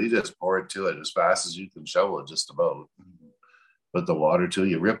 we just pour it to it as fast as you can shovel it, just about. Put the water to it.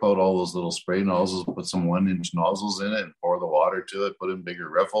 You rip out all those little spray nozzles, put some 1-inch nozzles in it, and pour the water to it. Put in bigger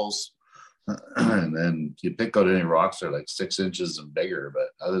riffles. And then you pick out any rocks that are like 6 inches and bigger, but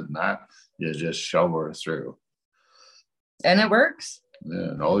other than that, you just shovel it through. And it works.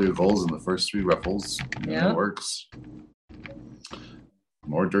 Yeah, and all your goals in the first 3 riffles. Yeah, it works.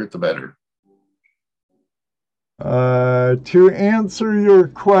 More dirt, the better. To answer your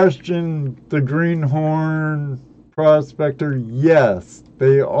question, the greenhorn Prospector. Yes,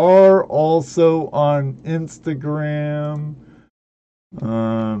 they are also on Instagram.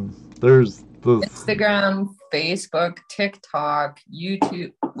 There's the Instagram, Facebook, TikTok,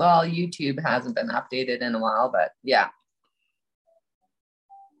 YouTube. Well, YouTube hasn't been updated in a while, but yeah.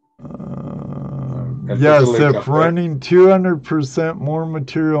 Yes, if running 200% more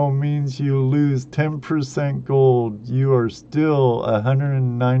material means you lose 10% gold, you are still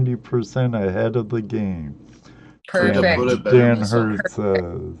 190% ahead of the game. Perfect. Dan Hurd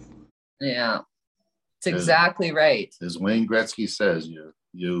says. Yeah, it's exactly right. As Wayne Gretzky says, you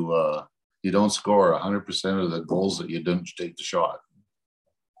don't score 100% of the goals that you didn't take the shot.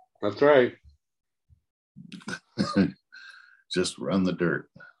 That's right. Just run the dirt.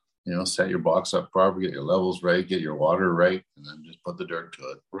 Set your box up properly, get your levels right, get your water right, and then just put the dirt to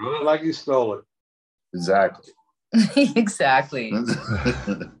it. Run it like you stole it. Exactly. Exactly.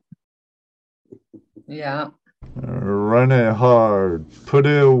 Yeah. Run it hard. Put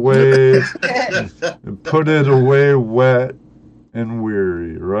it away. Put it away wet and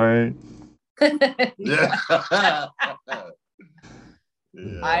weary, right? Yeah.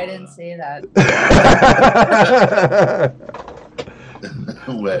 I didn't say that.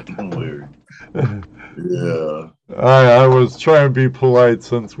 Wet and weird. Yeah. I was trying to be polite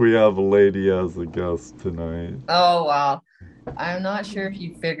since we have a lady as a guest tonight. Oh, wow. I'm not sure if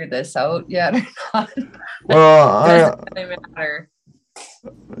you figured this out yet or not. Well, doesn't really matter.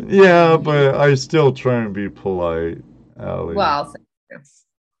 Yeah, but I still try and be polite, Allie. Well, thank you.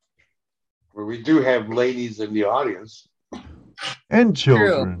 Well, we do have ladies in the audience. And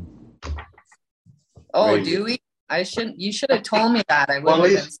children. True. Oh, maybe. Do we? You should have told me that. Well,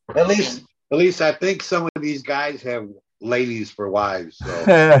 at least I think some of these guys have ladies for wives.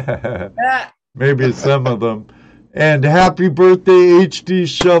 So. Maybe some of them. And happy birthday, HD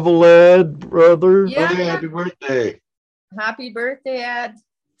Shovel Ed, brother. Yeah, happy birthday. Happy birthday, Ed.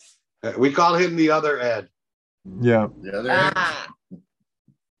 We call him the other Ed. Yeah. The other Ed.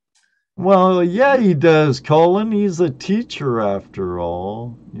 Well, yeah, he does, Colin. He's a teacher after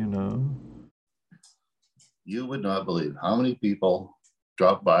all, You would not believe how many people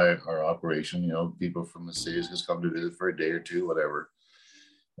drop by our operation, people from the cities just come to visit for a day or two, whatever,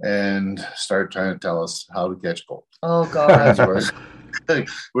 and start trying to tell us how to catch gold. Oh, God.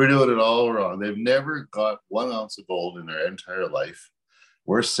 We're doing it all wrong. They've never got 1 ounce of gold in their entire life.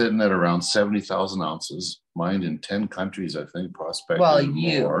 We're sitting at around 70,000 ounces, mined in 10 countries, I think, prospecting. Well,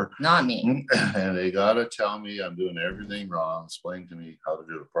 you, not me. And they got to tell me I'm doing everything wrong, explain to me how to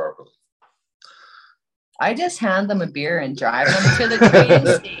do it properly. I just hand them a beer and drive them to the train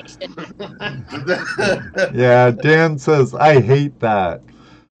station. Yeah, Dan says, I hate that.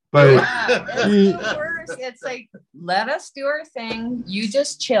 But it's like, let us do our thing. You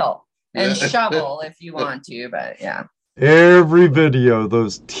just chill and shovel if you want to, but yeah. Every video,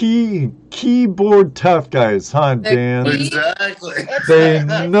 those keyboard tough guys, huh, Dan? Exactly. They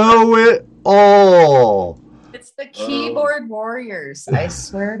know it all. It's the keyboard warriors. I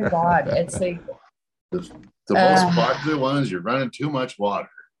swear to God. It's like the most popular one is you're running too much water.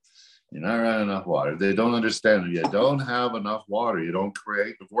 You're not running enough water. They don't understand. If you don't have enough water, you don't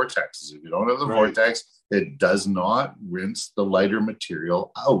create the vortexes. If you don't have the vortex, it does not rinse the lighter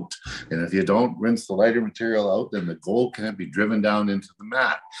material out. And if you don't rinse the lighter material out, then the gold can't be driven down into the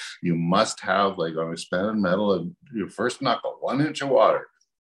mat. You must have, like on expanded metal, your first knuckle, 1 inch of water.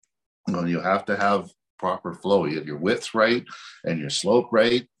 And you have to have proper flow. You have your width right and your slope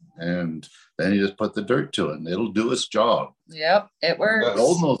right, and then you just put the dirt to it, and it'll do its job. Yep, it works. What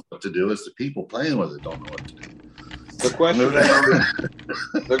gold knows what to do. Is the people playing with it don't know what to do. The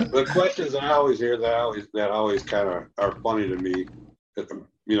questions I always hear that always kind of are funny to me,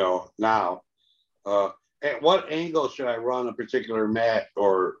 now. At what angle should I run a particular mat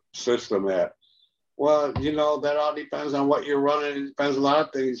or system at? Well, that all depends on what you're running. It depends on a lot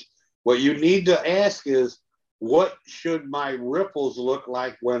of things. What you need to ask is, what should my ripples look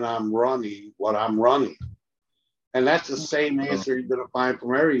like when I'm running what I'm running? And that's the same answer you're going to find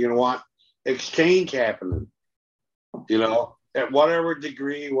from everywhere. You're going to want exchange happening, at whatever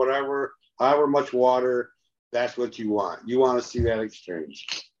degree, however much water, that's what you want. You want to see that exchange.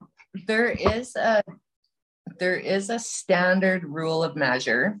 There is a standard rule of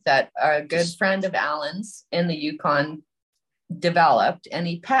measure that a good friend of Alan's in the Yukon developed, and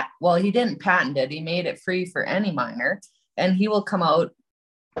he didn't patent it. He made it free for any miner, and he will come out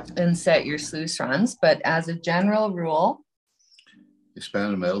and set your sluice runs. But as a general rule,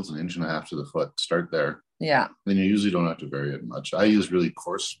 expanded metal's 1.5 inches to the foot. Start there. Yeah. Then you usually don't have to vary it much. I use really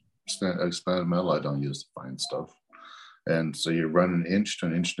coarse expanded metal. I don't use the fine stuff. And so you run 1 inch to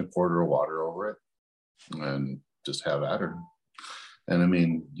 1.25 inches of water over it, and just have at her. And I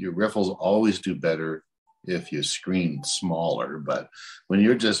mean, your riffles always do better if you screen smaller, but when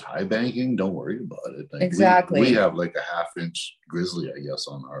you're just high banking, don't worry about it. Like exactly. We have like a 1/2 inch grizzly, I guess,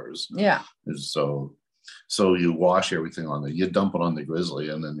 on ours. Yeah. So you wash everything on you dump it on the grizzly,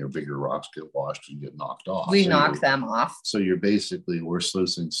 and then your bigger rocks get washed and get knocked off. We knock them off. So we're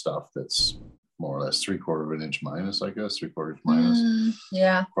sluicing stuff that's more or less 3/4 of an inch minus, I guess, 3/4 inch minus.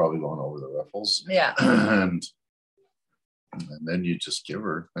 Yeah. Probably going over the riffles. Yeah. and then you just give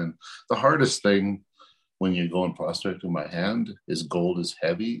her. And the hardest thing when you go and prospect with my hand is gold is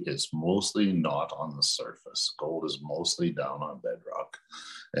heavy. It's mostly not on the surface. Gold is mostly down on bedrock.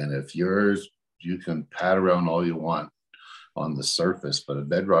 And if you can pat around all you want on the surface, but if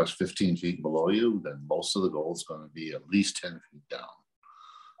bedrock's 15 feet below you, then most of the gold's going to be at least 10 feet down.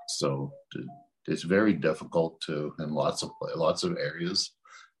 So it's very difficult in lots of areas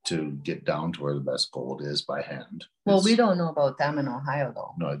to get down to where the best gold is by hand. Well, we don't know about them in Ohio,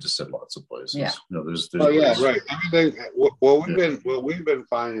 though. No, I just said lots of places. Yeah. No, there's right. Everything. What we've been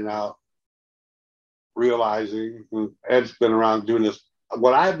finding out, realizing, Ed's been around doing this.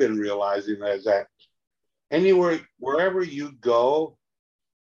 What I've been realizing is that wherever you go,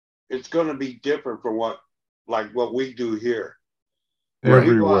 it's going to be different from what we do here.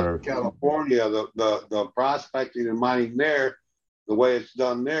 Everywhere. In California, the prospecting and mining there, the way it's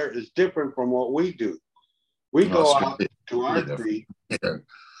done there is different from what we do. We go out to our creek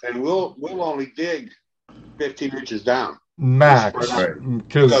and we'll only dig 15 inches down. Max,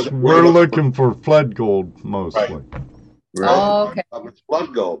 because we're looking for flood gold mostly. Right. Oh, okay. It's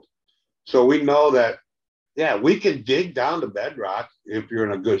flood gold. So we know that, we can dig down to bedrock if you're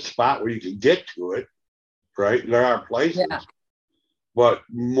in a good spot where you can get to it, right? There are places. Yeah. But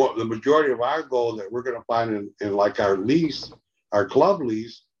the majority of our gold that we're going to find in like our lease, our club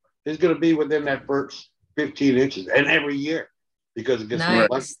lease, is going to be within that first 15 inches, and every year, because it gets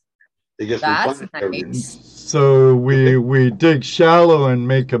replenished. It gets replenished every year. So we dig shallow and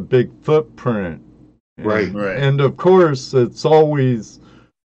make a big footprint. Right. And of course,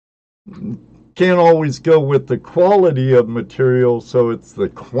 can't always go with the quality of material, so it's the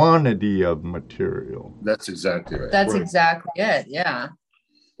quantity of material. That's exactly right. That's exactly it, yeah.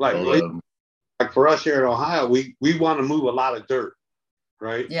 Like for us here in Ohio, we want to move a lot of dirt,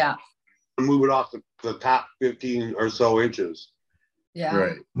 right? Yeah. Move it off the top 15 or so inches. Yeah.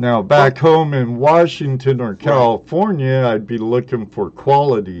 Right. Now, back home in Washington or California, I'd be looking for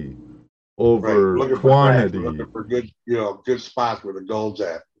quality over quantity. Looking for good, good spots where the gold's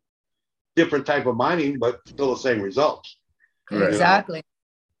at. Different type of mining, but still the same results. Exactly.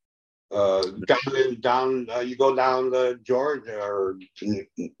 You go down to Georgia or to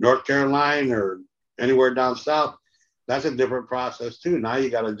North Carolina or anywhere down south, that's a different process too. Now you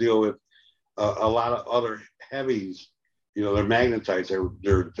got to deal with a lot of other heavies. They're magnetites. They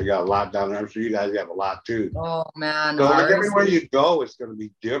got a lot down there. I'm sure you guys have a lot too. Oh man! So everywhere you go, it's going to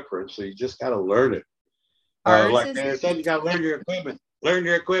be different. So you just got to learn it. Like I said, you got to learn your equipment. Learn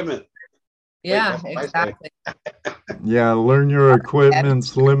your equipment. Yeah, exactly. Yeah, learn your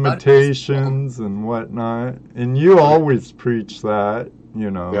equipment's limitations and whatnot. And you always preach that,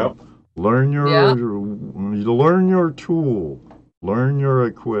 Yep. Learn your tool, learn your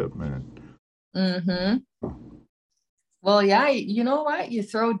equipment. Mm-hmm. Well, yeah, you know what? You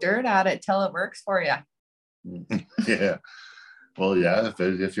throw dirt at it till it works for you. Yeah. Well, yeah,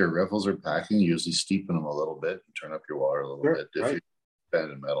 if your riffles are packing, usually steepen them a little bit and turn up your water a little bit. If you're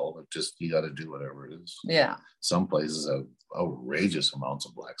band metal, you got to do whatever it is. Yeah. Some places have outrageous amounts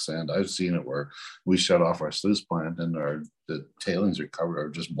of black sand. I've seen it where we shut off our sluice plant and the tailings are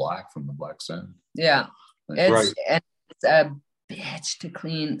just black from the black sand. Yeah. It's a bitch to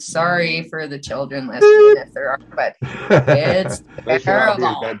clean. Sorry for the children listening if there are, but it's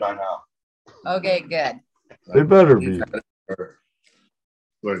terrible. Okay, good. They better be.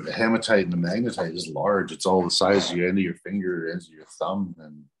 Where the hematite and the magnetite is large. It's all the size of your end of your finger, ends of your thumb.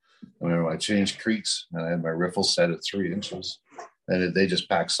 And I remember I changed creeks and I had my riffles set at 3 inches. And they just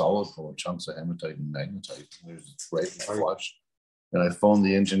packed solid full of chunks of hematite and magnetite. It was right and flush. And I phoned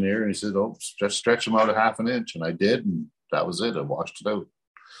the engineer and he said, just stretch them out a 1/2 inch. And I did, and that was it. I washed it out.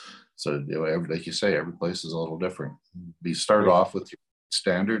 So like you say, every place is a little different. You start off with your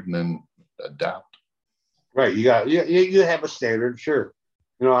standard and then adapt. Right. You have a standard, sure.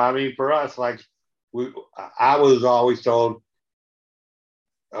 For us, I was always told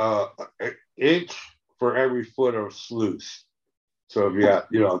inch for every foot of sluice. So if you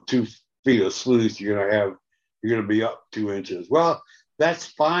got 2 feet of sluice, you're gonna be up 2 inches. Well, that's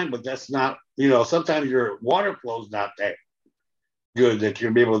fine, but that's not. Sometimes your water flow is not that good that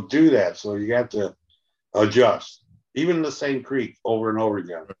you're gonna be able to do that. So you have to adjust, even in the same creek over and over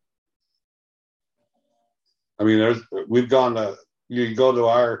again. I mean, we've gone to, you go to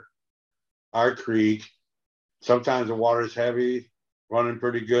our creek. Sometimes the water's heavy, running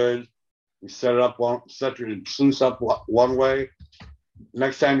pretty good. You set your sluice up one way.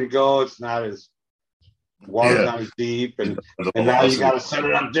 Next time you go, it's not as water's not as deep, and now you got to set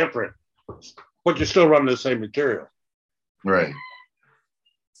it up different. But you're still running the same material, right?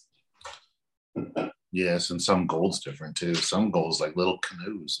 Yes, and some gold's different too. Some gold's like little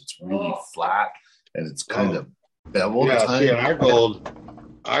canoes. It's really flat and it's kind of beveled. Yeah, see, and our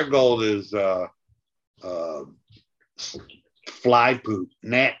gold is fly poop,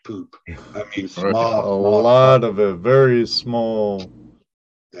 gnat poop. I mean, small. A lot of it, very small.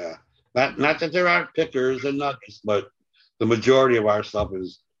 Yeah, not that there aren't pickers and nuggets, but the majority of our stuff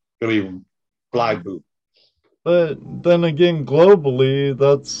is going to be fly poop. But then again, globally,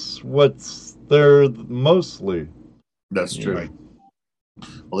 that's what's there mostly. That's true. Right.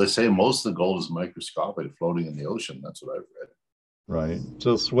 Well, they say most of the gold is microscopic, floating in the ocean. That's what I've read. Right.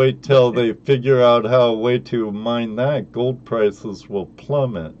 Just wait till they figure out how a way to mine that. Gold prices will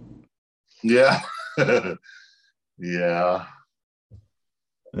plummet. Yeah. Yeah.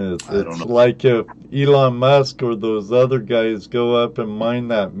 It's like if Elon Musk or those other guys go up and mine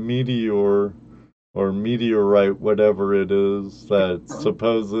that meteor or meteorite, whatever it is, that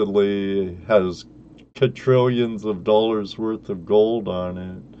supposedly has quadrillions of dollars worth of gold on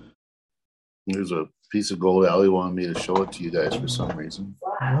it. There's a piece of gold. Ali wanted me to show it to you guys for some reason.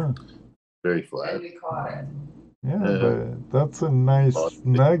 Yeah. Very flat. And we caught it. Yeah, but that's a nice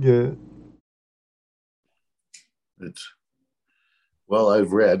nugget. It's, well,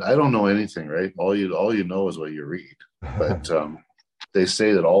 I've read. I don't know anything, right? All you know is what you read. But they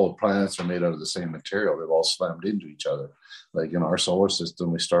say that all the planets are made out of the same material. They've all slammed into each other. Like in our solar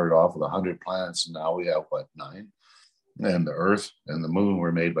system, we started off with 100 planets, and now we have, 9? And the Earth and the Moon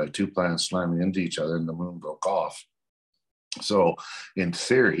were made by 2 planets slamming into each other, and the Moon broke off. So, in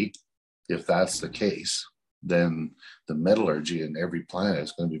theory, if that's the case, then the metallurgy in every planet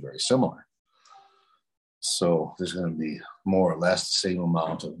is going to be very similar. So, there's going to be more or less the same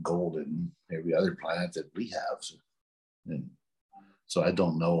amount of gold in every other planet that we have. And so, I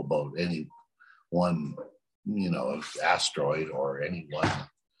don't know about any one, asteroid or any one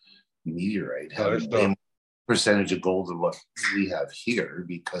meteorite having way more percentage of gold than what we have here,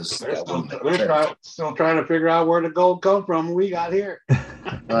 because we're still trying to figure out where the gold come from we got here.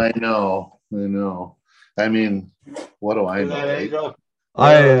 I know. I mean, what do I know?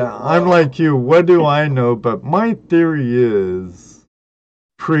 I'm like you. What do I know? But my theory is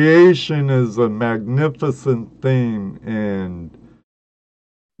creation is a magnificent thing, and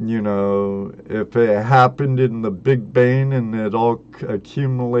if it happened in the Big Bang and it all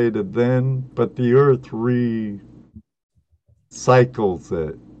accumulated then, but the Earth recycles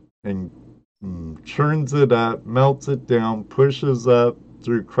it and churns it up, melts it down, pushes up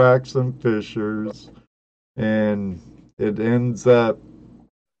through cracks and fissures, and it ends up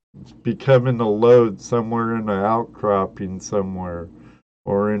becoming a lode somewhere in an outcropping somewhere,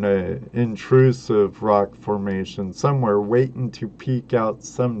 or in an intrusive rock formation somewhere waiting to peek out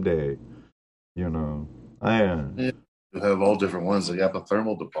someday. You have all different ones. The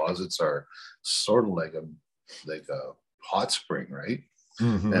epithermal deposits are sort of like a hot spring, right?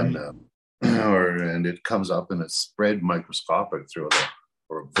 Mm-hmm. And it comes up and it's spread microscopic through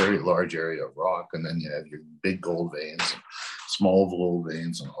a very large area of rock, and then you have your big gold veins, and small gold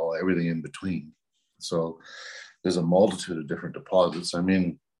veins, and everything in between. So there's a multitude of different deposits. I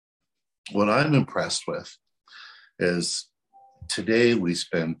mean, what I'm impressed with is today we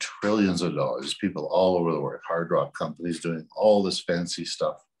spend trillions of dollars, people all over the world, hard rock companies doing all this fancy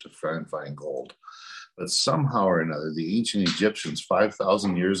stuff to try and find gold. But somehow or another, the ancient Egyptians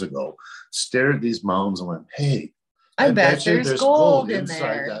 5,000 years ago stared at these mountains and went, hey, I bet there's gold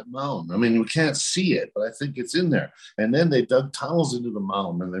inside that mountain. I mean, we can't see it, but I think it's in there. And then they dug tunnels into the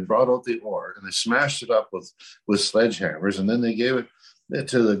mountain, and they brought out the ore, and they smashed it up with sledgehammers, and then they gave it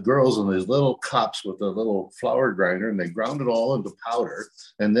to the girls in these little cups with a little flour grinder, and they ground it all into powder,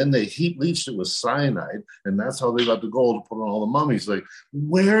 and then they heat leached it with cyanide, and that's how they got the gold to put on all the mummies. Like,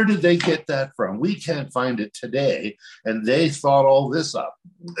 where did they get that from? We can't find it today, and they thought all this up.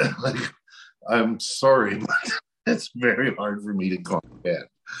 Like, I'm sorry, but it's very hard for me to comprehend.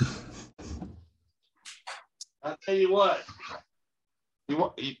 I'll tell you what.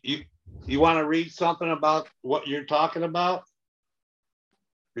 You want to read something about what you're talking about?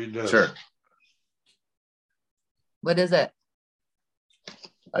 Read this. Sure. What is it?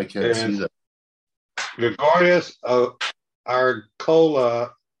 I can't see that. Gregorius of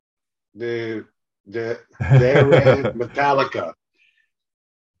Arcola de They ran Metallica.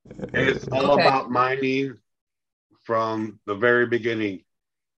 It's all Okay. about mining from the very beginning.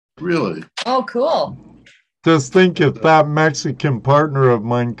 Really? Oh, cool. Just think if that Mexican partner of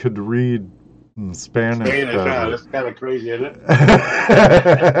mine could read in Spanish Spanish, better. that's kind of crazy, isn't it?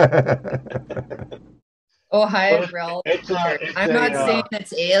 Oh, hi, But Ralph. it's I'm not saying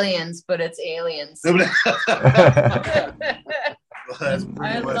it's aliens, but it's aliens. That's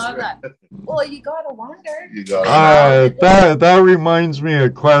pretty I much love right. that. Well, you gotta wonder. You got it. That reminds me of a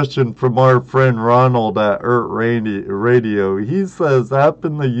question from our friend Ronald at Radio. He says, up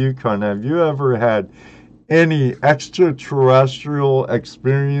in the Yukon, have you ever had any extraterrestrial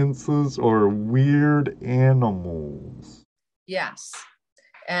experiences or weird animals? Yes.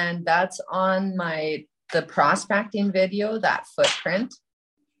 And that's on the prospecting video, that footprint.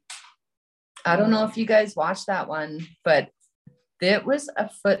 I don't know if you guys watched that one, but it was a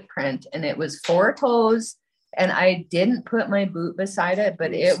footprint and it was 4 toes, and I didn't put my boot beside it,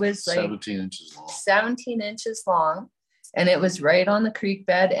 but it was like 17 inches long. 17 inches long, and it was right on the creek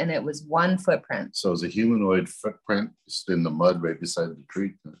bed, and it was 1 footprint. So it's a humanoid footprint just in the mud right beside the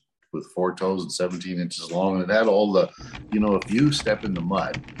creek with 4 toes and 17 inches long. And it had all the, if you step in the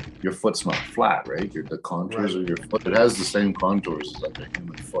mud, your foot's not flat, right? The contours of your foot, it has the same contours as like a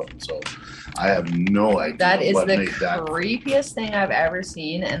human foot. So I have no idea. That is the creepiest thing I've ever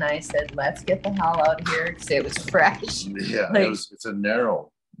seen. And I said, let's get the hell out of here because it was fresh. Yeah, it's a narrow,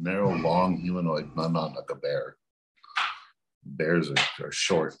 long humanoid, not like a bear. Bears are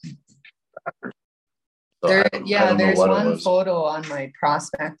short. So there's one photo on my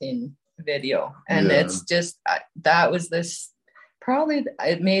prospecting video, and it's just that was this probably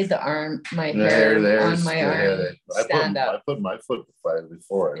it made the arm, my hair on my arm stand up. I put my foot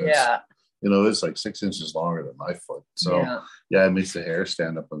before. And it's like 6 inches longer than my foot. So it makes the hair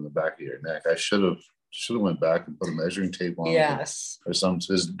stand up on the back of your neck. I should have went back and put a measuring tape on it or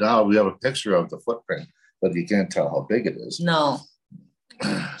something. Now we have a picture of the footprint, but you can't tell how big it is. No.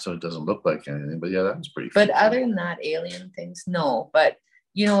 So it doesn't look like anything, but that was pretty. But other than that, alien things, no. But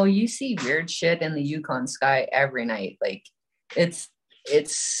you see weird shit in the Yukon sky every night. Like it's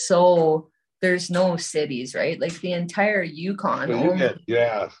so there's no cities, right? Like the entire Yukon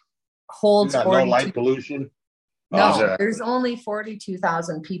holds no light pollution. No, there's only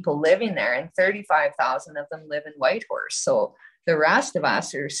 42,000 people living there, and 35,000 of them live in Whitehorse. So the rest of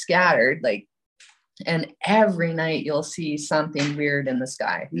us are scattered, and every night you'll see something weird in the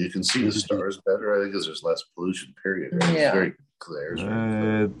sky. You can see the stars better, I think, because there's less pollution, period. Right? Yeah. It's very clear.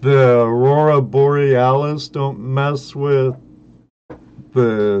 The Aurora Borealis don't mess with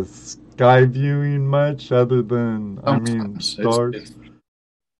the sky viewing much other than, stars.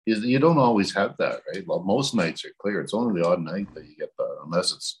 You don't always have that, right? Well, most nights are clear. It's only the odd night that you get that,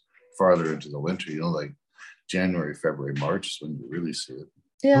 unless it's farther into the winter, like January, February, March is when you really see it.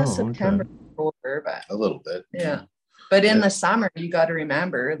 Yeah, September, October, but a little bit. Yeah. But in the summer, you got to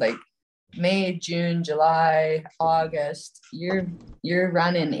remember, May, June, July, August, you're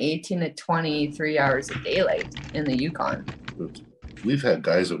running 18 to 23 hours of daylight in the Yukon. We've had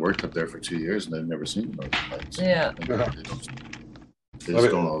guys that worked up there for 2 years and they've never seen those lights. Yeah. They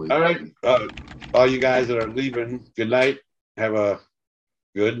just don't always. All right, all you guys that are leaving, good night. Have a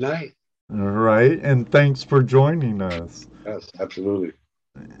good night. All right, and thanks for joining us. Yes, absolutely.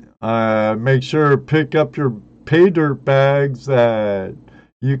 Make sure to pick up your pay dirt bags at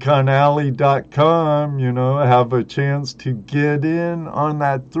yukonalley.com. Have a chance to get in on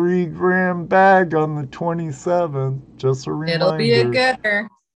that 3-gram bag on the 27th. Just a reminder. It'll be a gooder.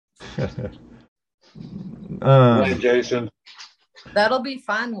 Right, Jason. That'll be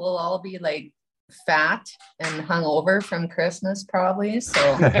fun. We'll all be fat and hungover from Christmas, probably.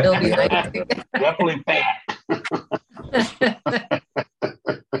 So it'll be nice. Definitely fat.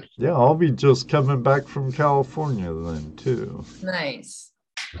 Yeah, I'll be just coming back from California then, too. Nice.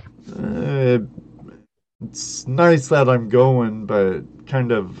 It's nice that I'm going, but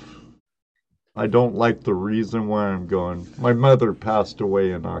I don't like the reason why I'm going. My mother passed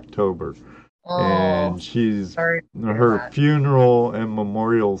away in October. And her funeral and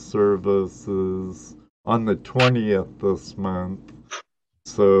memorial service is on the 20th this month.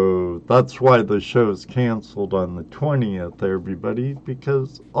 So that's why the show's canceled on the 20th, everybody,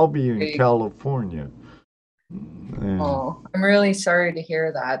 because I'll be in California. I'm really sorry to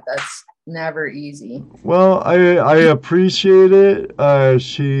hear that. That's never easy. Well, I appreciate it.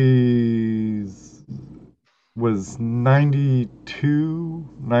 She was 92,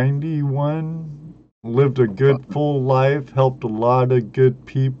 91, lived a good full life, helped a lot of good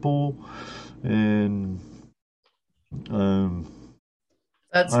people, and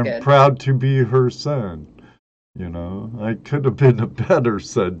That's I'm good. proud to be her son. You know, I could have been a better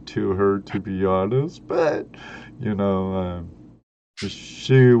son to her, to be honest, but, you know,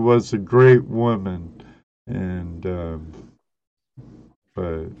 she was a great woman. And,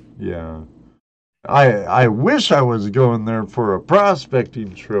 but, yeah. I wish I was going there for a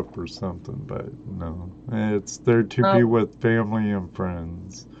prospecting trip or something, but no. It's there to be with family and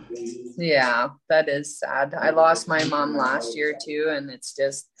friends. Yeah, that is sad. I lost my mom last year too, and it's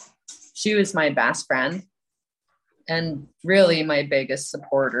just, she was my best friend and really my biggest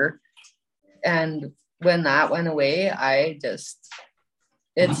supporter. And when that went away,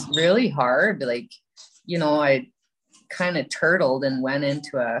 it's really hard. Like, you know, I kind of turtled and went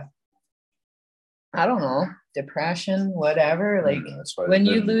into I don't know, depression, whatever. Like when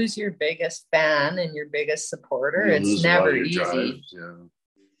you lose your biggest fan and your biggest supporter, it's never easy.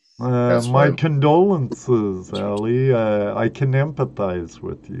 My condolences, Allie. I can empathize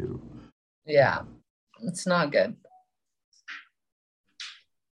with you. Yeah, it's not good.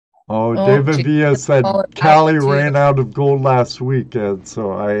 Oh, David Villa said Callie ran out of gold last weekend,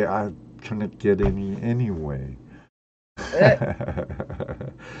 so I couldn't get any anyway.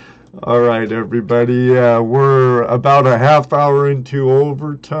 All right, everybody. We're about a half hour into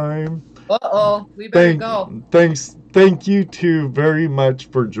overtime. We better go. Thank you two very much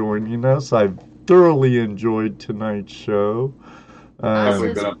for joining us. I've thoroughly enjoyed tonight's show.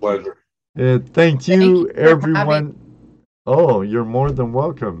 It's been a pleasure. Thank you everyone. Oh, you're more than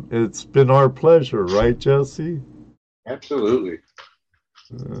welcome. It's been our pleasure, right, Jesse? Absolutely.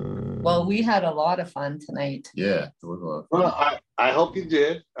 Well, we had a lot of fun tonight. Yeah. Well, I hope you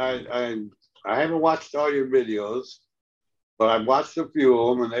did. I haven't watched all your videos, but I've watched a few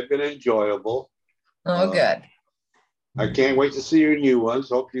of them, and they've been enjoyable. Oh, good. I can't wait to see your new ones.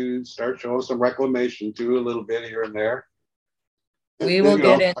 Hope you start showing some reclamation, too, a little bit here and there. We will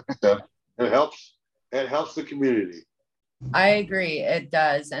get in. Like I said, it helps the community. I agree. It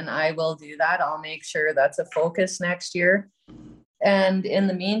does. And I will do that. I'll make sure that's a focus next year. And in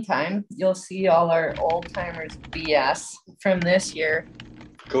the meantime, you'll see all our old timers BS from this year.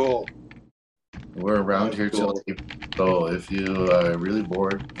 Cool. We're around here till, so if you are really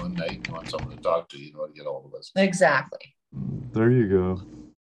bored one night and you want someone to talk to, you know how to get all of us. Exactly. There you go.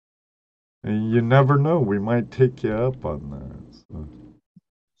 And you never know. We might take you up on that.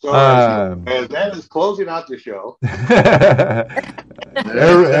 So as that is closing out the show.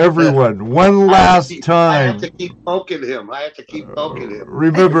 Everyone, one last time. I have to keep poking him.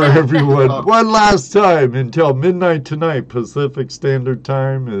 Remember, everyone, one last time until midnight tonight, Pacific Standard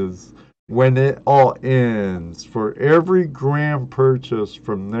Time is when it all ends. For every gram purchase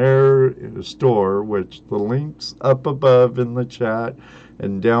from their store, which the link's up above in the chat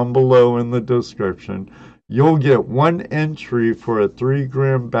and down below in the description, you'll get one entry for a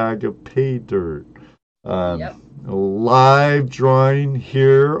 3-gram bag of pay dirt. Yep. Live drawing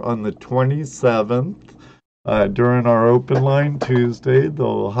here on the 27th during our open line Tuesday.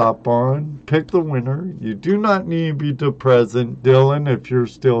 They'll hop on, pick the winner. You do not need to be present, Dylan, if you're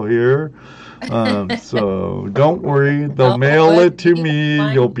still here. So don't worry. They'll mail it to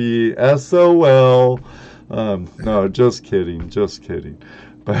me. You'll be SOL. No, just kidding.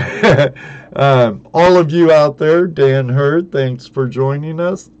 But all of you out there, Dan Hurd, thanks for joining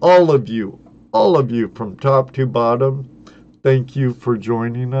us. All of you from top to bottom, thank you for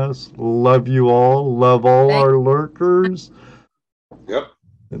joining us. Love you all. Love all our lurkers. Yep.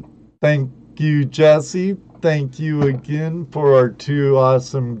 Thank you, Jesse. Thank you again for our 2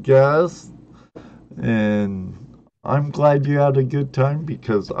 awesome guests. And I'm glad you had a good time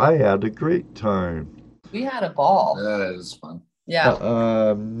because I had a great time. We had a ball. Yeah, it was fun.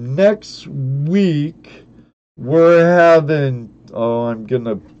 Yeah. Next week, we're having, I'm going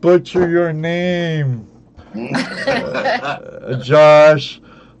to butcher your name, Josh.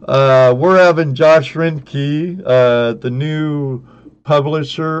 We're having Josh Rinke, the new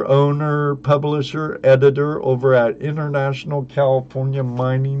publisher, editor over at International California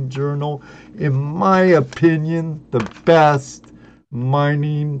Mining Journal. In my opinion, the best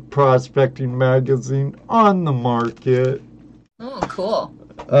mining prospecting magazine on the market. Oh, cool.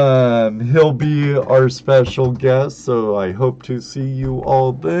 He'll be our special guest, so I hope to see you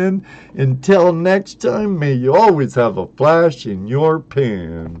all then. Until next time, may you always have a flash in your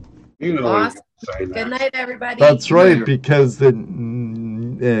pan. You know, awesome. Good night, everybody. That's right, because you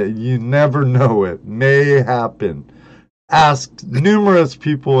never know, it may happen. Ask numerous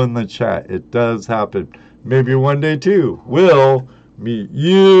people in the chat. It does happen. Maybe one day, too, we'll meet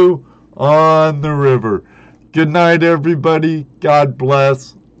you on the river. Good night, everybody. God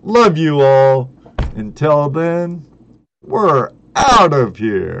bless. Love you all. Until then, we're out of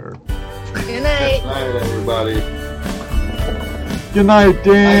here. Good night. Good night, everybody. Good night,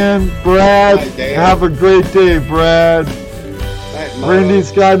 Dan. Brad. Good night, Dan. Have a great day, Brad. Night, Moto. Randy,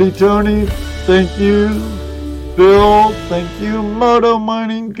 Scotty, Tony, thank you. Bill, thank you. Moto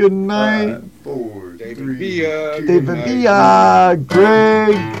Mining, good night. 5, 4, David Villa. David Villa,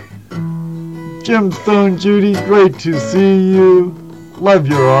 Greg, Gemstone Judy, great to see you. Love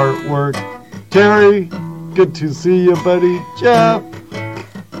your artwork. Terry, good to see you, buddy. Jeff,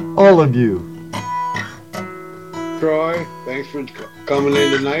 all of you. Troy, thanks for coming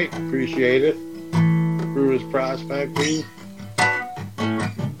in tonight. Appreciate it. Brewers Prospecting.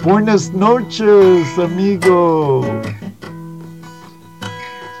 Buenas noches, amigo.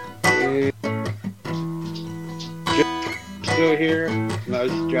 And still here.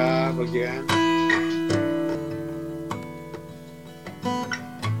 Nice job again.